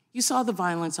 you saw the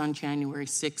violence on January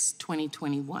 6,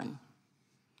 2021,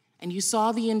 and you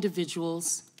saw the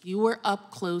individuals. You were up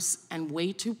close and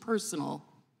way too personal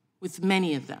with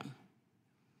many of them.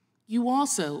 You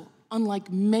also, unlike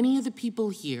many of the people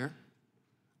here,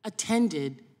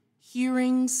 attended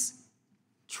hearings,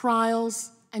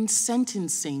 trials, and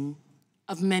sentencing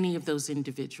of many of those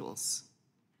individuals.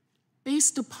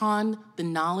 Based upon the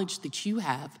knowledge that you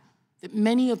have, that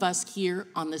many of us here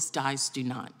on this dais do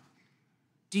not,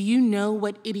 do you know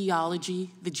what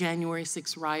ideology the January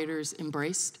 6 rioters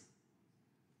embraced?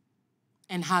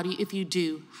 And how do you, if you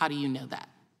do, how do you know that?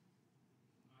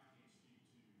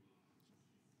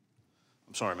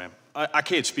 I'm sorry, ma'am. I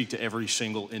can't speak to every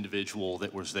single individual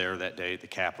that was there that day at the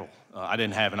Capitol. I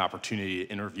didn't have an opportunity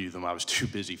to interview them. I was too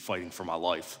busy fighting for my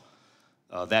life.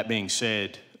 That being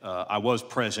said, I was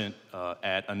present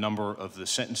at a number of the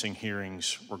sentencing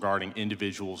hearings regarding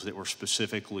individuals that were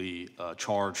specifically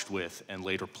charged with and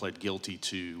later pled guilty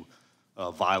to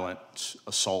violent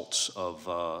assaults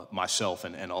of myself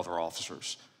and other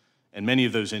officers. And many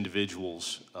of those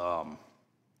individuals,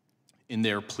 in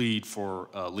their plead for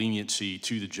leniency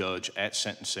to the judge at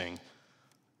sentencing,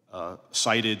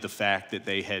 cited the fact that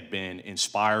they had been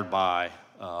inspired by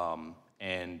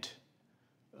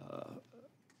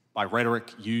by rhetoric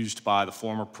used by the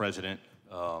former president,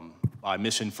 by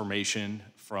misinformation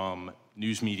from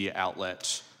news media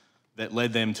outlets that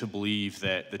led them to believe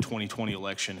that the 2020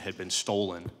 election had been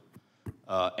stolen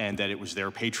and that it was their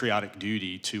patriotic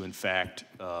duty to, in fact,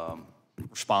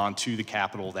 respond to the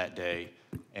Capitol that day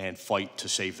and fight to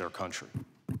save their country.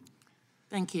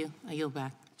 Thank you. I yield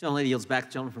back. Gentlelady yields back.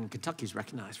 The gentleman from Kentucky is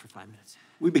recognized for 5 minutes.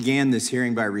 We began this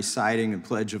hearing by reciting the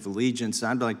Pledge of Allegiance.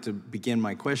 I'd like to begin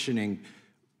my questioning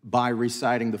by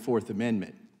reciting the Fourth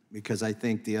Amendment, because I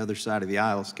think the other side of the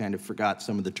aisle has kind of forgot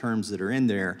some of the terms that are in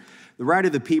there. The right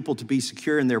of the people to be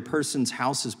secure in their persons,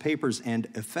 houses, papers, and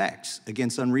effects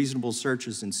against unreasonable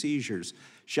searches and seizures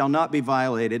shall not be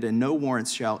violated, and no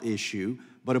warrants shall issue,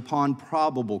 but upon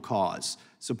probable cause,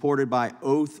 supported by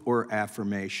oath or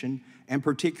affirmation, and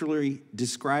particularly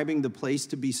describing the place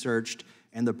to be searched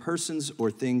and the persons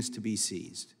or things to be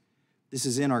seized. This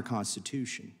is in our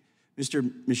Constitution.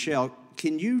 Mr. Michel,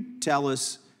 can you tell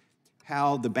us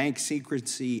how the Bank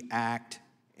Secrecy Act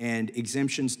and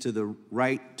exemptions to the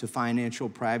Right to Financial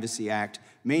Privacy Act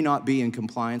may not be in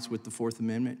compliance with the Fourth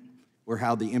Amendment, or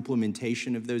how the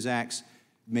implementation of those acts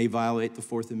may violate the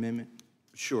Fourth Amendment?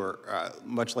 Sure.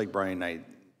 Much like Brian Knight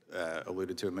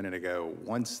alluded to a minute ago,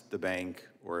 once the bank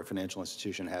or a financial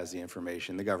institution has the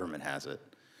information, the government has it.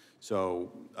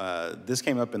 So this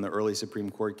came up in the early Supreme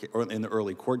Court, or in the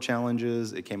early court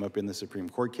challenges. It came up in the Supreme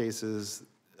Court cases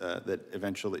that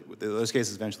eventually, those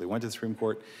cases eventually went to the Supreme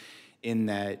Court. in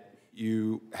that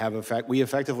we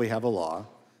effectively have a law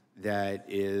that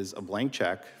is a blank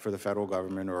check for the federal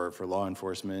government or for law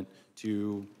enforcement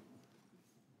to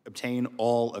obtain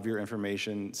all of your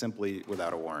information simply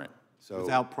without a warrant. So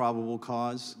without probable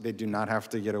cause? They do not have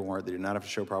to get a warrant. They do not have to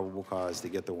show probable cause to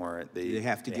get the warrant. Do they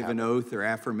have to give an oath or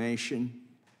affirmation?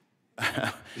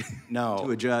 No.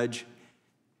 To a judge?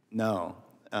 No.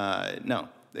 No.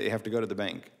 They have to go to the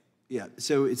bank. Yeah,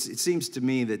 so it seems to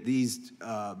me that these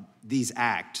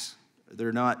acts,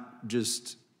 they're not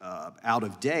just out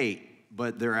of date,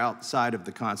 but they're outside of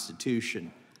the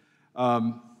Constitution.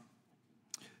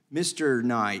 Mr.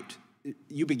 Knight,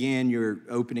 you began your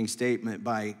opening statement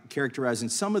by characterizing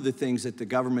some of the things that the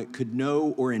government could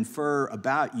know or infer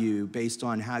about you based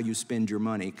on how you spend your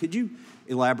money. Could you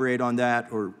elaborate on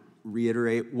that or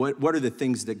reiterate? What are the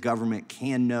things that government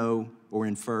can know or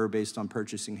infer based on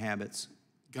purchasing habits?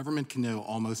 Government can know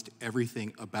almost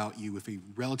everything about you with a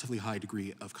relatively high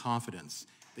degree of confidence.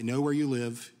 They know where you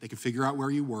live, they can figure out where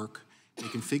you work, they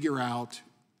can figure out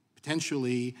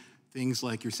potentially things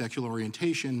like your sexual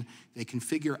orientation, they can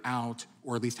figure out,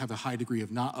 or at least have a high degree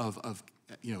of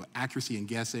accuracy in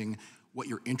guessing what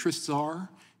your interests are.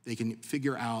 They can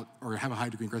figure out, or have a high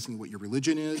degree of guessing what your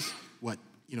religion is, what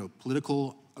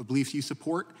political beliefs you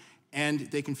support, and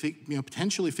they can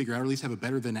potentially figure out, or at least have a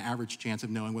better than average chance of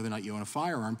knowing whether or not you own a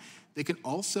firearm. They can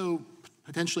also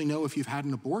potentially know if you've had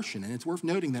an abortion. And it's worth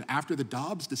noting that after the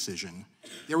Dobbs decision,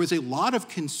 there was a lot of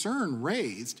concern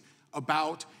raised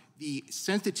about the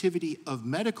sensitivity of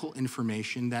medical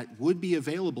information that would be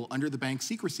available under the Bank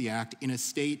Secrecy Act in a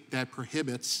state that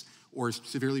prohibits or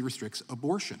severely restricts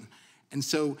abortion. And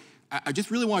so I just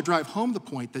really want to drive home the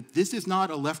point that this is not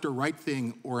a left or right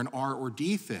thing or an R or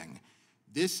D thing.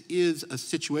 This is a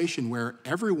situation where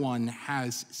everyone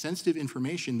has sensitive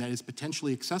information that is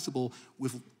potentially accessible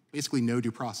with basically no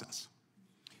due process.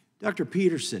 Dr.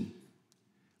 Peterson,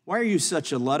 why are you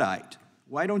such a Luddite?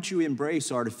 Why don't you embrace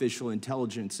artificial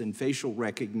intelligence and facial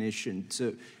recognition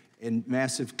and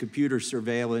massive computer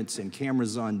surveillance and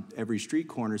cameras on every street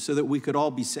corner so that we could all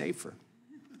be safer?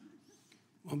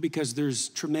 Well, because there's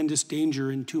tremendous danger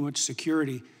and too much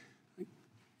security.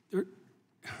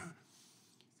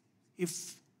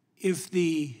 If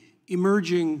the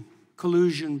emerging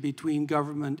collusion between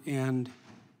government and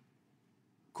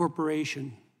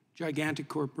corporation, gigantic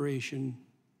corporation,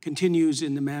 continues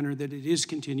in the manner that it is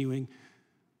continuing,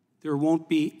 there won't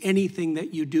be anything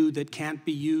that you do that can't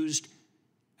be used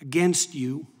against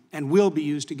you and will be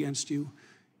used against you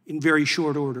in very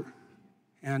short order.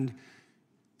 And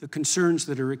the concerns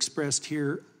that are expressed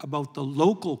here about the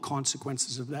local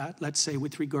consequences of that, let's say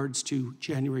with regards to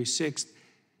January 6th,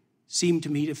 seem to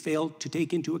me to fail to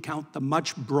take into account the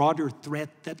much broader threat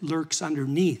that lurks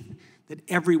underneath that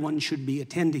everyone should be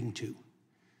attending to.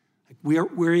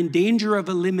 We're in danger of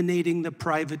eliminating the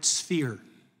private sphere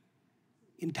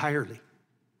entirely.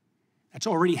 That's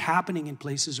already happening in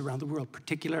places around the world,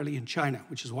 particularly in China,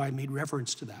 which is why I made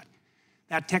reference to that.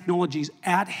 That technology is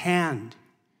at hand.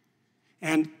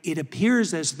 And it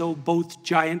appears as though both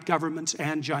giant governments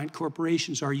and giant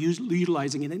corporations are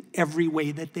utilizing it in every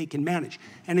way that they can manage.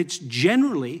 And it's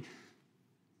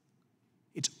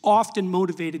often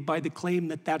motivated by the claim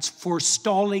that that's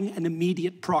forestalling an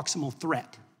immediate proximal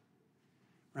threat,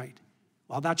 right?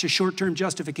 Well, that's a short-term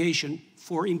justification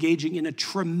for engaging in a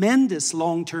tremendous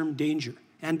long-term danger.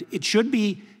 And it should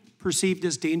be perceived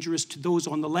as dangerous to those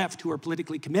on the left who are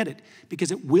politically committed,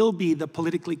 because it will be the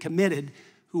politically committed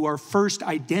who are first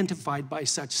identified by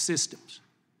such systems.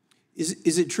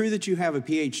 Is it true that you have a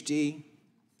PhD?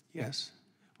 Yes.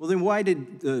 Well, then why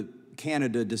did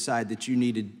Canada decide that you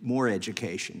needed more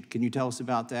education? Can you tell us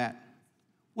about that?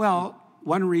 Well,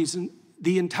 one reason,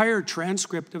 the entire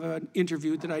transcript of an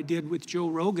interview that I did with Joe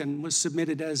Rogan was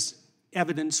submitted as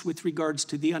evidence with regards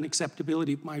to the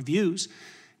unacceptability of my views.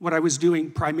 What I was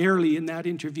doing primarily in that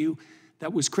interview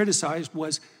that was criticized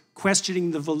was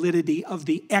questioning the validity of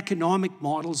the economic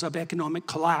models of economic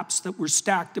collapse that were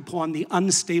stacked upon the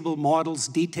unstable models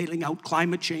detailing out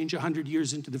climate change 100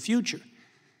 years into the future.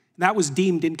 That was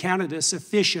deemed in Canada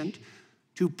sufficient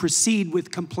to proceed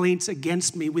with complaints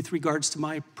against me with regards to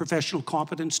my professional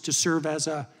competence to serve as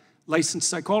a licensed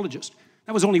psychologist.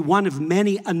 That was only one of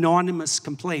many anonymous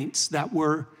complaints that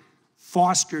were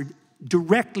fostered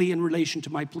directly in relation to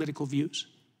my political views.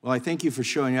 Well, I thank you for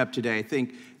showing up today. I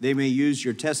think they may use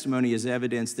your testimony as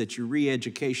evidence that your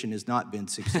re-education has not been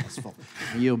successful.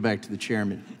 I yield back to the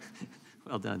chairman.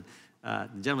 Well done. The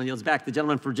gentleman yields back. The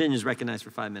gentleman from Virginia is recognized for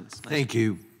 5 minutes. Nice. Thank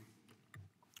you.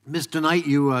 Mr. Knight,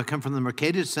 you come from the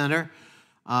Mercatus Center,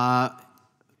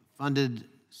 funded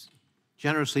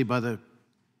generously by the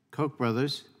Koch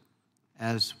brothers,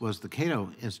 as was the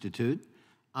Cato Institute.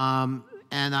 And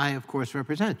I, of course,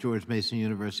 represent George Mason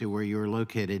University, where you're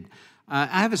located. I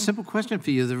have a simple question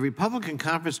for you. The Republican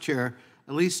Conference Chair,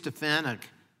 Elise Stefanik,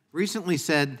 recently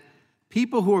said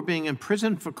people who are being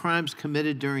imprisoned for crimes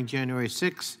committed during January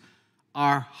 6th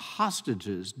are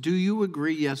hostages. Do you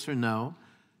agree, yes or no,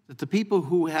 that the people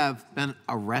who have been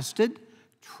arrested,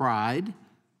 tried,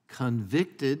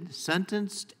 convicted,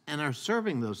 sentenced, and are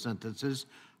serving those sentences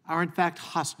are in fact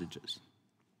hostages?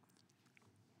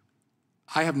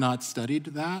 I have not studied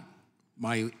that.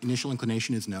 My initial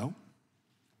inclination is no.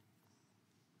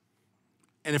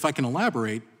 And if I can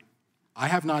elaborate, I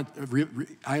have not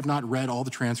read all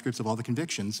the transcripts of all the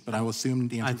convictions, but I will assume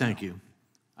the answer is no. Thank you.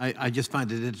 I just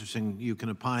find it interesting. You can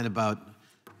opine about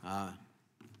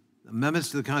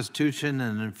amendments to the Constitution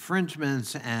and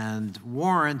infringements and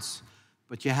warrants,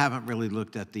 but you haven't really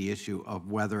looked at the issue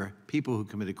of whether people who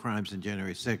committed crimes in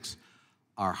January 6th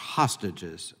are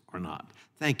hostages or not.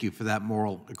 Thank you for that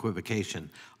moral equivocation.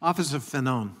 Officer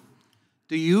Fanon,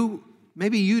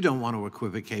 maybe you don't want to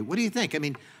equivocate. What do you think? I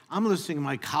mean, I'm listening to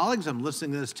my colleagues, I'm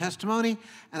listening to this testimony,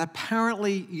 and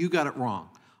apparently you got it wrong.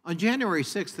 On January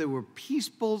 6th, there were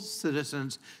peaceful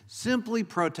citizens simply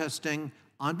protesting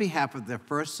on behalf of their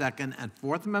First, Second, and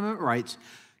Fourth Amendment rights,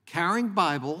 carrying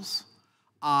Bibles,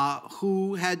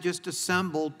 who had just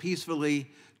assembled peacefully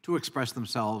to express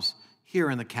themselves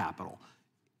here in the Capitol.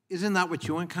 Isn't that what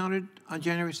you encountered on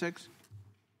January 6th?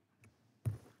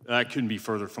 That couldn't be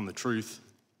further from the truth.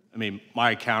 I mean,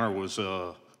 my encounter was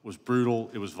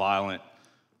brutal, it was violent.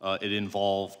 It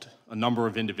involved a number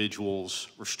of individuals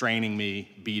restraining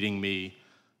me, beating me,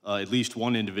 at least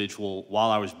one individual,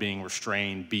 while I was being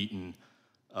restrained, beaten,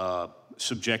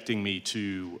 subjecting me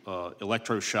to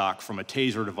electroshock from a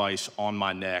taser device on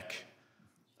my neck,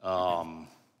 all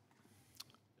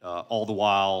the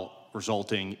while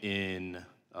resulting in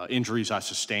injuries I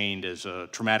sustained as a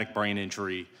traumatic brain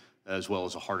injury as well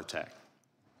as a heart attack.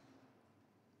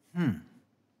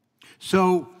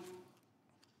 So,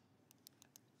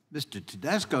 Mr.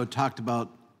 Tedesco talked about,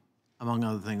 among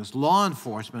other things, law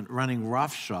enforcement running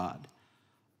roughshod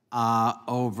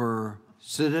over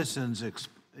citizens,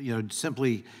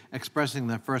 simply expressing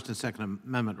their First and Second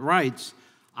Amendment rights.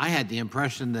 I had the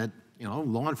impression that,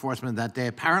 law enforcement that day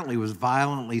apparently was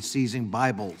violently seizing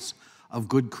Bibles of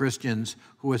good Christians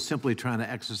who were simply trying to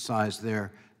exercise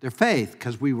their faith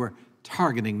because we were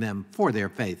targeting them for their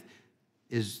faith.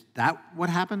 Is that what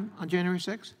happened on January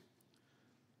 6th?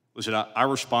 Listen, I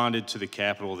responded to the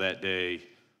Capitol that day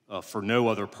for no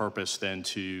other purpose than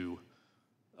to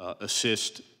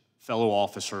assist fellow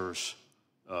officers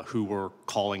who were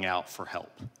calling out for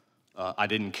help. I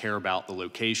didn't care about the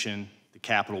location, the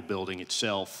Capitol building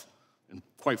itself, and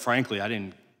quite frankly, I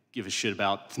didn't give a shit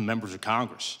about the members of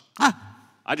Congress.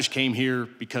 I just came here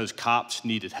because cops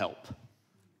needed help.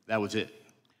 That was it.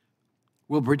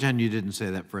 We'll pretend you didn't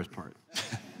say that first part.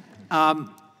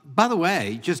 By the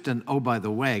way, just an by the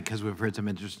way, because we've heard some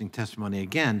interesting testimony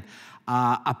again.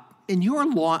 In your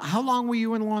how long were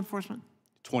you in law enforcement?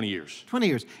 20 years. 20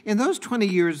 years. In those 20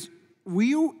 years, were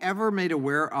you ever made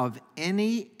aware of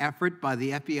any effort by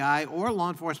the FBI or law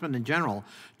enforcement in general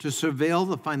to surveil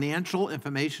the financial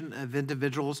information of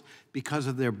individuals because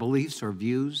of their beliefs or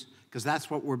views? Because that's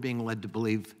what we're being led to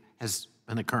believe has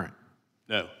been occurring.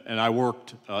 No, and I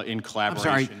worked in collaboration.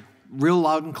 I'm sorry, real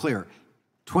loud and clear.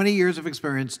 20 years of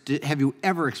experience, have you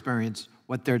ever experienced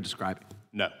what they're describing?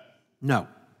 No. No.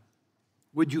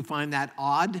 Would you find that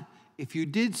odd if you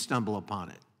did stumble upon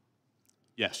it?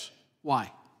 Yes.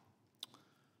 Why?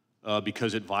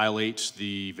 Because it violates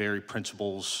the very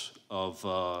principles of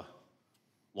law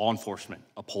enforcement,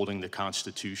 upholding the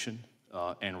Constitution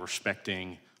and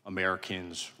respecting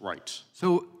Americans' rights.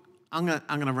 So I'm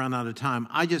gonna run out of time.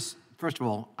 First of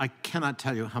all, I cannot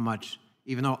tell you how much,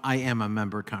 even though I am a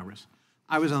member of Congress,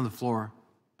 I was on the floor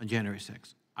on January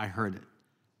 6th. I heard it.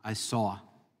 I saw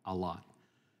a lot.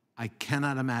 I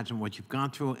cannot imagine what you've gone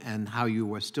through and how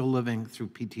you are still living through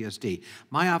PTSD.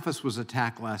 My office was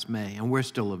attacked last May, and we're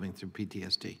still living through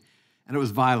PTSD. And it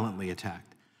was violently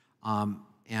attacked.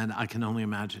 And I can only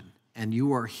imagine. And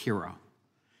you are a hero.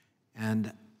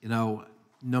 And, no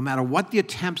matter what the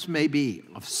attempts may be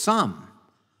of some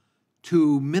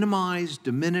to minimize,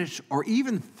 diminish, or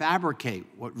even fabricate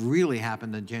what really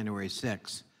happened on January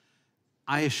 6th,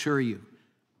 I assure you,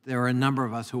 there are a number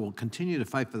of us who will continue to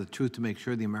fight for the truth to make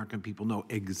sure the American people know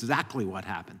exactly what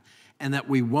happened and that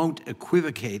we won't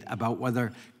equivocate about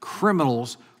whether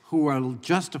criminals who are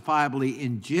justifiably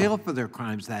in jail for their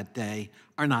crimes that day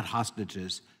are not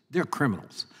hostages. They're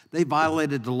criminals. They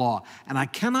violated the law. And I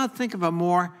cannot think of a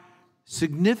more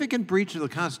significant breach of the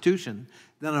Constitution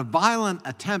than a violent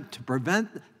attempt to prevent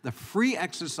the free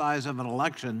exercise of an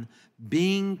election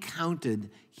being counted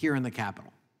here in the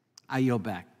Capitol. I yield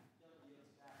back.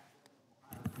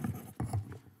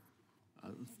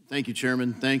 Thank you,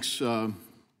 Chairman. Thanks for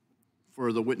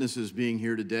the witnesses being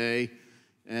here today.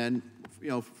 And, you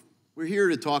know, we're here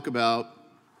to talk about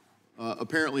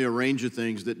apparently a range of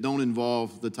things that don't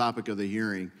involve the topic of the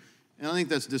hearing. And I think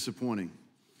that's disappointing.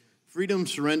 Freedom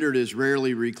surrendered is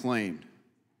rarely reclaimed.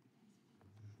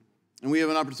 And we have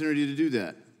an opportunity to do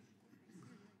that.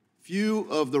 Few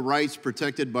of the rights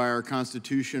protected by our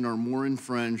Constitution are more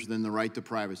infringed than the right to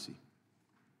privacy.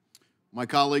 My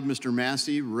colleague, Mr.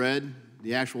 Massey, read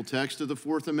the actual text of the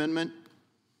Fourth Amendment.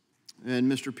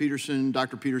 And Mr. Peterson,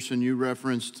 Dr. Peterson, you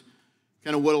referenced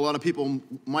kind of what a lot of people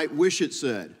might wish it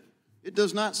said. It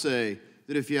does not say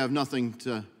that if you have nothing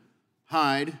to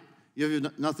hide, you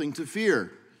have nothing to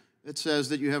fear. It says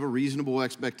that you have a reasonable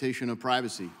expectation of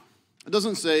privacy. It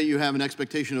doesn't say you have an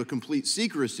expectation of complete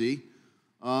secrecy.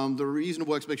 The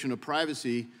reasonable expectation of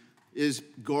privacy is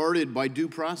guarded by due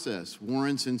process,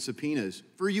 warrants, and subpoenas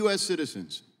for U.S.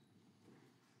 citizens.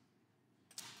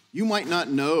 You might not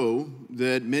know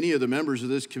that many of the members of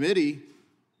this committee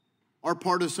are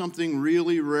part of something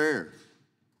really rare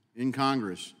in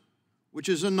Congress, which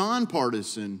is a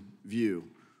nonpartisan view.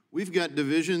 We've got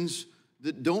divisions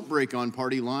that don't break on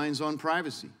party lines on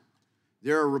privacy.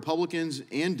 There are Republicans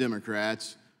and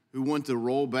Democrats who want to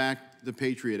roll back the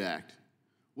Patriot Act.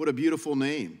 What a beautiful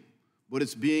name, but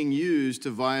it's being used to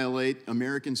violate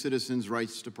American citizens'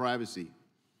 rights to privacy.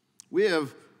 We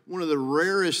have one of the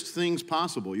rarest things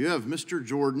possible. You have Mr.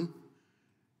 Jordan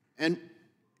and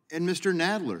Mr.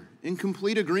 Nadler in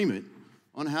complete agreement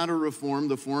on how to reform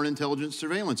the Foreign Intelligence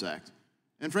Surveillance Act.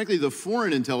 And frankly, the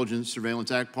Foreign Intelligence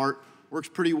Surveillance Act part works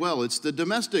pretty well. It's the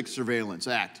Domestic Surveillance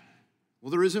Act.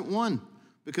 Well, there isn't one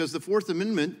because the Fourth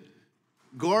Amendment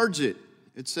guards it.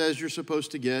 It says you're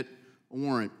supposed to get a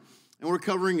warrant. And we're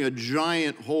covering a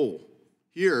giant hole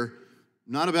here,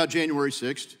 not about January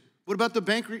 6th, but about the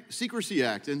Bank Secrecy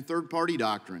Act and third-party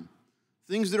doctrine,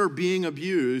 things that are being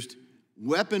abused,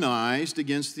 weaponized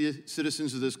against the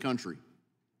citizens of this country.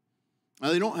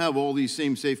 Now, they don't have all these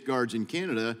same safeguards in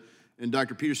Canada, and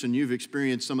Dr. Peterson, you've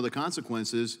experienced some of the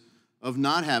consequences of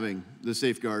not having the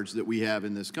safeguards that we have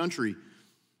in this country.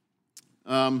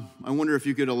 I wonder if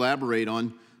you could elaborate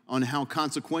on how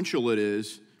consequential it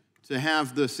is to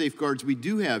have the safeguards we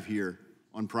do have here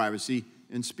on privacy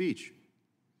and speech.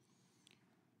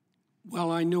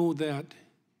 Well, I know that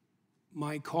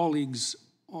my colleagues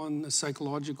on the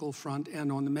psychological front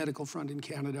and on the medical front in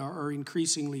Canada are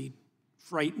increasingly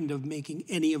frightened of making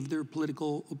any of their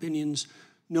political opinions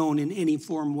known in any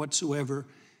form whatsoever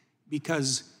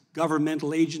because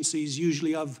governmental agencies,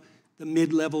 usually of the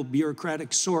mid-level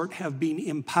bureaucratic sort, have been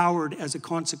empowered as a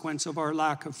consequence of our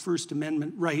lack of First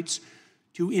Amendment rights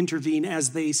to intervene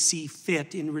as they see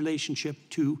fit in relationship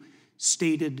to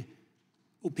stated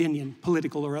opinion,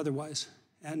 political or otherwise.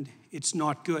 And it's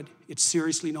not good. It's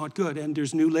seriously not good. And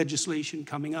there's new legislation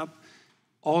coming up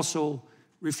also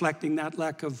reflecting that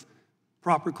lack of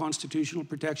proper constitutional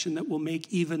protection that will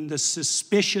make even the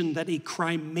suspicion that a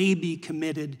crime may be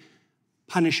committed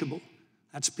punishable.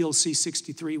 That's Bill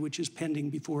C-63, which is pending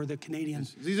before the Canadian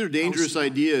House. These are dangerous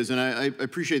ideas, and I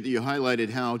appreciate that you highlighted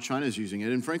how China's using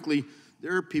it. And frankly,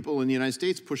 there are people in the United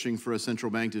States pushing for a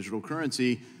central bank digital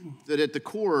currency that at the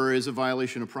core is a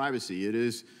violation of privacy. It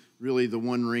is really the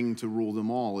one ring to rule them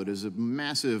all. It is a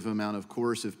massive amount of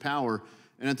coercive power,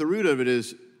 and at the root of it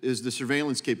is the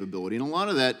surveillance capability. And a lot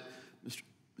of that,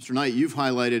 Mr. Knight, you've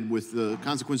highlighted with the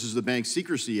consequences of the Bank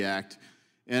Secrecy Act.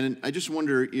 And I just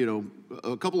wonder, you know,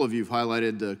 a couple of you have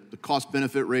highlighted the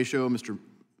cost-benefit ratio, Mr.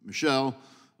 Michel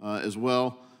as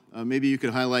well. Maybe you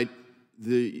could highlight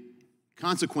the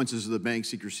consequences of the Bank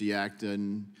Secrecy Act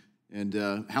and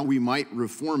how we might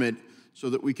reform it so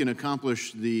that we can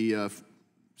accomplish the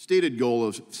stated goal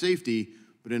of safety,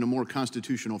 but in a more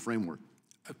constitutional framework.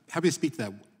 Happy to speak to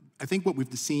that. I think what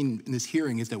we've seen in this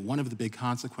hearing is that one of the big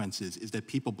consequences is that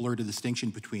people blur the distinction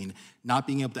between not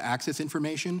being able to access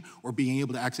information or being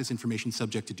able to access information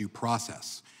subject to due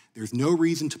process. There's no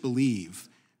reason to believe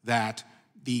that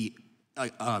the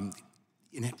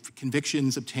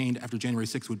convictions obtained after January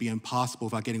 6th would be impossible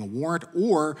without getting a warrant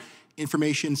or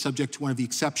information subject to one of the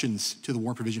exceptions to the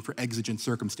warrant provision for exigent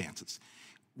circumstances.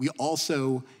 We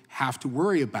also have to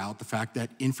worry about the fact that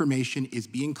information is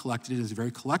being collected and is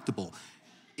very collectible.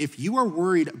 If you are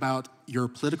worried about your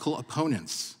political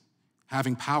opponents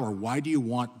having power, why do you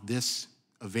want this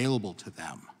available to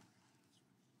them?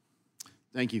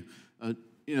 Thank you.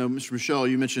 You know, Mr. Michel,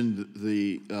 you mentioned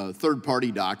the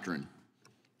third-party doctrine.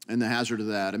 and the hazard of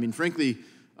that. I mean, frankly,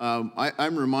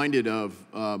 I'm reminded of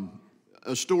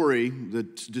a story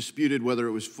that's disputed whether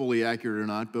it was fully accurate or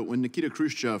not, but when Nikita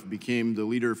Khrushchev became the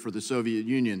leader for the Soviet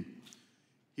Union,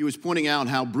 he was pointing out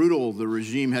how brutal the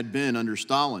regime had been under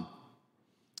Stalin.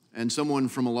 And someone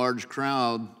from a large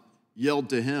crowd yelled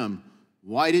to him,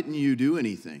 "Why didn't you do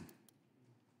anything?"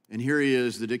 And here he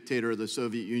is, the dictator of the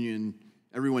Soviet Union,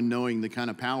 everyone knowing the kind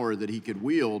of power that he could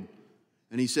wield.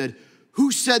 And he said,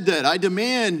 "Who said that? I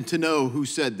demand to know who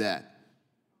said that."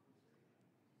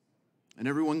 And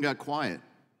everyone got quiet.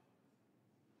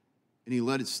 And he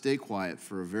let it stay quiet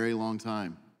for a very long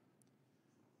time.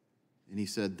 And he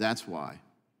said, "That's why.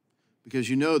 Because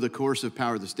you know the coercive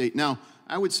power of the state." Now,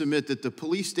 I would submit that the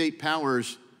police state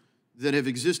powers that have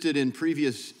existed in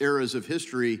previous eras of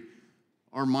history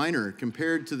are minor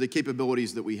compared to the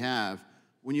capabilities that we have.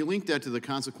 When you link that to the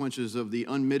consequences of the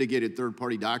unmitigated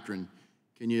third-party doctrine,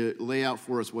 can you lay out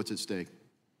for us what's at stake?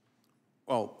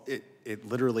 Well, it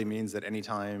literally means that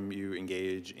anytime you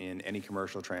engage in any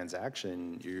commercial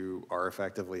transaction, you are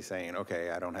effectively saying,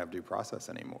 okay, I don't have due process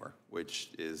anymore,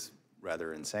 which is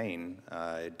rather insane.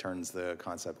 It turns the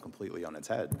concept completely on its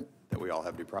head that we all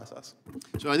have due process.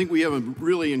 So I think we have a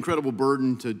really incredible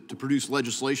burden to produce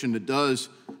legislation that does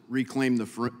reclaim the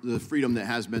freedom that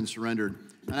has been surrendered.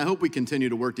 And I hope we continue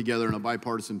to work together in a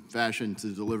bipartisan fashion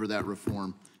to deliver that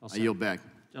reform. I yield back.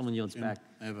 Gentleman yields back.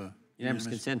 I have a unanimous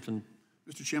consent from.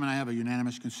 Mr. Chairman, I have a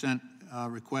unanimous consent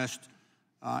request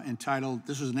entitled,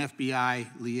 this is an FBI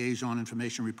liaison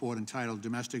information report entitled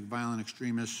Domestic Violent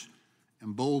Extremists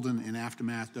Emboldened in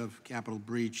Aftermath of Capitol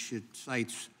Breach. It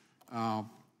cites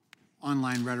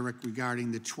online rhetoric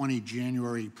regarding the 20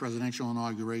 January presidential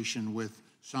inauguration, with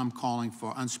some calling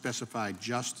for unspecified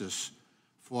justice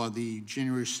for the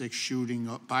January 6th shooting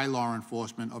by law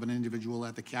enforcement of an individual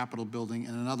at the Capitol building,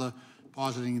 and another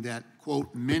positing that,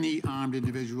 quote, many armed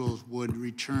individuals would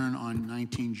return on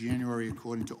 19 January,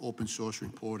 according to open source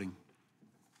reporting.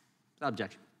 Without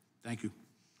objection. Thank you.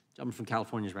 Gentleman from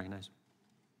California is recognized.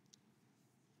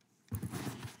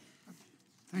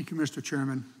 Thank you, Mr.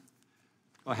 Chairman.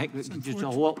 Oh, hey, just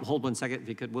hold 1 second, if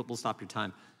you could. We'll stop your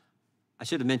time. I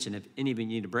should have mentioned, if any of you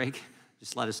need a break,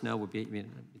 just let us know. If you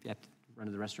have to run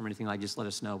to the restroom or anything like that, just let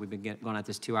us know. We've been going at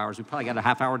this 2 hours. We've probably got a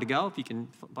half hour to go if you can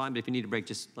find, but if you need a break,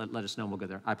 just let us know and we'll go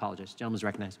there. I apologize. Gentleman's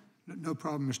recognized. No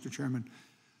problem, Mr. Chairman.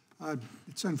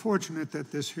 It's unfortunate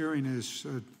that this hearing is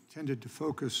tended to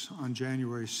focus on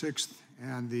January 6th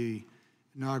and the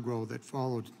inaugural that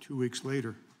followed 2 weeks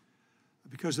later,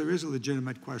 because there is a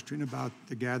legitimate question about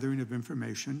the gathering of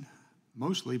information,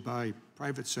 mostly by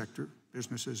private sector,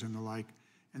 businesses and the like,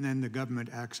 and then the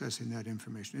government accessing that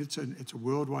information. It's a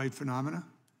worldwide phenomena,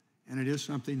 and it is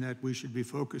something that we should be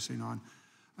focusing on.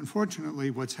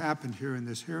 Unfortunately, what's happened here in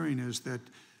this hearing is that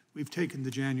we've taken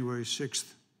the January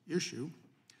 6th issue,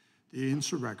 the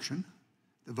insurrection,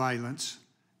 the violence,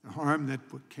 the harm that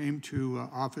came to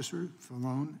Officer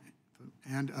Fallon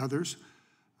and others,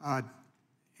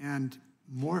 and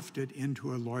morphed it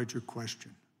into a larger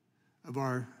question of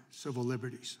our civil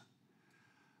liberties.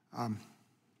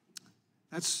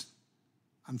 That's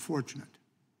unfortunate.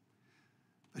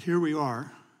 But here we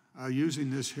are, using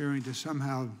this hearing to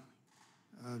somehow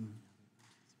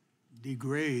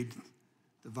degrade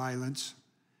the violence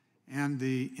and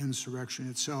the insurrection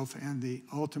itself and the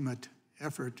ultimate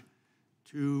effort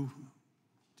to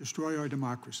destroy our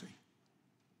democracy.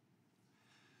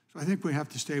 So I think we have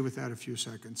to stay with that a few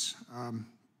seconds.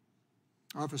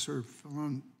 Officer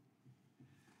Fallon,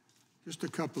 just a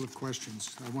couple of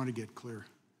questions I want to get clear.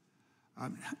 Do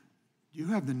you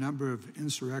have the number of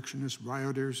insurrectionists,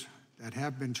 rioters that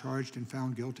have been charged and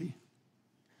found guilty?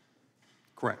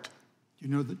 Correct. Do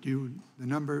you know that the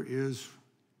number is,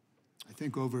 I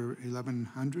think, over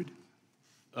 1,100?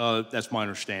 That's my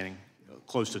understanding,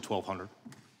 close to 1,200.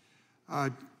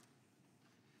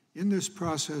 In this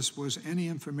process, was any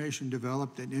information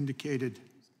developed that indicated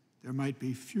there might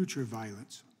be future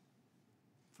violence,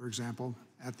 for example,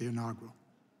 at the inaugural?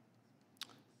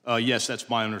 Yes, that's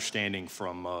my understanding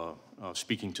from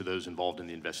speaking to those involved in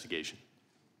the investigation.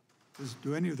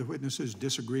 Do any of the witnesses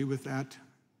disagree with that?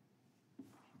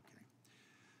 Okay.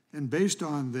 And based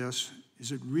on this,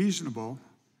 is it reasonable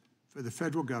for the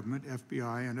federal government,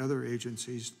 FBI, and other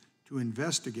agencies to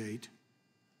investigate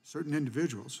certain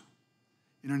individuals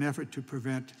in an effort to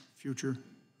prevent future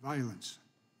violence?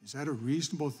 Is that a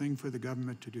reasonable thing for the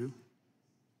government to do?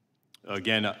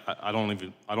 Again, I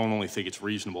don't only think it's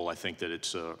reasonable, I think that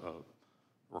it's a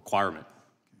requirement.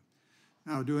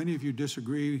 Okay. Now, do any of you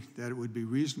disagree that it would be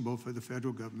reasonable for the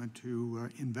federal government to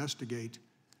investigate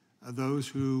those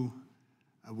who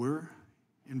were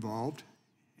involved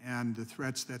and the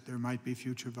threats that there might be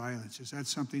future violence. Is that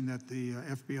something that the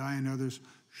FBI and others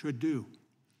should do?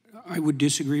 I would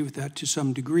disagree with that to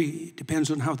some degree. It depends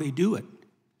on how they do it.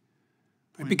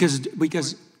 Because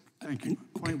thank you.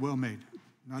 Point well made.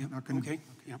 Not going to. Okay.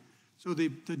 Yeah. So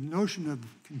the notion of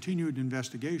continued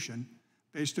investigation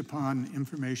based upon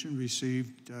information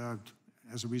received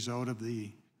as a result of the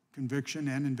conviction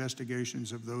and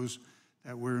investigations of those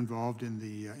that were involved in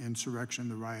the insurrection,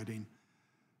 the rioting,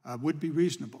 would be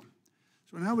reasonable.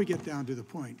 So now we get down to the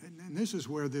point, and this is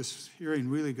where this hearing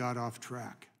really got off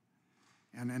track,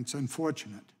 and it's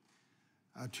unfortunate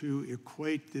to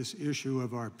equate this issue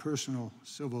of our personal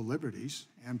civil liberties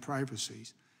and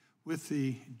privacies with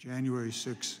the January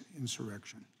 6th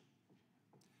insurrection.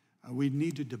 We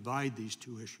need to divide these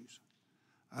two issues.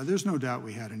 There's no doubt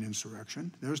we had an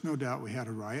insurrection. There's no doubt we had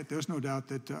a riot. There's no doubt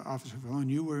that Officer Fallon,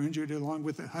 you were injured along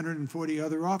with 140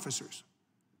 other officers.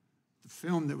 The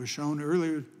film that was shown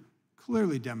earlier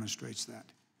clearly demonstrates that,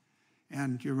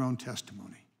 and your own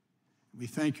testimony. We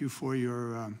thank you for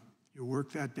your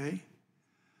work that day.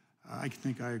 I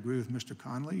think I agree with Mr.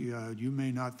 Connolly. You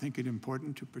may not think it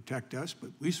important to protect us,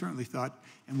 but we certainly thought,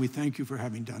 and we thank you for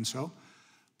having done so.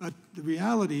 But the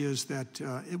reality is that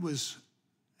it was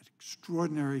an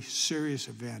extraordinary, serious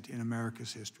event in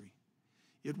America's history.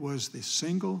 It was the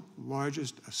single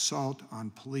largest assault on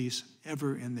police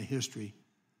ever in the history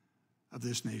of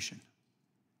this nation.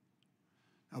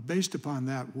 Now, based upon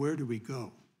that, where do we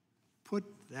go? Put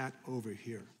that over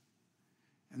here.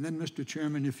 And then, Mr.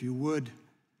 Chairman, if you would,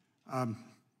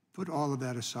 put all of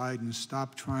that aside and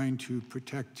stop trying to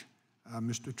protect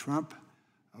Mr. Trump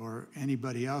or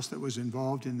anybody else that was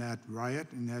involved in that riot,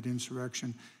 in that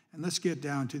insurrection, and let's get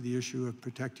down to the issue of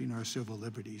protecting our civil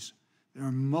liberties. There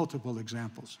are multiple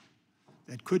examples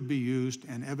that could be used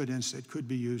and evidence that could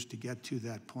be used to get to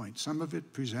that point. Some of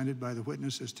it presented by the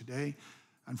witnesses today,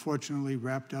 unfortunately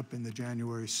wrapped up in the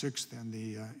January 6th and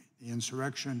the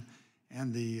insurrection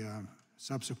and the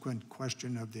subsequent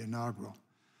question of the inaugural.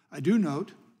 I do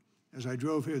note, as I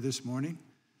drove here this morning,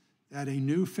 that a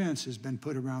new fence has been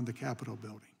put around the Capitol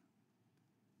building.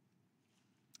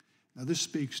 Now, this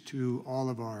speaks to all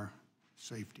of our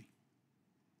safety.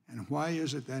 And why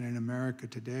is it that in America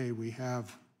today we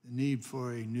have the need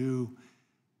for a new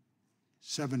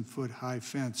 7-foot-high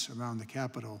fence around the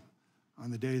Capitol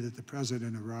on the day that the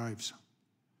President arrives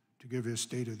to give his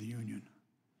State of the Union?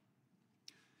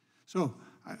 So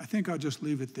I think I'll just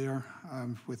leave it there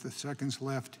with the seconds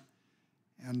left.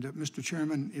 And Mr.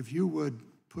 Chairman, if you would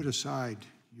put aside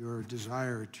your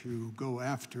desire to go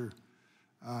after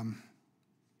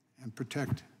and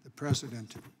protect the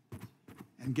President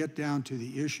and get down to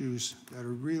the issues that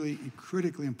are really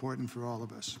critically important for all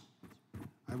of us,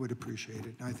 I would appreciate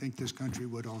it. And I think this country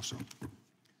would also.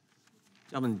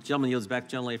 Gentleman yields back.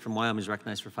 Gentlelady from Wyoming is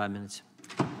recognized for 5 minutes.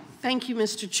 Thank you,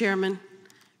 Mr. Chairman.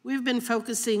 We've been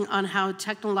focusing on how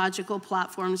technological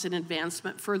platforms and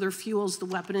advancement further fuels the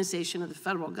weaponization of the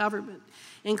federal government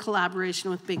in collaboration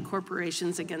with big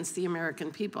corporations against the American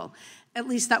people. At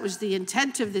least that was the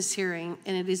intent of this hearing,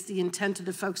 and it is the intent of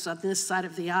the folks on this side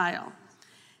of the aisle.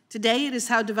 Today, it is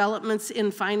how developments in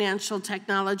financial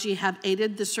technology have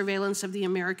aided the surveillance of the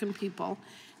American people.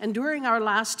 And during our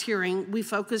last hearing, we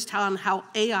focused on how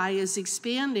AI is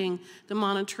expanding the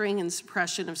monitoring and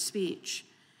suppression of speech.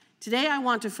 Today, I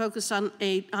want to focus on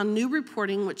new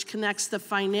reporting which connects the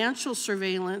financial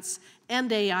surveillance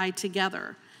and AI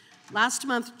together. Last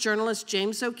month, journalist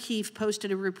James O'Keefe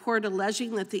posted a report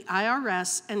alleging that the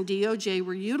IRS and DOJ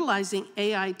were utilizing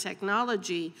AI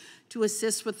technology to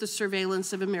assist with the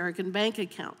surveillance of American bank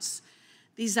accounts.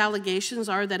 These allegations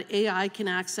are that AI can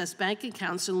access bank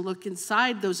accounts and look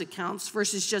inside those accounts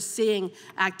versus just seeing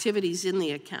activities in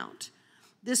the account.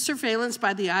 This surveillance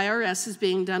by the IRS is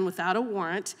being done without a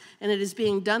warrant, and it is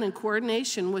being done in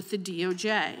coordination with the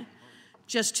DOJ.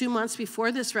 Just 2 months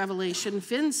before this revelation,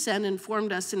 FinCEN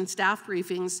informed us in staff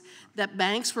briefings that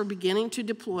banks were beginning to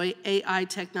deploy AI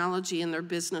technology in their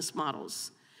business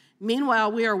models.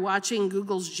 Meanwhile, we are watching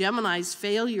Google's Gemini's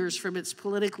failures from its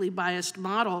politically biased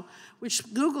model,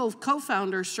 which Google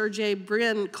co-founder Sergey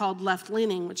Brin called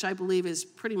left-leaning, which I believe is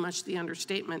pretty much the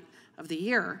understatement of the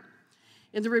year.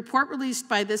 In the report released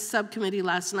by this subcommittee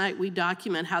last night, we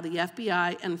document how the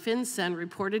FBI and FinCEN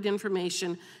reported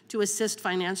information to assist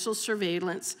financial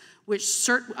surveillance, which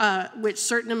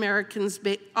certain Americans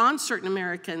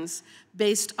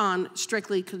based on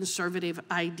strictly conservative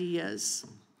ideas.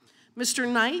 Mr.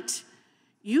 Knight,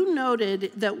 you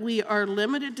noted that we are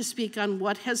limited to speak on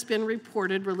what has been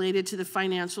reported related to the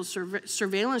financial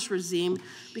surveillance regime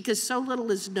because so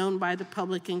little is known by the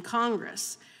public in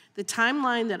Congress. The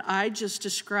timeline that I just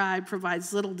described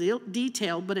provides little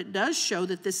detail, but it does show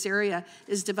that this area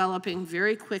is developing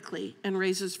very quickly and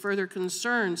raises further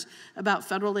concerns about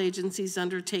federal agencies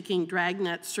undertaking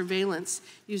dragnet surveillance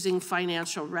using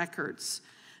financial records.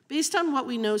 Based on what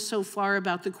we know so far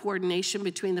about the coordination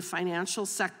between the financial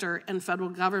sector and federal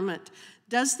government,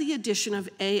 does the addition of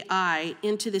AI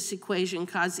into this equation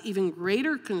cause even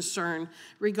greater concern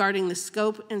regarding the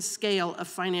scope and scale of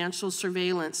financial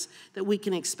surveillance that we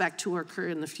can expect to occur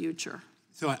in the future?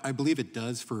 So I believe it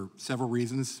does for several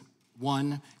reasons.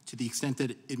 One, to the extent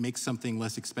that it makes something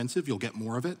less expensive, you'll get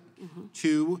more of it.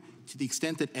 Two, to the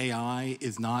extent that AI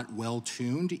is not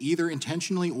well-tuned, either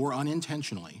intentionally or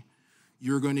unintentionally,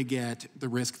 you're going to get the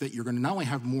risk that you're going to not only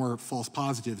have more false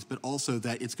positives, but also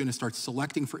that it's going to start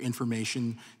selecting for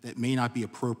information that may not be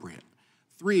appropriate.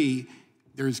 Three,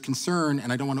 there's concern,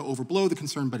 and I don't want to overblow the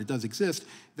concern, but it does exist,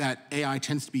 that AI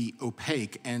tends to be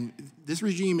opaque, and this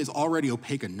regime is already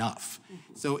opaque enough.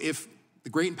 So if the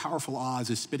great and powerful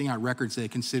Oz is spitting out records that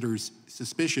it considers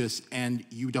suspicious and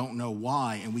you don't know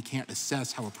why, and we can't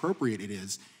assess how appropriate it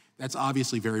is, that's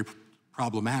obviously very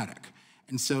problematic.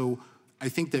 And so I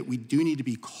think that we do need to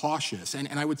be cautious. And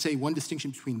I would say one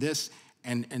distinction between this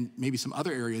and maybe some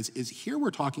other areas is here we're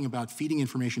talking about feeding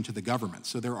information to the government.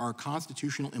 So there are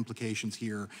constitutional implications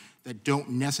here that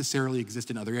don't necessarily exist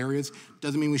in other areas.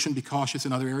 Doesn't mean we shouldn't be cautious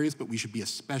in other areas, but we should be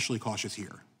especially cautious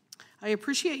here. I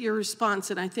appreciate your response,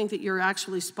 and I think that you're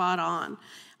actually spot on.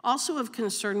 Also of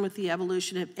concern with the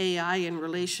evolution of AI in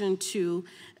relation to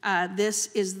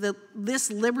this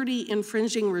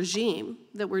liberty-infringing regime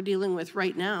that we're dealing with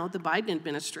right now, the Biden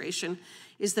administration,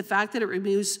 is the fact that it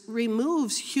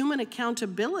removes human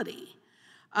accountability.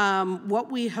 What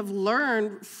we have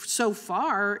learned so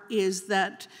far is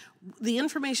that the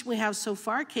information we have so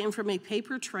far came from a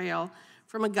paper trail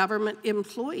from a government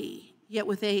employee. Yet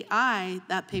with AI,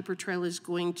 that paper trail is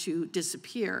going to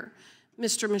disappear.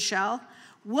 Mr. Michel,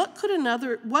 what could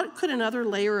another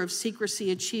layer of secrecy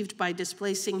achieved by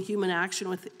displacing human action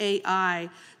with AI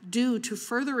do to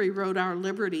further erode our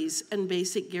liberties and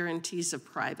basic guarantees of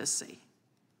privacy?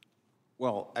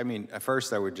 Well, I mean, at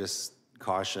first I would just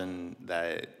caution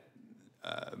that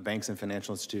banks and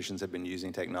financial institutions have been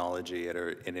using technology at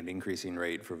an increasing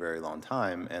rate for a very long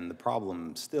time, and the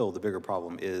problem still, the bigger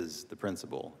problem is the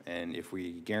principle. And if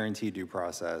we guarantee due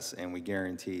process and we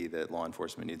guarantee that law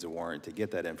enforcement needs a warrant to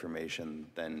get that information,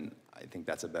 then I think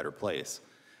that's a better place.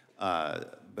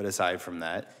 But aside from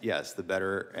that, yes, the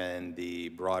better and the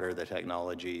broader the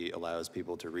technology allows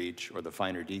people to reach, or the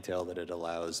finer detail that it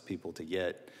allows people to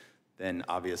get, then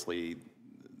obviously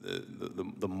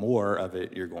the more of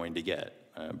it you're going to get.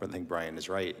 But I think Brian is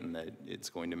right in that it's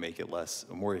going to make it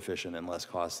more efficient and less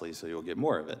costly, so you'll get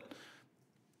more of it.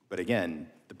 But again,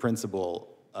 the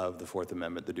principle of the Fourth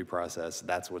Amendment, the due process,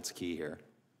 that's what's key here.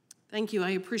 Thank you,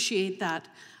 I appreciate that.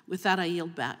 With that, I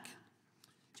yield back.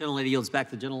 Gentlelady yields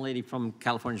back. The gentlelady from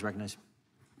California is recognized.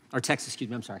 Or Texas, excuse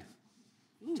me, I'm sorry.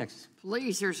 Texas.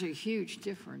 Please, there's a huge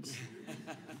difference.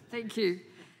 Thank you.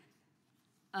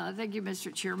 Thank you,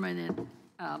 Mr. Chairman,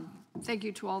 and thank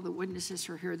you to all the witnesses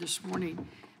who are here this morning.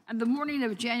 On the morning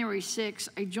of January 6th,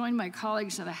 I joined my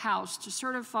colleagues in the House to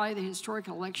certify the historic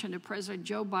election of President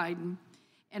Joe Biden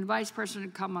and Vice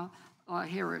President Kamala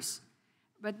Harris.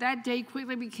 But that day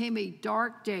quickly became a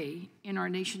dark day in our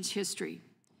nation's history.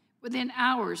 Within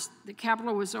hours, the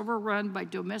Capitol was overrun by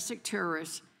domestic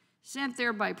terrorists sent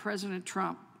there by President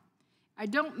Trump. I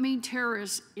don't mean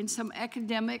terrorists in some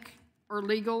academic or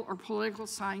legal or political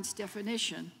science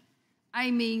definition. I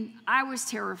mean, I was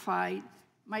terrified,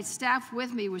 my staff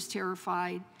with me was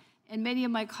terrified, and many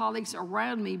of my colleagues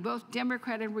around me, both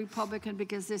Democrat and Republican,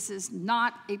 because this is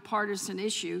not a partisan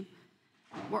issue,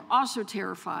 were also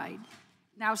terrified.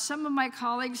 Now, some of my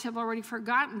colleagues have already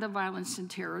forgotten the violence and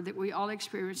terror that we all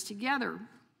experienced together,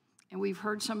 and we've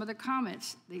heard some of the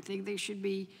comments. They think they should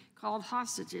be called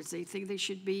hostages. They think they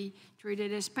should be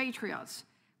treated as patriots.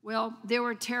 Well, there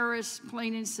were terrorists,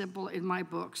 plain and simple, in my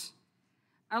books.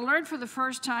 I learned for the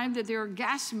first time that there are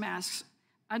gas masks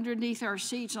underneath our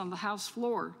seats on the House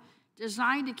floor,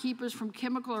 designed to keep us from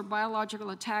chemical or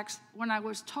biological attacks when I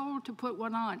was told to put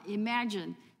one on.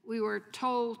 Imagine, we were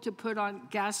told to put on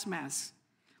gas masks.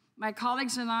 My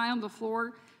colleagues and I on the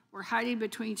floor were hiding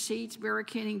between seats,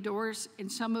 barricading doors,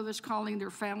 and some of us calling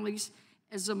their families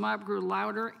as the mob grew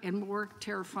louder and more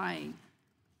terrifying.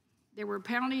 They were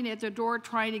pounding at the door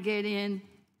trying to get in.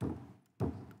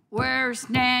 Where's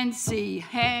Nancy?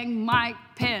 Hang Mike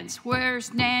Pence.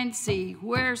 Where's Nancy?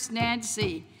 Where's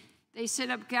Nancy? They set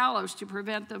up gallows to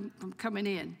prevent them from coming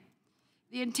in.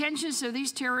 The intentions of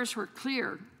these terrorists were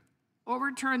clear: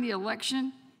 overturn the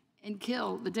election and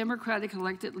kill the Democratic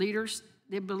elected leaders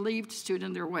they believed stood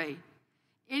in their way.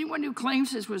 Anyone who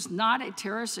claims this was not a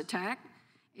terrorist attack,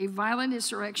 a violent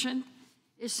insurrection,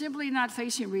 is simply not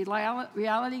facing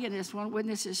reality, and as one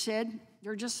witness has said,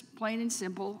 they're just plain and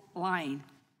simple lying.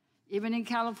 Even in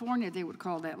California, they would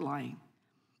call that lying.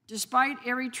 Despite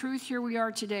every truth, here we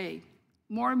are today.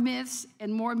 More myths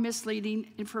and more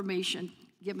misleading information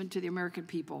given to the American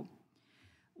people.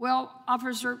 Well,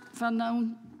 Officer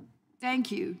Fanon,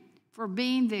 thank you for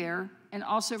being there and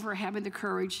also for having the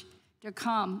courage to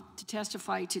come to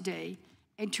testify today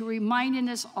and to reminding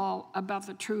us all about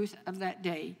the truth of that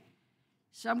day.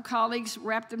 Some colleagues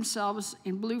wrap themselves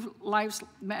in Blue Lives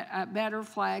Matter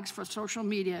flags for social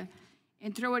media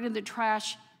and throw it in the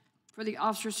trash for the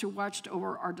officers who watched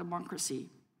over our democracy.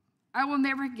 I will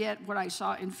never forget what I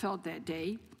saw and felt that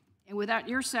day, and without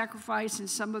your sacrifice and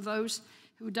some of those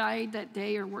who died that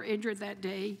day or were injured that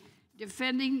day,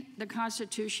 defending the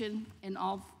Constitution and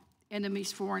all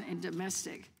enemies, foreign and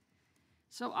domestic.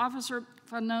 So, Officer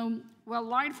Fanon, while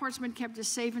law enforcement kept us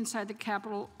safe inside the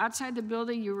Capitol, outside the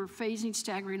building you were facing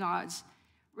staggering odds.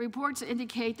 Reports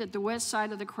indicate that the west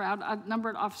side of the crowd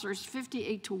outnumbered officers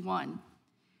 58-1.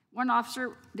 One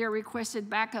officer there requested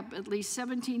backup at least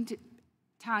 17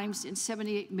 times in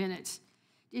 78 minutes.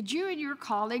 Did you and your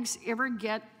colleagues ever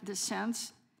get the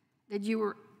sense that you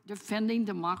were defending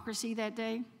democracy that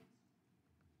day?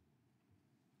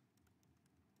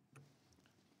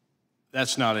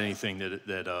 That's not anything that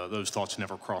those thoughts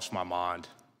never crossed my mind.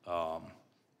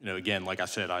 Again, like I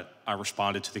said, I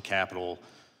responded to the Capitol,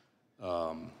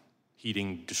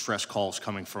 heeding distress calls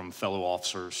coming from fellow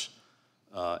officers,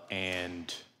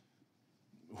 and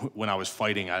when I was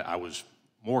fighting, I was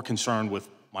more concerned with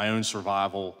my own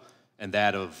survival and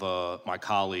that of my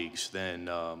colleagues than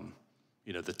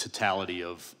the totality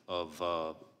of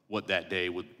what that day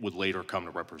would later come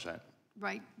to represent.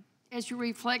 Right. As you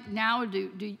reflect now,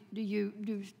 do you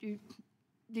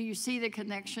see the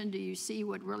connection? Do you see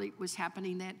what really was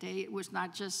happening that day? It was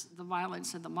not just the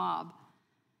violence of the mob,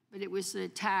 but it was the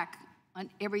attack on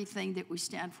everything that we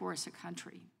stand for as a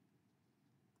country.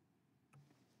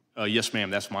 Yes, ma'am,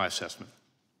 that's my assessment.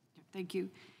 Thank you.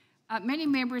 Many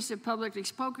members have publicly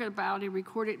spoken about and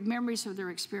recorded memories of their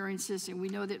experiences, and we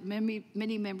know that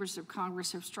many members of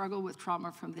Congress have struggled with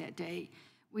trauma from that day.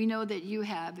 We know that you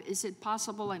have. Is it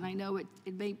possible, and I know it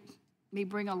may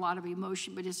bring a lot of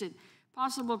emotion, but is it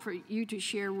possible for you to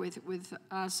share with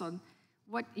us on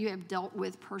what you have dealt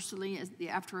with personally as the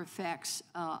after effects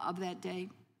of that day?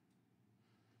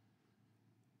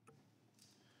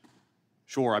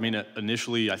 Sure. I mean,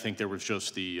 initially, I think there was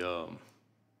just the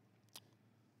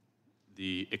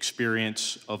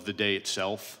experience of the day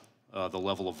itself, the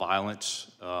level of violence,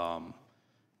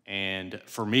 and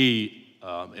for me,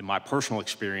 in my personal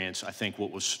experience, I think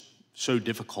what was so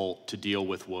difficult to deal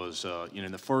with was,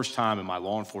 the first time in my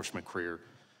law enforcement career,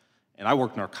 and I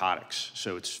worked narcotics,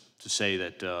 so it's to say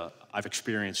that I've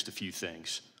experienced a few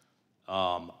things.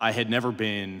 I had never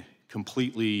been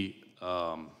completely,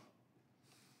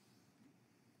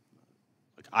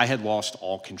 I had lost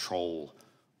all control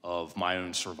of my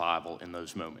own survival in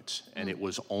those moments, and it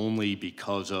was only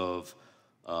because of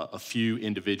a few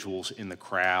individuals in the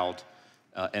crowd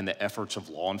and the efforts of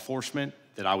law enforcement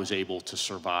that I was able to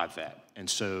survive that. And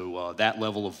so that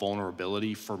level of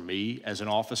vulnerability for me as an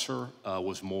officer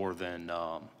was more than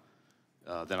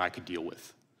I could deal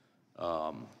with.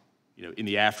 In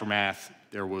the aftermath,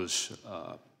 there was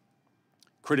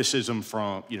criticism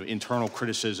from, internal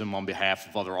criticism on behalf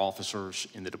of other officers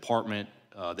in the department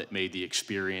that made the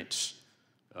experience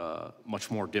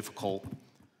much more difficult.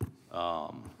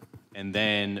 And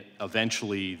then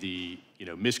eventually the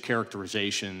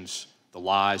mischaracterizations, the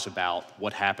lies about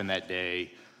what happened that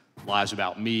day, lies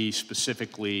about me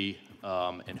specifically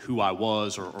and who I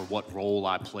was or what role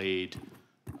I played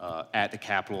at the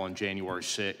Capitol on January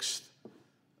 6th,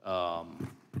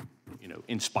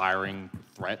 inspiring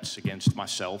threats against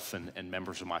myself and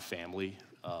members of my family.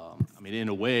 In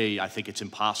a way, I think it's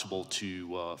impossible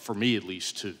to, for me at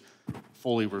least, to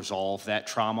fully resolve that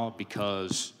trauma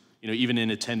because, even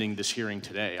in attending this hearing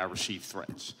today, I received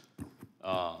threats.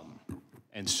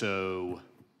 And so,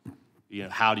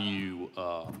 how do you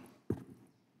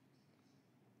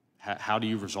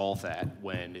resolve that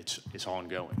when it's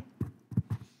ongoing?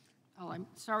 Well, I'm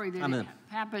sorry that it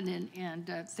happened,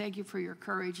 and thank you for your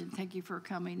courage, and thank you for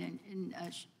coming and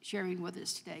sharing with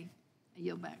us today. I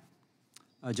yield back.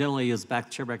 Gentleman yields back.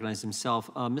 The chair recognizes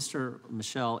himself. Mr.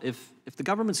 Michel, if the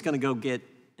government's going to go get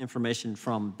information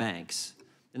from banks,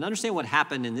 and understand what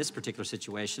happened in this particular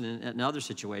situation and in other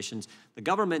situations, the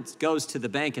government goes to the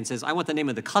bank and says, I want the name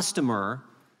of the customer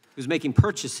who's making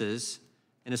purchases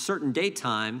in a certain date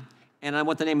time, and I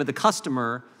want the name of the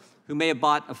customer who may have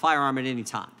bought a firearm at any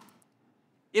time.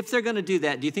 If they're going to do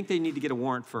that, do you think they need to get a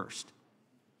warrant first?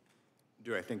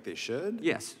 Do I think they should?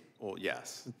 Yes. Well,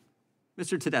 yes.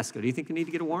 Mr. Tedesco, do you think they need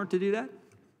to get a warrant to do that?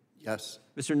 Yes.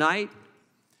 Mr. Knight?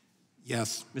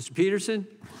 Yes. Mr. Peterson?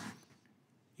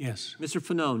 Yes. Mr.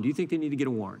 Fanone, do you think they need to get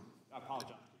a warrant? I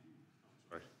apologize.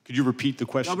 Sorry. Could you repeat the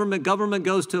question? Government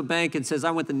goes to a bank and says,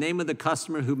 I want the name of the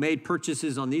customer who made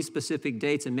purchases on these specific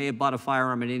dates and may have bought a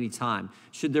firearm at any time.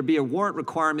 Should there be a warrant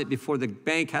requirement before the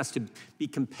bank has to be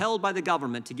compelled by the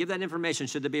government to give that information?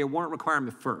 Should there be a warrant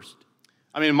requirement first?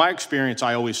 I mean, in my experience,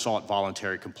 I always sought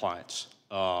voluntary compliance.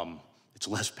 It's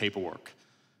less paperwork.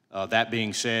 That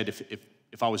being said,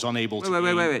 if I was unable to...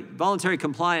 Wait. Voluntary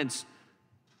compliance?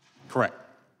 Correct.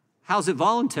 How's it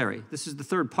voluntary? This is the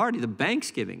third party. The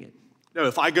bank's giving it. No,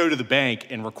 if I go to the bank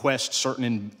and request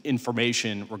certain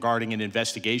information regarding an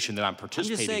investigation that I'm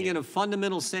participating in... I'm just saying in a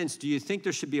fundamental sense, do you think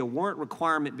there should be a warrant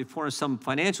requirement before some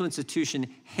financial institution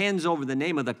hands over the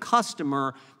name of the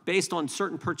customer based on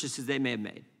certain purchases they may have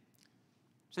made?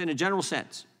 So in a general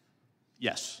sense.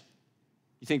 Yes.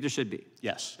 You think there should be?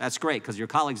 Yes. That's great, because your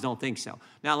colleagues don't think so.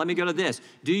 Now, let me go to this.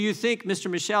 Do you think, Mr.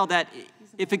 Michel, that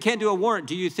if it can't do a warrant,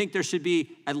 do you think there should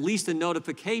be at least a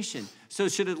notification? So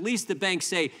should at least the bank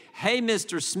say, hey,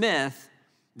 Mr. Smith,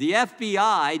 the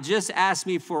FBI just asked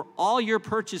me for all your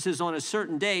purchases on a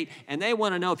certain date, and they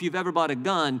want to know if you've ever bought a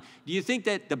gun. Do you think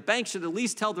that the bank should at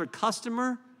least tell their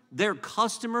customer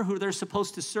who they're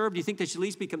supposed to serve? Do you think they should at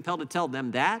least be compelled to tell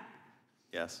them that?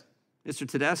 Yes. Mr.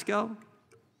 Tedesco?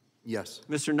 Yes.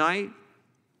 Mr. Knight?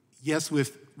 Yes,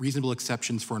 with reasonable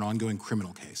exceptions for an ongoing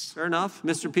criminal case. Fair enough.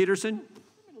 Mr. Peterson?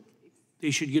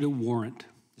 They should get a warrant.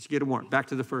 They should get a warrant. Back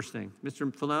to the first thing.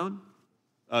 Mr. Falone?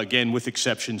 Again, with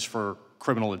exceptions for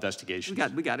criminal investigations.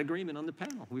 We got agreement on the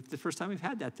panel. The first time we've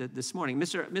had that this morning.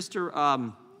 Dr.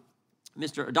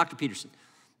 Peterson,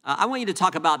 I want you to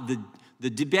talk about the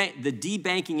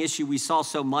debanking issue we saw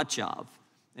so much of,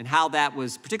 and how that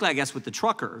was, particularly, I guess, with the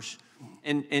truckers,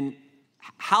 and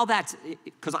how that's,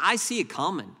 because I see it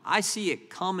coming. I see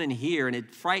it coming here, and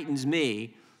it frightens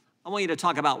me. I want you to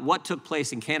talk about what took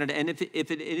place in Canada, and if it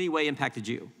in any way impacted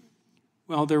you.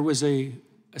 Well, there was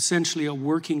essentially a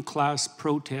working class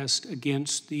protest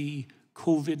against the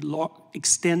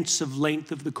extensive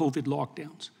length of the COVID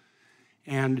lockdowns.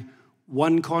 And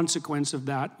one consequence of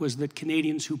that was that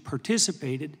Canadians who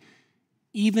participated,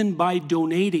 even by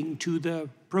donating to the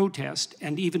protest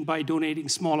and even by donating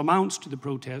small amounts to the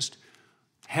protest,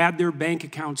 had their bank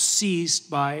accounts seized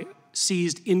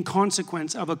in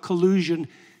consequence of a collusion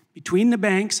between the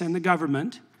banks and the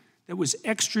government that was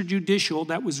extrajudicial,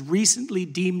 that was recently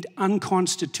deemed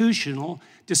unconstitutional,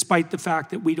 despite the fact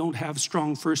that we don't have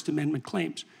strong First Amendment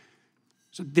claims.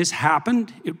 So this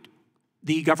happened.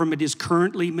 The government is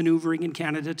currently maneuvering in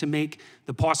Canada to make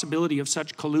the possibility of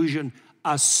such collusion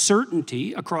a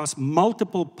certainty across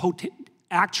multiple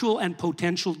actual and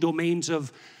potential domains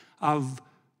of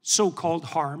so-called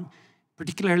harm,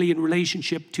 particularly in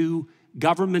relationship to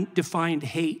government-defined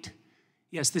hate.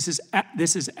 Yes, this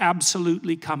is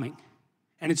absolutely coming,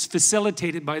 and it's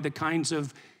facilitated by the kinds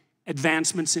of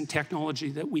advancements in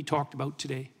technology that we talked about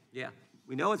today. Yeah,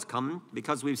 we know it's coming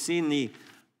because we've seen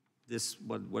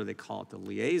what do they call it, the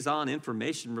liaison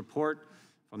information report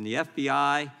from the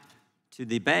FBI to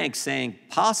the bank saying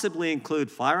possibly include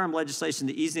firearm legislation,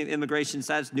 the easing of immigration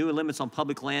status, new limits on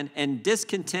public land, and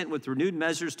discontent with renewed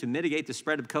measures to mitigate the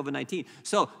spread of COVID-19.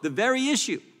 So the very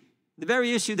issue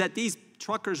that these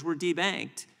truckers were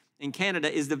debanked in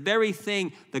Canada is the very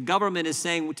thing the government is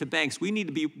saying to banks, we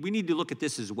need to look at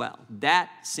this as well. That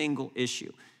single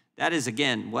issue. That is,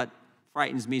 again, what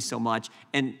frightens me so much.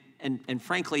 And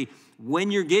frankly,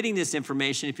 when you're getting this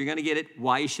information, if you're going to get it,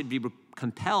 why you should be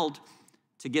compelled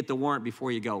to get the warrant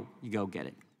before you go get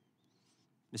it.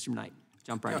 Mr. Knight,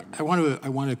 jump right in. I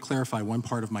want to clarify one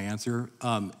part of my answer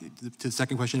to the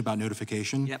second question about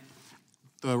notification. Yep.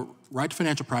 The Right to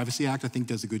Financial Privacy Act, I think,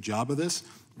 does a good job of this,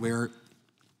 where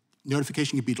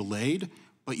notification can be delayed,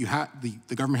 but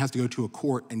the government has to go to a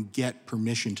court and get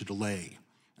permission to delay.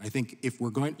 And I think if we're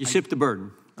going, you shift the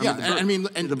burden. Yeah, I mean,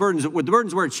 and the burden's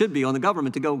where it should be on the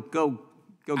government to go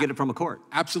get it from a court.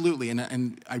 Absolutely,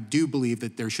 and I do believe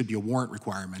that there should be a warrant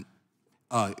requirement.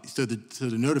 So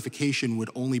the notification would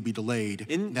only be delayed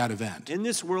in that event. In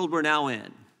this world we're now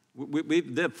in,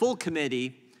 the full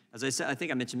committee, as I said, I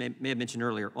think I may have mentioned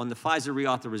earlier, on the Pfizer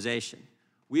reauthorization,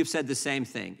 we have said the same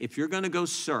thing. If you're going to go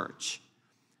search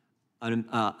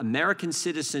American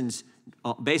citizens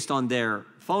based on their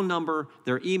phone number,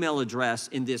 their email address,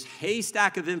 in this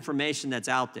haystack of information that's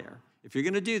out there, if you're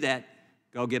going to do that,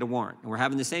 go get a warrant. And we're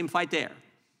having the same fight there.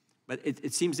 But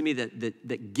it seems to me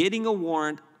that getting a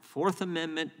warrant, Fourth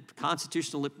Amendment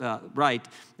constitutional right,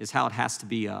 is how it has to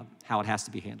be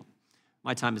handled.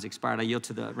 My time has expired. I yield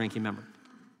to the ranking member.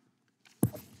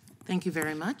 Thank you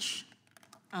very much.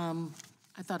 I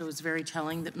thought it was very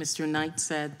telling that Mr. Knight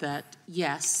said that,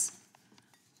 yes,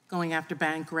 going after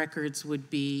bank records would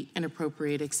be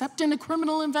inappropriate, except in a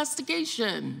criminal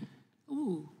investigation.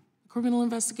 Ooh, criminal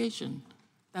investigation.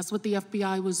 That's what the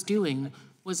FBI was doing,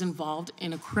 was involved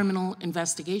in a criminal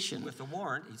investigation. With a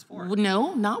warrant, he's for it.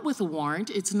 No, not with a warrant.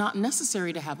 It's not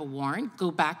necessary to have a warrant. Go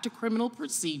back to criminal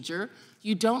procedure.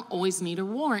 You don't always need a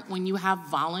warrant when you have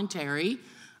voluntary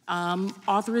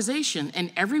authorization.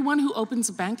 And everyone who opens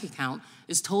a bank account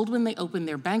is told when they open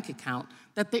their bank account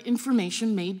that the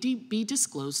information may be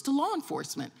disclosed to law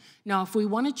enforcement. Now, if we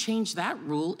want to change that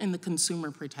rule in the consumer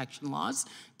protection laws,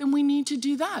 then we need to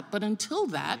do that. But until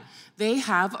that, they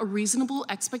have a reasonable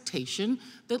expectation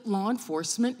that law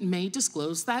enforcement may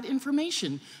disclose that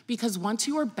information. Because once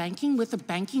you are banking with a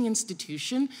banking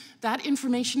institution, that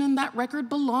information in that record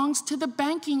belongs to the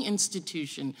banking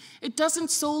institution. It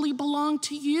doesn't solely belong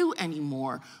to you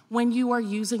anymore when you are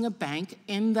using a bank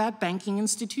in that banking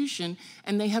institution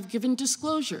and they have given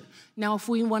disclosure. Now, if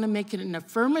we want to make it an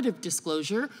affirmative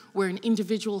disclosure where an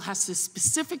individual has to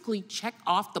specifically check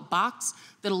off the box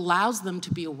that allows them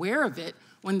to be aware of it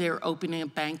when they're opening a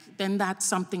bank, then that's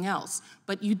something else.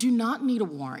 But you do not need a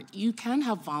warrant. You can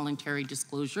have voluntary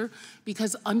disclosure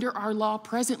because under our law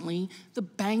presently, the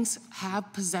banks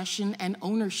have possession and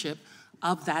ownership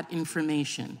of that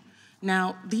information.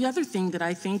 Now, the other thing that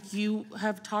I think you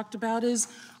have talked about is,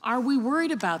 are we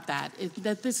worried about that?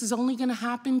 That this is only going to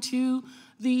happen to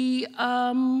the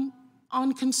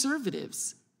on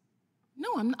conservatives? No,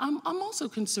 I'm also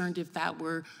concerned if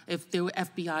the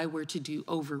FBI were to do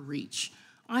overreach.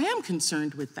 I am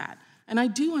concerned with that, and I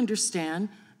do understand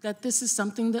that this is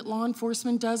something that law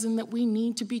enforcement does and that we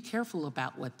need to be careful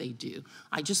about what they do.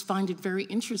 I just find it very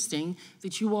interesting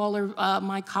that you all are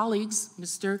my colleagues,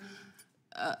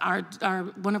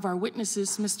 one of our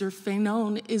witnesses, Mr.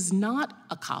 Fanon, is not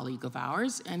a colleague of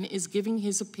ours and is giving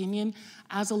his opinion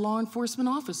as a law enforcement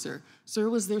officer. Sir,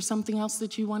 was there something else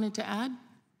that you wanted to add?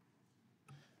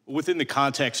 Within the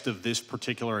context of this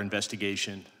particular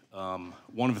investigation,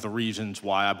 one of the reasons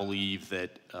why I believe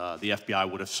that the FBI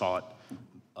would have sought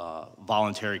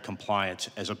voluntary compliance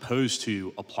as opposed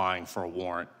to applying for a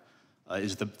warrant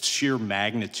is the sheer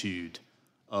magnitude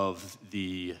of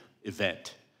the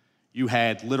event. You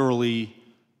had literally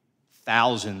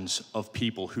thousands of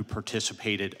people who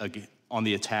participated on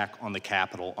the attack on the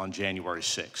Capitol on January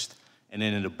 6th. And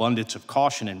in an abundance of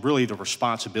caution and really the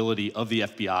responsibility of the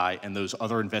FBI and those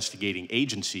other investigating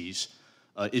agencies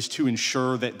is to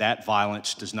ensure that that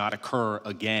violence does not occur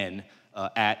again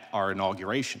at our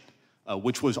inauguration,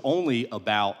 which was only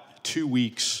about 2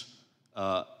 weeks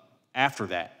after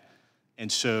that. And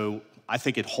so I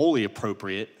think it wholly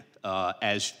appropriate,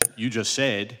 as you just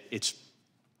said, it's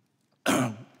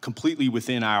completely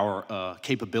within our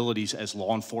capabilities as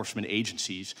law enforcement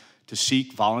agencies to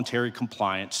seek voluntary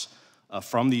compliance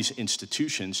from these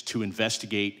institutions to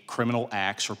investigate criminal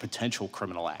acts or potential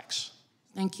criminal acts.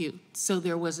 Thank you. So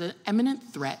there was an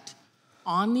imminent threat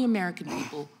on the American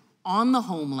people, on the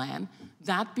homeland,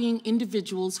 that being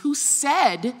individuals who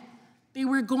said they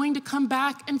were going to come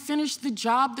back and finish the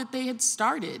job that they had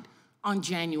started on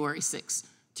January 6th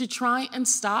to try and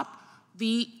stop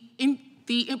the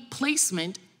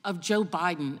placement of Joe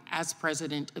Biden as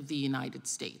President of the United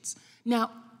States.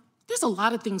 Now, there's a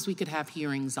lot of things we could have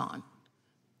hearings on.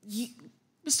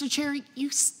 Mr. Chair, you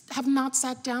have not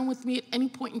sat down with me at any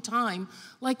point in time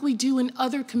like we do in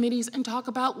other committees and talk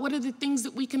about what are the things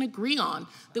that we can agree on,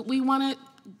 that we want to.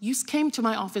 You came to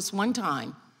my office one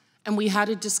time and we had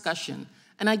a discussion.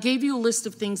 And I gave you a list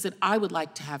of things that I would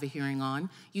like to have a hearing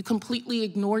on. You completely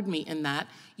ignored me in that.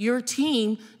 Your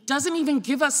team doesn't even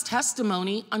give us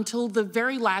testimony until the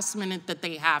very last minute that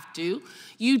they have to.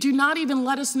 You do not even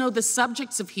let us know the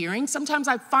subjects of hearings. Sometimes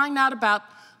I find out about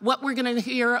what we're going to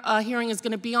hear, hearing is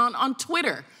going to be on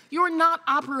Twitter. You're not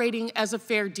operating as a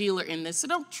fair dealer in this, so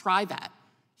don't try that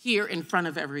here in front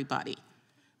of everybody.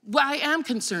 Well, I am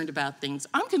concerned about things.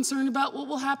 I'm concerned about what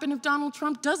will happen if Donald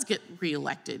Trump does get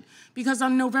reelected. Because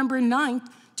on November 9th,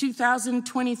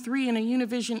 2023, in a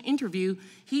Univision interview,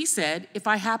 he said, if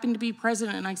I happen to be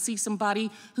president and I see somebody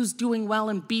who's doing well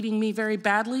and beating me very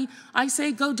badly, I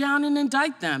say go down and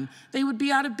indict them. They would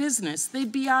be out of business.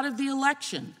 They'd be out of the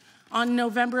election. On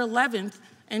November 11th,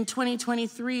 In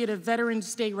 2023 at a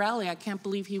Veterans Day rally, I can't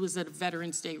believe he was at a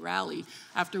Veterans Day rally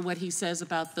after what he says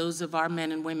about those of our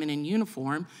men and women in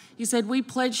uniform. He said, "We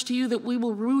pledge to you that we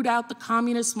will root out the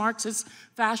communists, Marxists,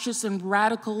 fascists, and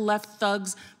radical left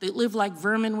thugs that live like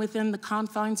vermin within the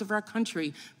confines of our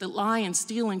country, that lie and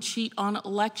steal and cheat on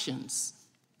elections."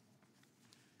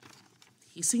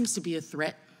 He seems to be a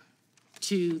threat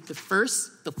to the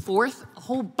first, the fourth, a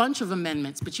whole bunch of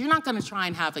amendments, but you're not going to try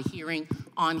and have a hearing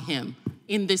on him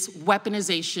in this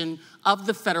weaponization of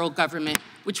the federal government,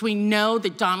 which we know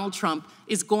that Donald Trump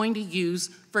is going to use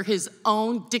for his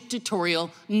own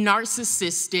dictatorial,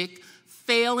 narcissistic,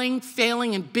 failing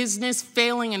in business,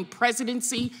 failing in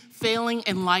presidency, failing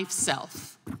in life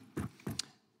self.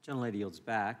 Gentlelady yields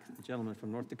back. The gentleman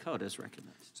from North Dakota is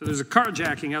recognized. So there's a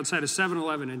carjacking outside a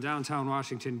 7-Eleven in downtown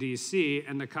Washington, D.C.,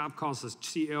 and the cop calls the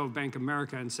CEO of Bank of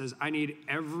America and says, "I need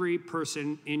every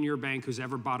person in your bank who's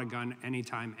ever bought a gun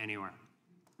anytime, anywhere."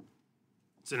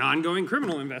 It's an ongoing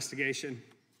criminal investigation.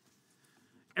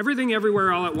 Everything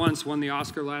Everywhere All at Once won the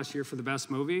Oscar last year for the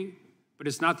best movie, but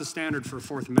it's not the standard for a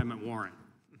Fourth Amendment warrant.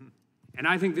 And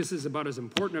I think this is about as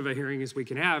important of a hearing as we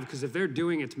can have, because if they're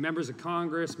doing it to members of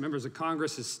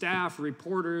Congress's staff,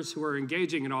 reporters who are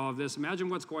engaging in all of this, imagine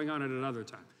what's going on at another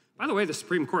time. By the way, the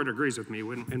Supreme Court agrees with me,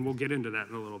 and we'll get into that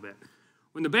in a little bit.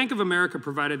 When the Bank of America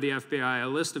provided the FBI a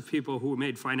list of people who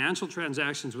made financial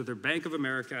transactions with their Bank of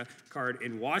America card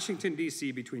in Washington,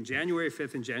 D.C. between January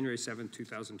 5th and January 7th,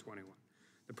 2021.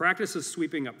 The practice of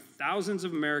sweeping up thousands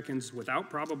of Americans without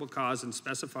probable cause and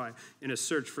specify in a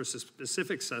search for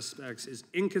specific suspects is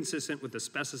inconsistent with the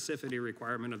specificity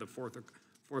requirement of the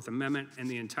Fourth Amendment and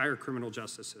the entire criminal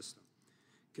justice system.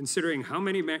 Considering how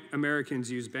many Americans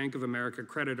use Bank of America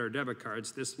credit or debit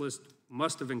cards, this list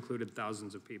must have included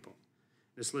thousands of people.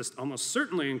 This list almost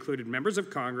certainly included members of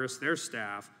Congress, their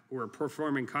staff, who were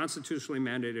performing constitutionally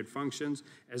mandated functions,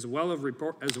 as well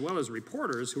as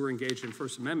reporters who were engaged in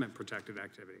First Amendment protected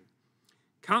activity.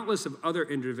 Countless of other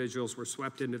individuals were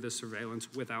swept into this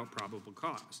surveillance without probable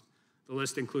cause. The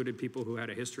list included people who had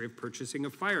a history of purchasing a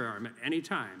firearm at any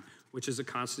time, which is a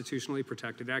constitutionally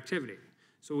protected activity.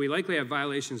 So we likely have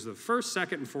violations of the First,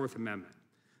 Second, and Fourth Amendment.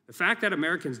 The fact that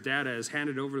Americans' data is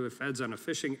handed over to the feds on a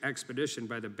fishing expedition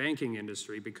by the banking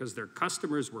industry because their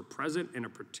customers were present in a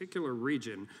particular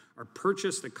region or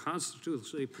purchased a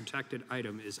constitutionally protected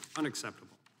item is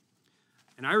unacceptable.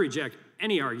 And I reject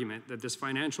any argument that this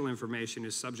financial information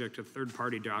is subject to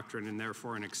third-party doctrine and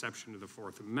therefore an exception to the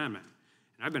Fourth Amendment.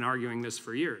 And I've been arguing this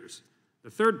for years.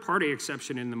 The third-party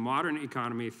exception in the modern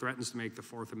economy threatens to make the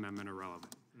Fourth Amendment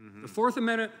irrelevant. The Fourth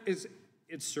Amendment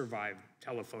it's survived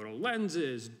telephoto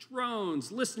lenses,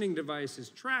 drones, listening devices,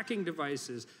 tracking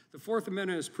devices. The Fourth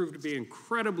Amendment has proved to be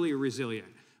incredibly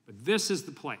resilient. But this is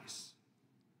the place.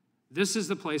 This is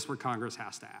the place where Congress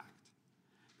has to act.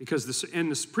 Because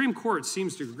the Supreme Court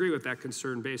seems to agree with that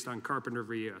concern based on Carpenter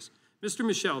v. U.S. Mr.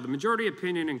 Michel, the majority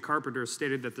opinion in Carpenter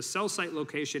stated that the cell site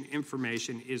location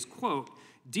information is, quote,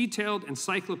 detailed,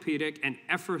 encyclopedic, and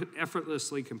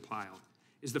effortlessly compiled.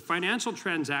 Is the financial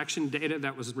transaction data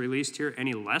that was released here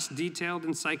any less detailed,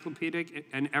 encyclopedic,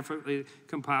 and effortlessly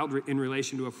compiled in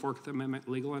relation to a Fourth Amendment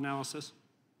legal analysis?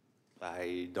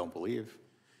 I don't believe.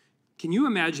 Can you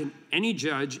imagine any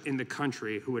judge in the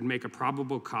country who would make a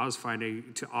probable cause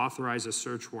finding to authorize a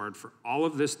search warrant for all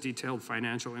of this detailed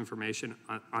financial information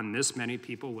on this many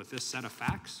people with this set of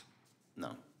facts?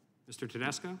 No. Mr.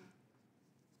 Tedesco?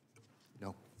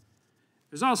 No.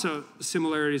 There's also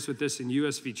similarities with this in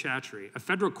U.S. v. Chatry. A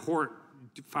federal court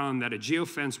found that a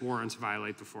geofence warrants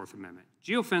violate the Fourth Amendment.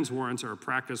 Geofence warrants are a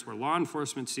practice where law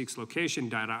enforcement seeks location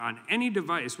data on any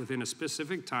device within a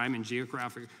specific time and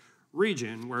geographic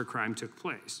region where a crime took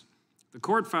place. The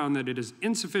court found that it is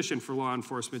insufficient for law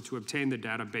enforcement to obtain the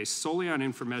data based solely on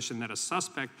information that a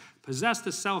suspect possessed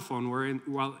a cell phone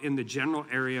while in the general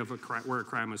area of where a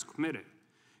crime was committed.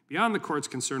 Beyond the court's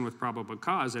concern with probable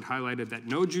cause, it highlighted that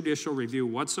no judicial review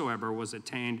whatsoever was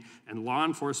attained and law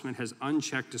enforcement has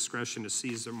unchecked discretion to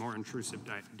seize the more intrusive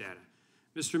data.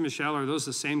 Mr. Michel, are those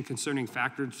the same concerning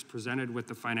factors presented with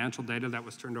the financial data that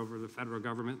was turned over to the federal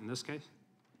government in this case?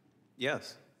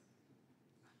 Yes.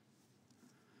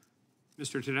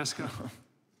 Mr. Tedesco?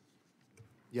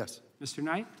 Yes. Mr.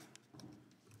 Knight?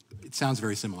 It sounds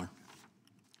very similar.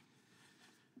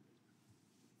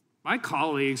 My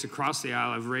colleagues across the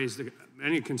aisle have raised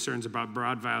many concerns about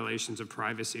broad violations of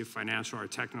privacy of financial or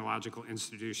technological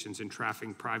institutions in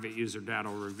trafficking private user data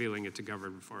or revealing it to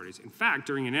government authorities. In fact,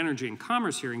 during an Energy and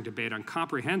Commerce hearing debate on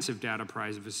comprehensive data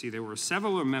privacy, there were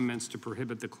several amendments to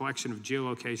prohibit the collection of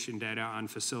geolocation data on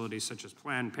facilities such as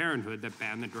Planned Parenthood that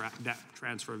ban the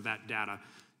transfer of that data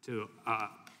to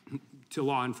to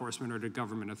law enforcement or to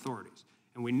government authorities.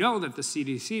 And we know that the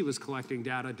CDC was collecting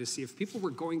data to see if people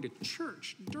were going to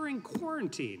church during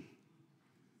quarantine.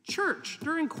 Church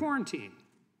during quarantine.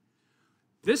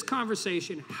 This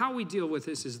conversation, how we deal with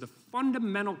this, is the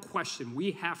fundamental question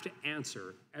we have to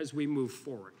answer as we move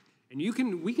forward. And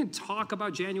we can talk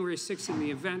about January 6th in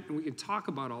the event, and we can talk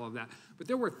about all of that, but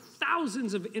there were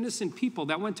thousands of innocent people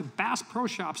that went to Bass Pro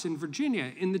Shops in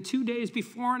Virginia in the 2 days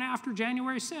before and after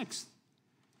January 6th.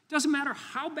 Doesn't matter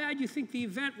how bad you think the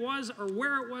event was or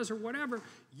where it was or whatever,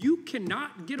 you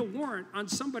cannot get a warrant on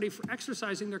somebody for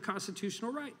exercising their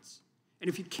constitutional rights. And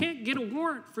if you can't get a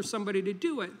warrant for somebody to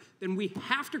do it, then we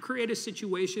have to create a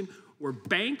situation where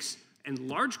banks and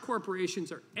large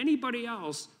corporations or anybody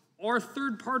else, or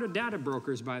third-party data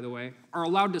brokers, by the way, are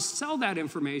allowed to sell that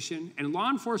information, and law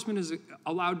enforcement is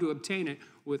allowed to obtain it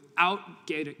without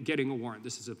getting a warrant.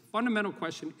 This is a fundamental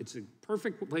question. It's a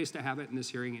perfect place to have it in this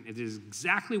hearing, and it is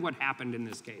exactly what happened in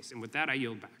this case. And with that, I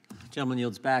yield back. The gentleman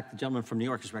yields back. The gentleman from New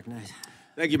York is recognized.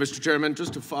 Thank you, Mr. Chairman.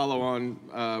 Just to follow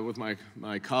on with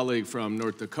my colleague from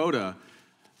North Dakota,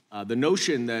 the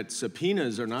notion that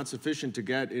subpoenas are not sufficient to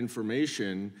get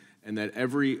information and that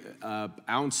every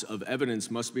ounce of evidence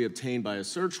must be obtained by a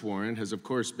search warrant has, of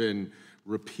course, been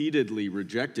repeatedly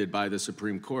rejected by the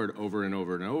Supreme Court over and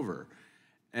over and over.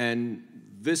 And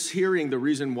this hearing, the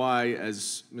reason why,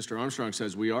 as Mr. Armstrong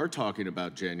says, we are talking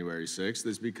about January 6th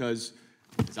is because,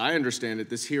 as I understand it,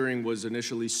 this hearing was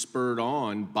initially spurred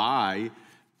on by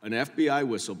an FBI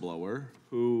whistleblower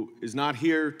who is not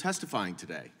here testifying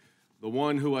today. The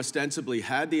one who ostensibly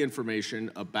had the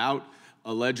information about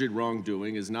alleged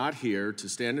wrongdoing is not here to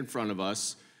stand in front of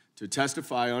us, to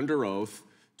testify under oath,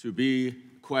 to be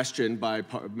questioned by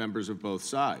members of both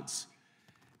sides.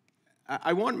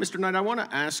 Mr. Knight, I want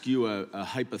to ask you a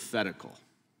hypothetical.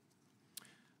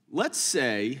 Let's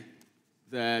say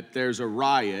that there's a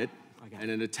riot and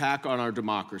an attack on our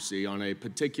democracy on a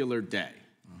particular day.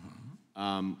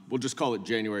 We'll just call it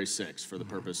January 6th for the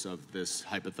purpose of this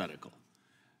hypothetical.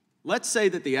 Let's say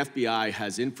that the FBI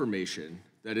has information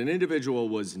that an individual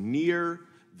was near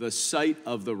the site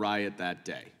of the riot that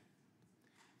day.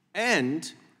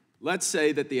 And let's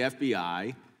say that the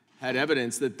FBI had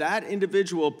evidence that that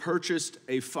individual purchased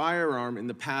a firearm in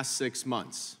the past 6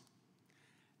 months.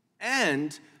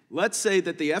 And let's say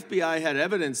that the FBI had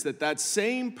evidence that that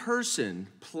same person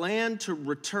planned to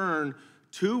return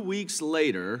 2 weeks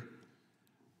later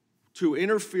to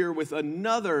interfere with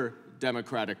another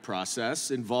democratic process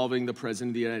involving the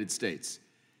President of the United States.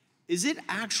 Is it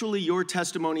actually your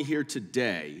testimony here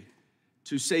today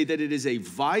to say that it is a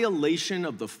violation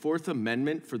of the Fourth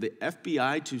Amendment for the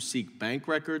FBI to seek bank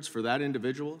records for that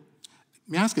individual?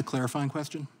 May I ask a clarifying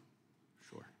question?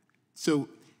 Sure. So,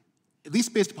 at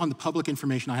least based upon the public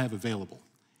information I have available,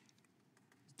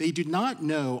 they did not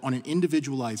know on an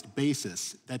individualized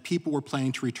basis that people were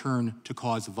planning to return to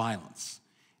cause violence.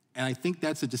 And I think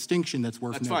that's a distinction that's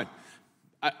worth noting. That's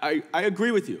fine. I agree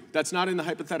with you. That's not in the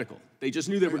hypothetical. They just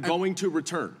knew they were going to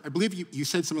return. I believe you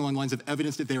said something along the lines of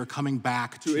evidence that they were coming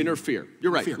back to interfere.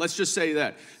 You're right. Let's just say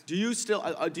that. Do you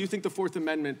think the Fourth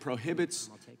Amendment prohibits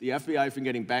the FBI from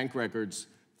getting bank records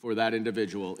for that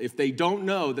individual if they don't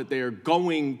know that they are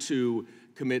going to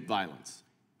commit violence?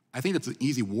 I think it's an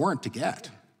easy warrant to get.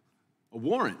 A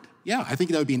warrant? Yeah, I think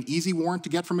that would be an easy warrant to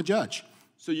get from a judge.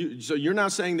 So you're now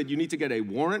saying that you need to get a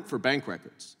warrant for bank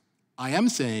records? I am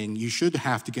saying you should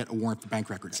have to get a warrant for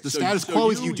bank records. The status quo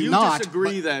is you do not.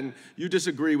 You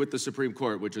disagree with the Supreme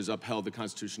Court, which has upheld the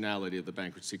constitutionality of the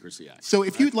Bank Secrecy Act. So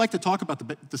if you'd like to talk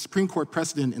about the Supreme Court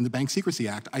precedent in the Bank Secrecy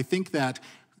Act, I think that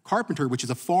Carpenter, which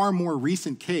is a far more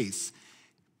recent case,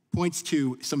 points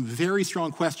to some very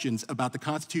strong questions about the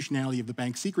constitutionality of the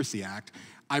Bank Secrecy Act.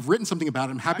 I've written something about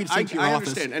it. I'm happy to send to your office. I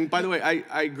understand. And by the way,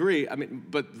 I agree. I mean,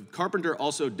 but Carpenter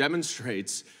also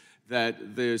demonstrates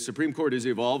that the Supreme Court is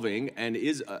evolving and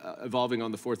is evolving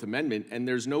on the Fourth Amendment, and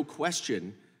there's no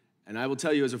question, and I will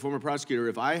tell you as a former prosecutor,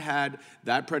 if I had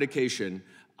that predication,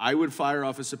 I would fire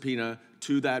off a subpoena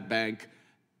to that bank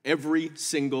every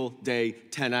single day,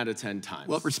 10 out of 10 times.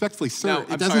 Well, respectfully, sir,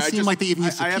 it doesn't seem like they even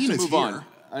use subpoenas here.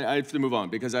 I have to move on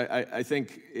because I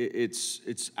think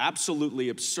it's absolutely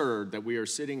absurd that we are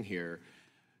sitting here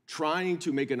trying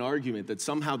to make an argument that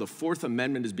somehow the Fourth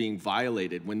Amendment is being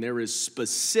violated when there is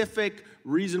specific,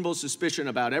 reasonable suspicion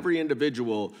about every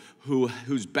individual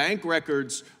whose bank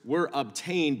records were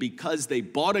obtained because they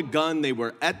bought a gun, they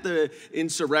were at the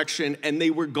insurrection, and they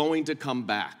were going to come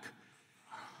back.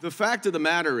 The fact of the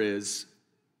matter is,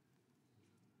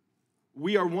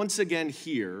 we are once again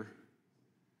here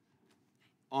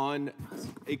on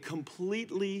a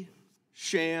completely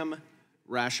sham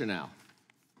rationale.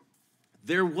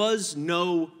 There was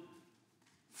no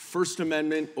First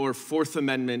Amendment or Fourth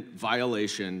Amendment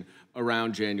violation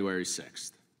around January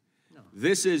 6th. No.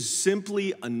 This is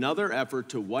simply another effort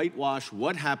to whitewash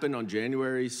what happened on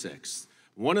January 6th.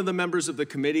 One of the members of the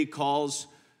committee calls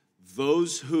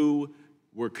those who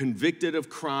were convicted of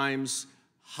crimes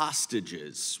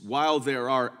hostages, while there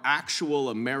are actual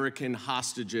American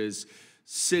hostages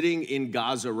sitting in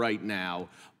Gaza right now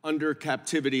under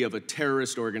captivity of a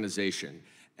terrorist organization.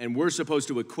 And we're supposed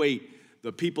to equate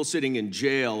the people sitting in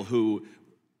jail who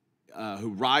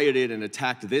rioted and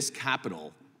attacked this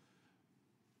Capitol,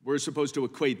 we're supposed to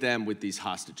equate them with these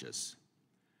hostages.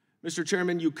 Mr.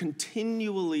 Chairman, you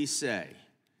continually say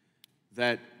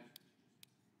that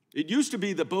it used to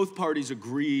be that both parties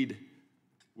agreed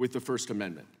with the First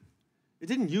Amendment. It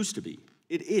didn't used to be.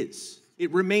 It is.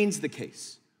 It remains the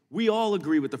case. We all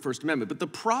agree with the First Amendment, but the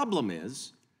problem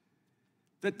is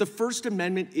that the First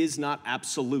Amendment is not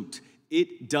absolute.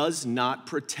 It does not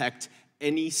protect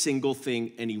any single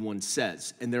thing anyone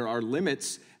says, and there are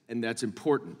limits, and that's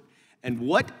important. And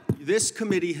what this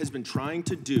committee has been trying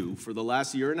to do for the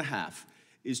last year and a half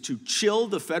is to chill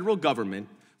the federal government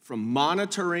from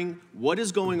monitoring what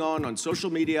is going on social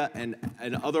media and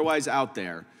otherwise out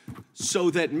there,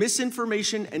 so that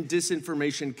misinformation and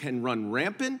disinformation can run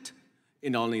rampant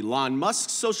in on Elon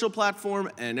Musk's social platform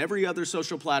and every other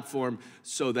social platform,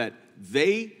 so that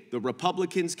the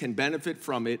Republicans, can benefit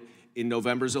from it in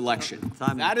November's election.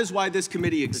 That is why this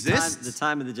committee exists. The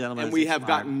time of the gentleman and we have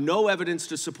gotten no evidence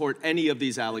to support any of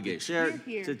these allegations.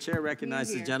 The chair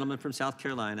recognizes the gentleman from South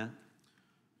Carolina.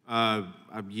 I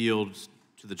yield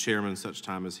to the chairman such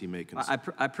time as he may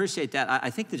consider. I appreciate that.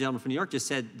 I think the gentleman from New York just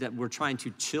said that we're trying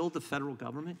to chill the federal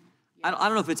government. I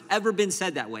don't know if it's ever been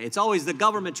said that way. It's always the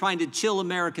government trying to chill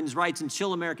Americans' rights and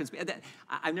chill Americans.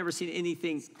 I've never seen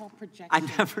anything. It's called projection.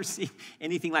 I've never seen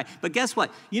anything like. But guess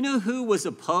what? You know who was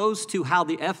opposed to how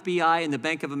the FBI and the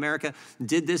Bank of America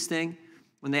did this thing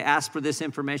when they asked for this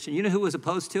information? You know who was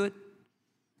opposed to it?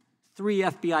 3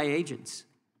 FBI agents.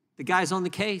 The guys on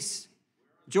the case.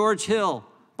 George Hill,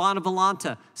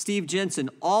 Bonavolanta, Steve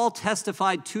Jensen, all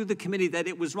testified to the committee that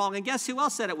it was wrong. And guess who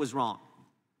else said it was wrong?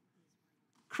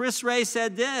 Chris Wray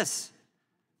said this: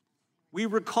 we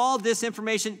recalled this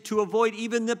information to avoid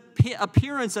even the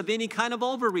appearance of any kind of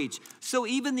overreach. So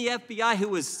even the FBI,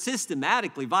 who has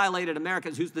systematically violated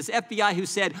Americans, this FBI who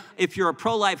said, if you're a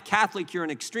pro-life Catholic, you're an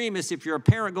extremist. If you're a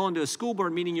parent going to a school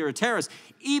board meeting, you're a terrorist.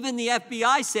 Even the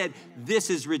FBI said, this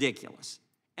is ridiculous.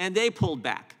 And they pulled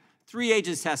back. 3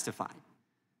 agents testified.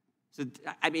 So,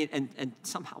 I mean, and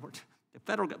somehow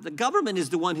the government is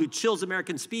the one who chills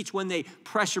American speech when they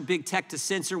pressure big tech to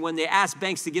censor, when they ask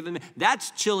banks to give them.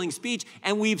 That's chilling speech,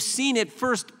 and we've seen it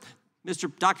first.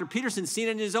 Dr. Peterson's seen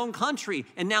it in his own country,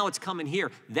 and now it's coming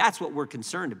here. That's what we're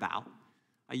concerned about.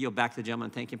 I yield back to the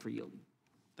gentleman. Thank him for yielding.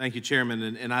 Thank you, Chairman,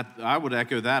 and I would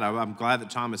echo that. I'm glad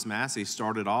that Thomas Massie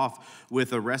started off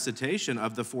with a recitation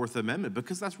of the Fourth Amendment,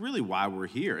 because that's really why we're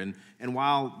here. And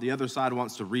while the other side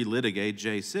wants to relitigate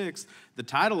J6, the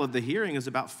title of the hearing is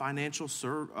about financial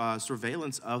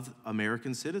surveillance of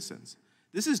American citizens.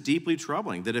 This is deeply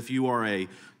troubling, that if you are a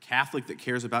Catholic that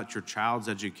cares about your child's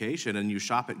education and you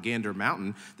shop at Gander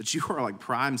Mountain, that you are like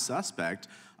prime suspect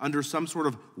under some sort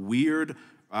of weird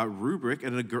rubric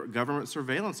in a government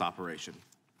surveillance operation.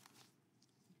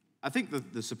 I think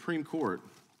that the Supreme Court,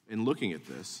 in looking at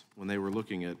this, when they were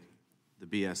looking at the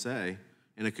BSA,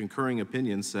 in a concurring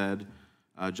opinion said,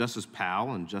 Justice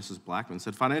Powell and Justice Blackmun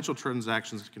said, financial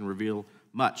transactions can reveal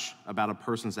much about a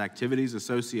person's activities,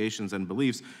 associations, and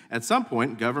beliefs. At some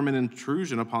point, government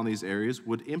intrusion upon these areas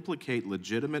would implicate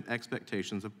legitimate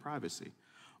expectations of privacy.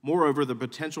 Moreover, the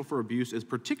potential for abuse is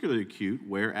particularly acute,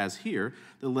 whereas here,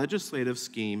 the legislative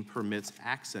scheme permits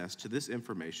access to this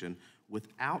information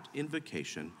without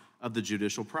invocation of the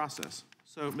judicial process.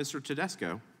 So, Mr.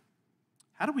 Tedesco,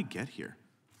 how do we get here?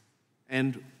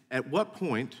 And at what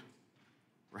point,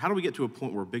 or how do we get to a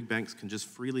point where big banks can just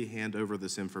freely hand over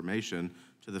this information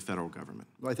to the federal government?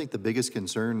 Well, I think the biggest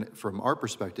concern from our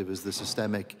perspective is the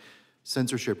systemic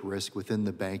censorship risk within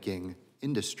the banking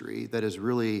industry that is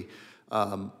really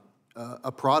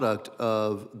a product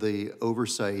of the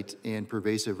oversight and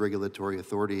pervasive regulatory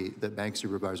authority that bank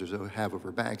supervisors have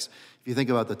over banks. If you think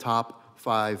about the top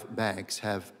 5 banks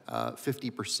have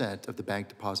 50% of the bank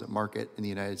deposit market in the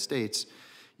United States,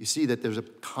 you see that there's a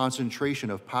concentration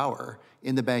of power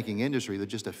in the banking industry. There's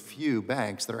just a few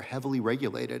banks that are heavily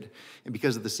regulated. And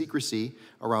because of the secrecy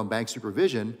around bank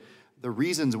supervision, the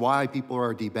reasons why people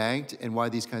are debanked and why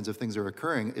these kinds of things are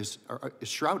occurring is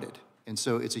shrouded. And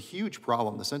so it's a huge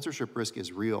problem. The censorship risk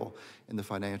is real in the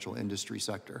financial industry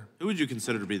sector. Who would you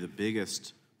consider to be the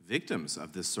biggest victims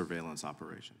of this surveillance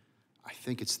operation? I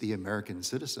think it's the American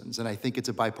citizens, and I think it's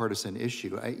a bipartisan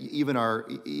issue. Some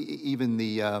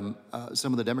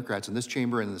of the Democrats in this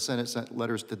chamber and in the Senate sent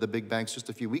letters to the big banks just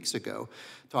a few weeks ago,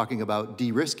 talking about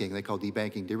de-risking. They call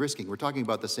debanking de-risking. We're talking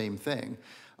about the same thing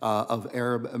of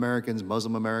Arab Americans,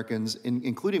 Muslim Americans,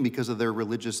 including because of their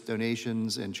religious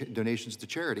donations and donations to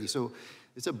charity. So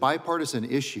it's a bipartisan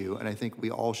issue, and I think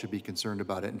we all should be concerned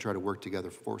about it and try to work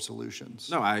together for solutions.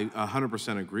 No, I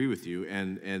 100% agree with you.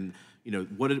 And you know,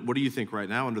 what do you think right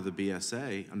now under the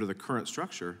BSA, under the current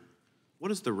structure,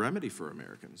 what is the remedy for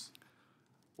Americans?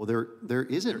 Well, there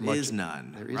isn't much. There is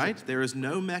none, right? There is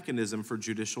no mechanism for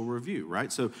judicial review,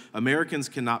 right? So Americans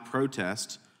cannot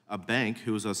protest a bank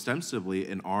who is ostensibly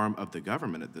an arm of the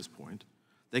government at this point.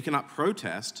 They cannot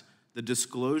protest the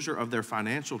disclosure of their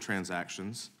financial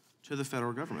transactions to the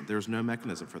federal government. There's no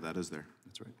mechanism for that, is there?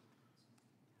 That's right.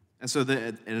 And so,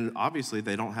 and obviously,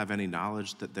 they don't have any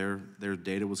knowledge that their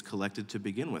data was collected to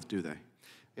begin with, do they?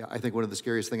 Yeah, I think one of the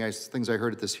scariest things I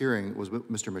heard at this hearing was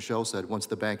what Mr. Michel said, once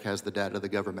the bank has the data, the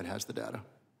government has the data.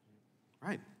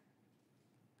 Right.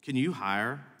 Can you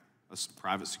hire a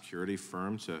private security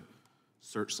firm to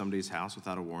search somebody's house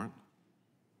without a warrant?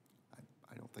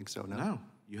 I don't think so, no. No,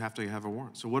 you have to have a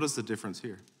warrant. So what is the difference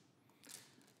here?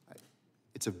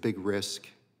 It's a big risk,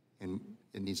 and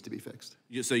it needs to be fixed.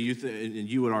 So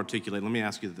you would articulate, let me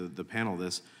ask you the panel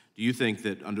this, do you think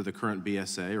that under the current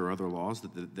BSA or other laws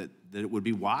that it would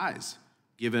be wise,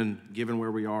 given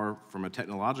where we are from a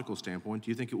technological standpoint,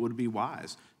 do you think it would be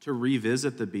wise to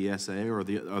revisit the BSA or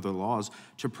the other laws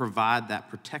to provide that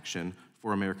protection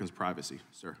for Americans' privacy,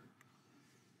 sir?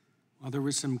 Well, there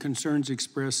were some concerns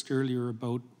expressed earlier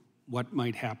about what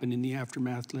might happen in the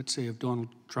aftermath, let's say, of Donald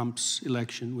Trump's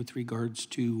election with regards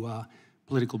to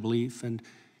political belief, and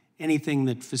anything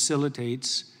that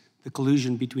facilitates the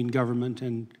collusion between government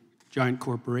and giant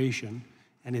corporation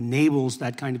and enables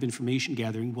that kind of information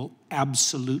gathering will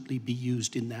absolutely be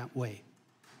used in that way.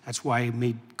 That's why I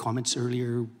made comments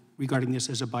earlier regarding this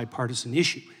as a bipartisan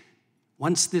issue.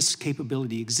 Once this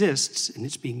capability exists, and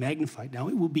it's being magnified now,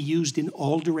 it will be used in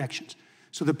all directions.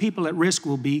 So the people at risk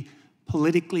will be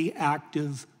politically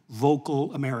active,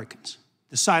 vocal Americans.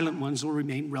 The silent ones will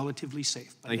remain relatively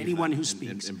safe, but anyone who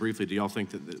speaks. And briefly, do y'all think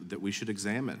that we should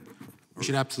examine? We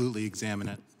should absolutely examine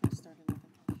it.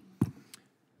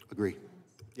 Agree.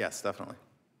 Yes, definitely.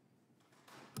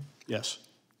 Yes.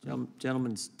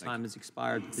 Gentleman's time has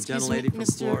expired. The Excuse gentlelady me, from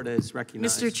Florida is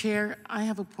recognized. Mr. Chair, I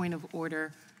have a point of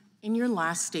order. In your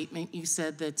last statement, you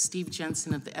said that Steve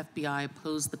Jensen of the FBI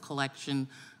opposed the collection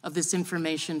of this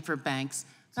information for banks.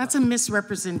 That's a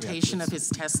misrepresentation of his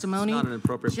testimony. It's not an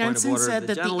appropriate Jensen point of order. said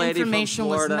The that the gentlelady from information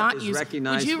was Florida not is used.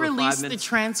 recognized Would you for 5 release the minutes.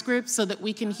 transcript so that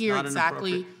we can hear Not an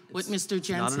exactly appropriate- what Mr. Not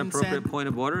Jensen an appropriate said? point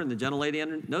of order, and the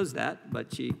gentlelady knows that,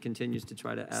 but she continues to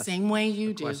try to ask Same way you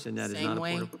a do. question that is Same not a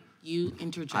way point of- you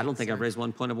interject. I don't think sir. I've raised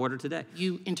one point of order today.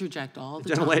 You interject all the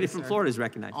The time. gentlelady from sir. Florida is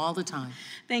recognized. All the time.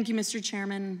 Thank you, Mr.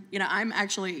 Chairman. You know, I'm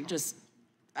actually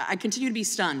I continue to be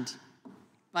stunned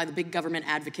by the big government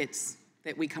advocates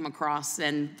that we come across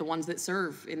and the ones that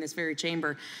serve in this very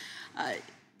chamber.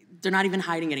 They're not even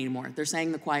hiding it anymore. They're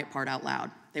saying the quiet part out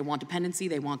loud. They want dependency,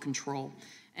 they want control.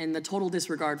 And the total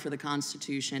disregard for the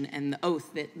Constitution and the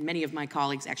oath that many of my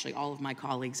colleagues, actually all of my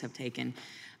colleagues, have taken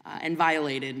and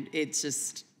violated,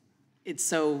 it's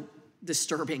so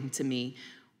disturbing to me.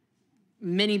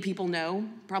 Many people know,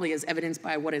 probably as evidenced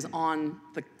by what is on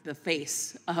the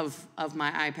face of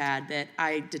my iPad, that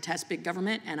I detest big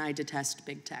government and I detest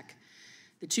big tech.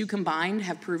 The two combined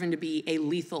have proven to be a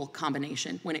lethal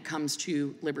combination when it comes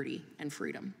to liberty and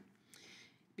freedom.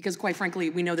 Because quite frankly,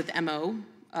 we know that the MO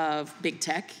of big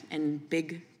tech and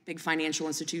big financial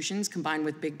institutions combined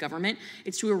with big government,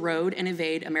 it's to erode and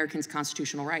evade Americans'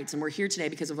 constitutional rights. And we're here today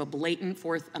because of a blatant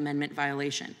Fourth Amendment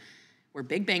violation, where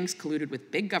big banks colluded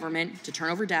with big government to turn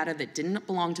over data that didn't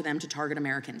belong to them to target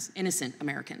Americans, innocent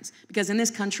Americans. Because in this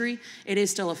country, it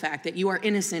is still a fact that you are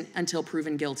innocent until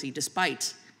proven guilty,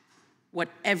 despite what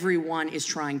everyone is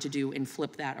trying to do and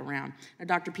flip that around. Now,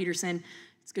 Dr. Peterson,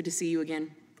 it's good to see you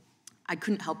again. I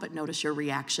couldn't help but notice your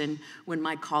reaction when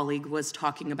my colleague was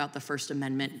talking about the First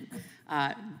Amendment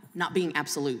not being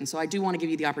absolute. And so I do want to give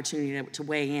you the opportunity to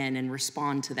weigh in and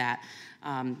respond to that.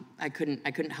 I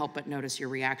couldn't help but notice your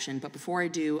reaction. But before I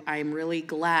do, I am really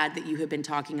glad that you have been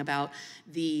talking about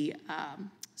the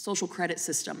social credit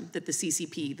system that the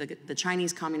CCP, the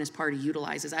Chinese Communist Party,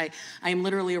 utilizes. I am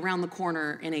literally around the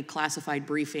corner in a classified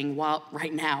briefing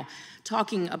right now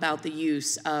talking about the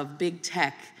use of big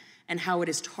tech and how it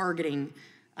is targeting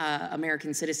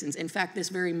American citizens. In fact, this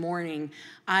very morning,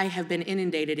 I have been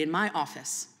inundated in my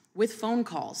office with phone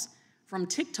calls from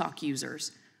TikTok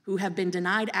users who have been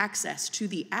denied access to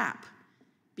the app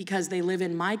because they live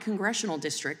in my congressional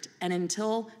district, and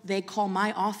until they call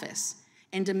my office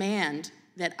and demand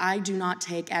that I do not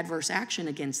take adverse action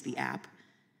against the app,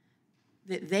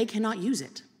 that they cannot use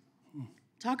it.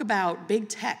 Talk about big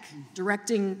tech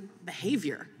directing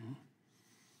behavior.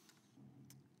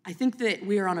 I think that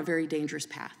we are on a very dangerous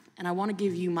path, and I want to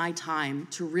give you my time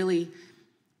to really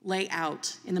lay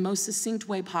out in the most succinct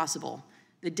way possible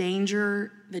the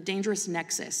dangerous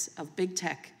nexus of big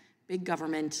tech, big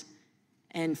government,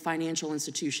 and financial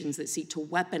institutions that seek to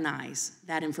weaponize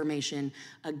that information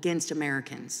against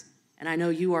Americans. And I know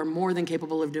you are more than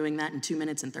capable of doing that in 2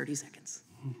 minutes and 30 seconds.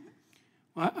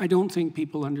 I don't think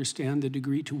people understand the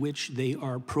degree to which they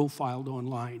are profiled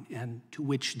online and to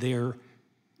which their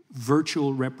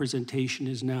virtual representation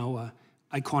is now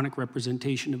an iconic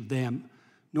representation of them,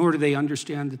 nor do they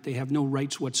understand that they have no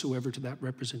rights whatsoever to that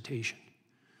representation.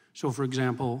 So for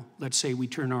example, let's say we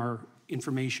turn our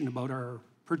information about our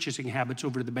purchasing habits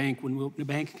over to the bank when we open a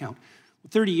bank account. Well,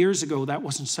 30 years ago, that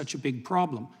wasn't such a big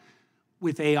problem.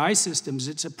 With AI systems,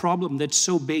 it's a problem that's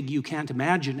so big you can't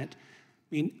imagine it.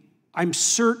 I mean, I'm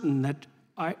certain that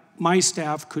my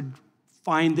staff could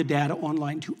find the data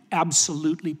online to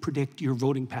absolutely predict your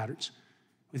voting patterns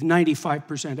with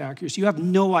 95% accuracy. You have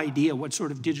no idea what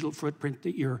sort of digital footprint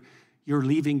that you're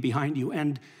leaving behind you,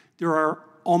 and there are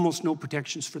almost no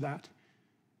protections for that.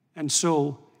 And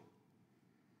so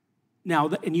now,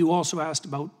 and you also asked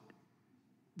about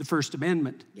the First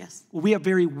Amendment. Yes. Well, we have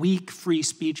very weak free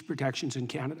speech protections in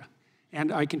Canada,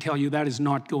 and I can tell you that is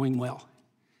not going well.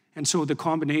 And so the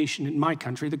combination in my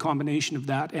country, the combination of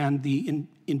that and the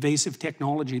invasive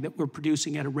technology that we're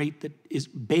producing at a rate that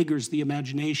beggars the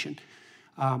imagination,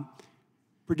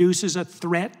 produces a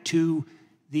threat to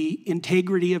the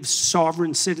integrity of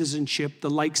sovereign citizenship, the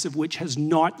likes of which has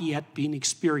not yet been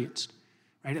experienced.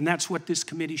 Right? And that's what this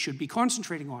committee should be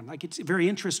concentrating on. Like, it's very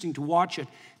interesting to watch it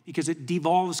because it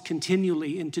devolves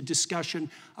continually into discussion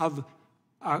of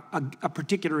a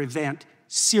particular event,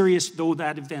 serious though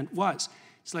that event was.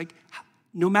 It's like,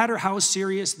 no matter how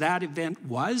serious that event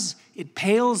was, it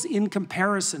pales in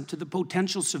comparison to the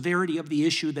potential severity of the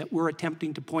issue that we're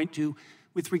attempting to point to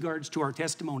with regards to our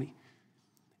testimony.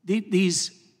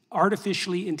 These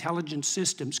artificially intelligent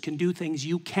systems can do things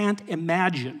you can't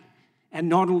imagine. And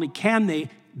not only can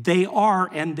they are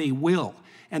and they will.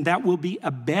 And that will be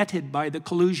abetted by the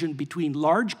collusion between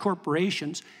large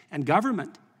corporations and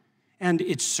government. And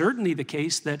it's certainly the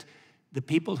case that the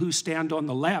people who stand on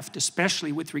the left,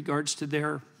 especially with regards to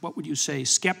their, what would you say,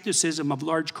 skepticism of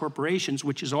large corporations,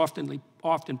 which is often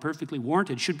perfectly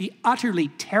warranted, should be utterly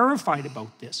terrified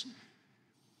about this.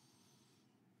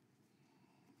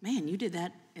 Man, you did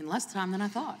that in less time than I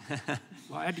thought.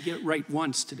 Well, I had to get it right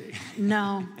once today.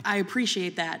 No, I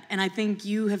appreciate that. And I think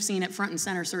you have seen it front and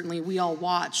center. Certainly, we all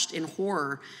watched in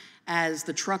horror as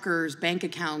the truckers' bank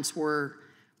accounts were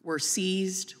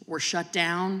seized, were shut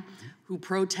down, who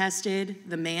protested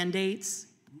the mandates.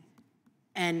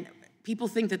 And people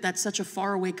think that that's such a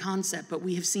faraway concept, but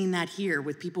we have seen that here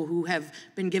with people who have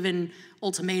been given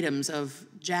ultimatums of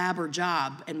jab or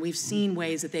job, and we've seen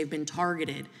ways that they've been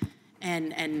targeted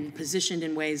and positioned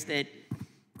in ways that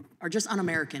are just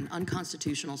un-American,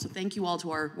 unconstitutional. So thank you all to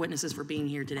our witnesses for being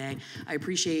here today. I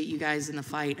appreciate you guys in the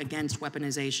fight against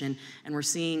weaponization, and we're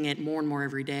seeing it more and more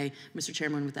every day. Mr.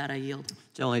 Chairman, with that, I yield.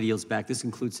 Gentlelady yields back. This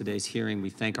concludes today's hearing. We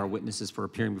thank our witnesses for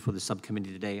appearing before the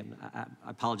subcommittee today. And I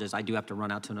apologize, I do have to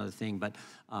run out to another thing, but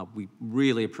we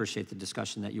really appreciate the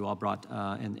discussion that you all brought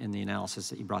and the analysis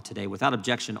that you brought today. Without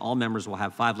objection, all members will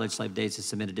have 5 legislative days to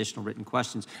submit additional written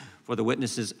questions for the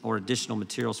witnesses or additional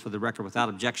materials for the record. Without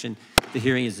objection, the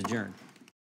hearing is adjourned.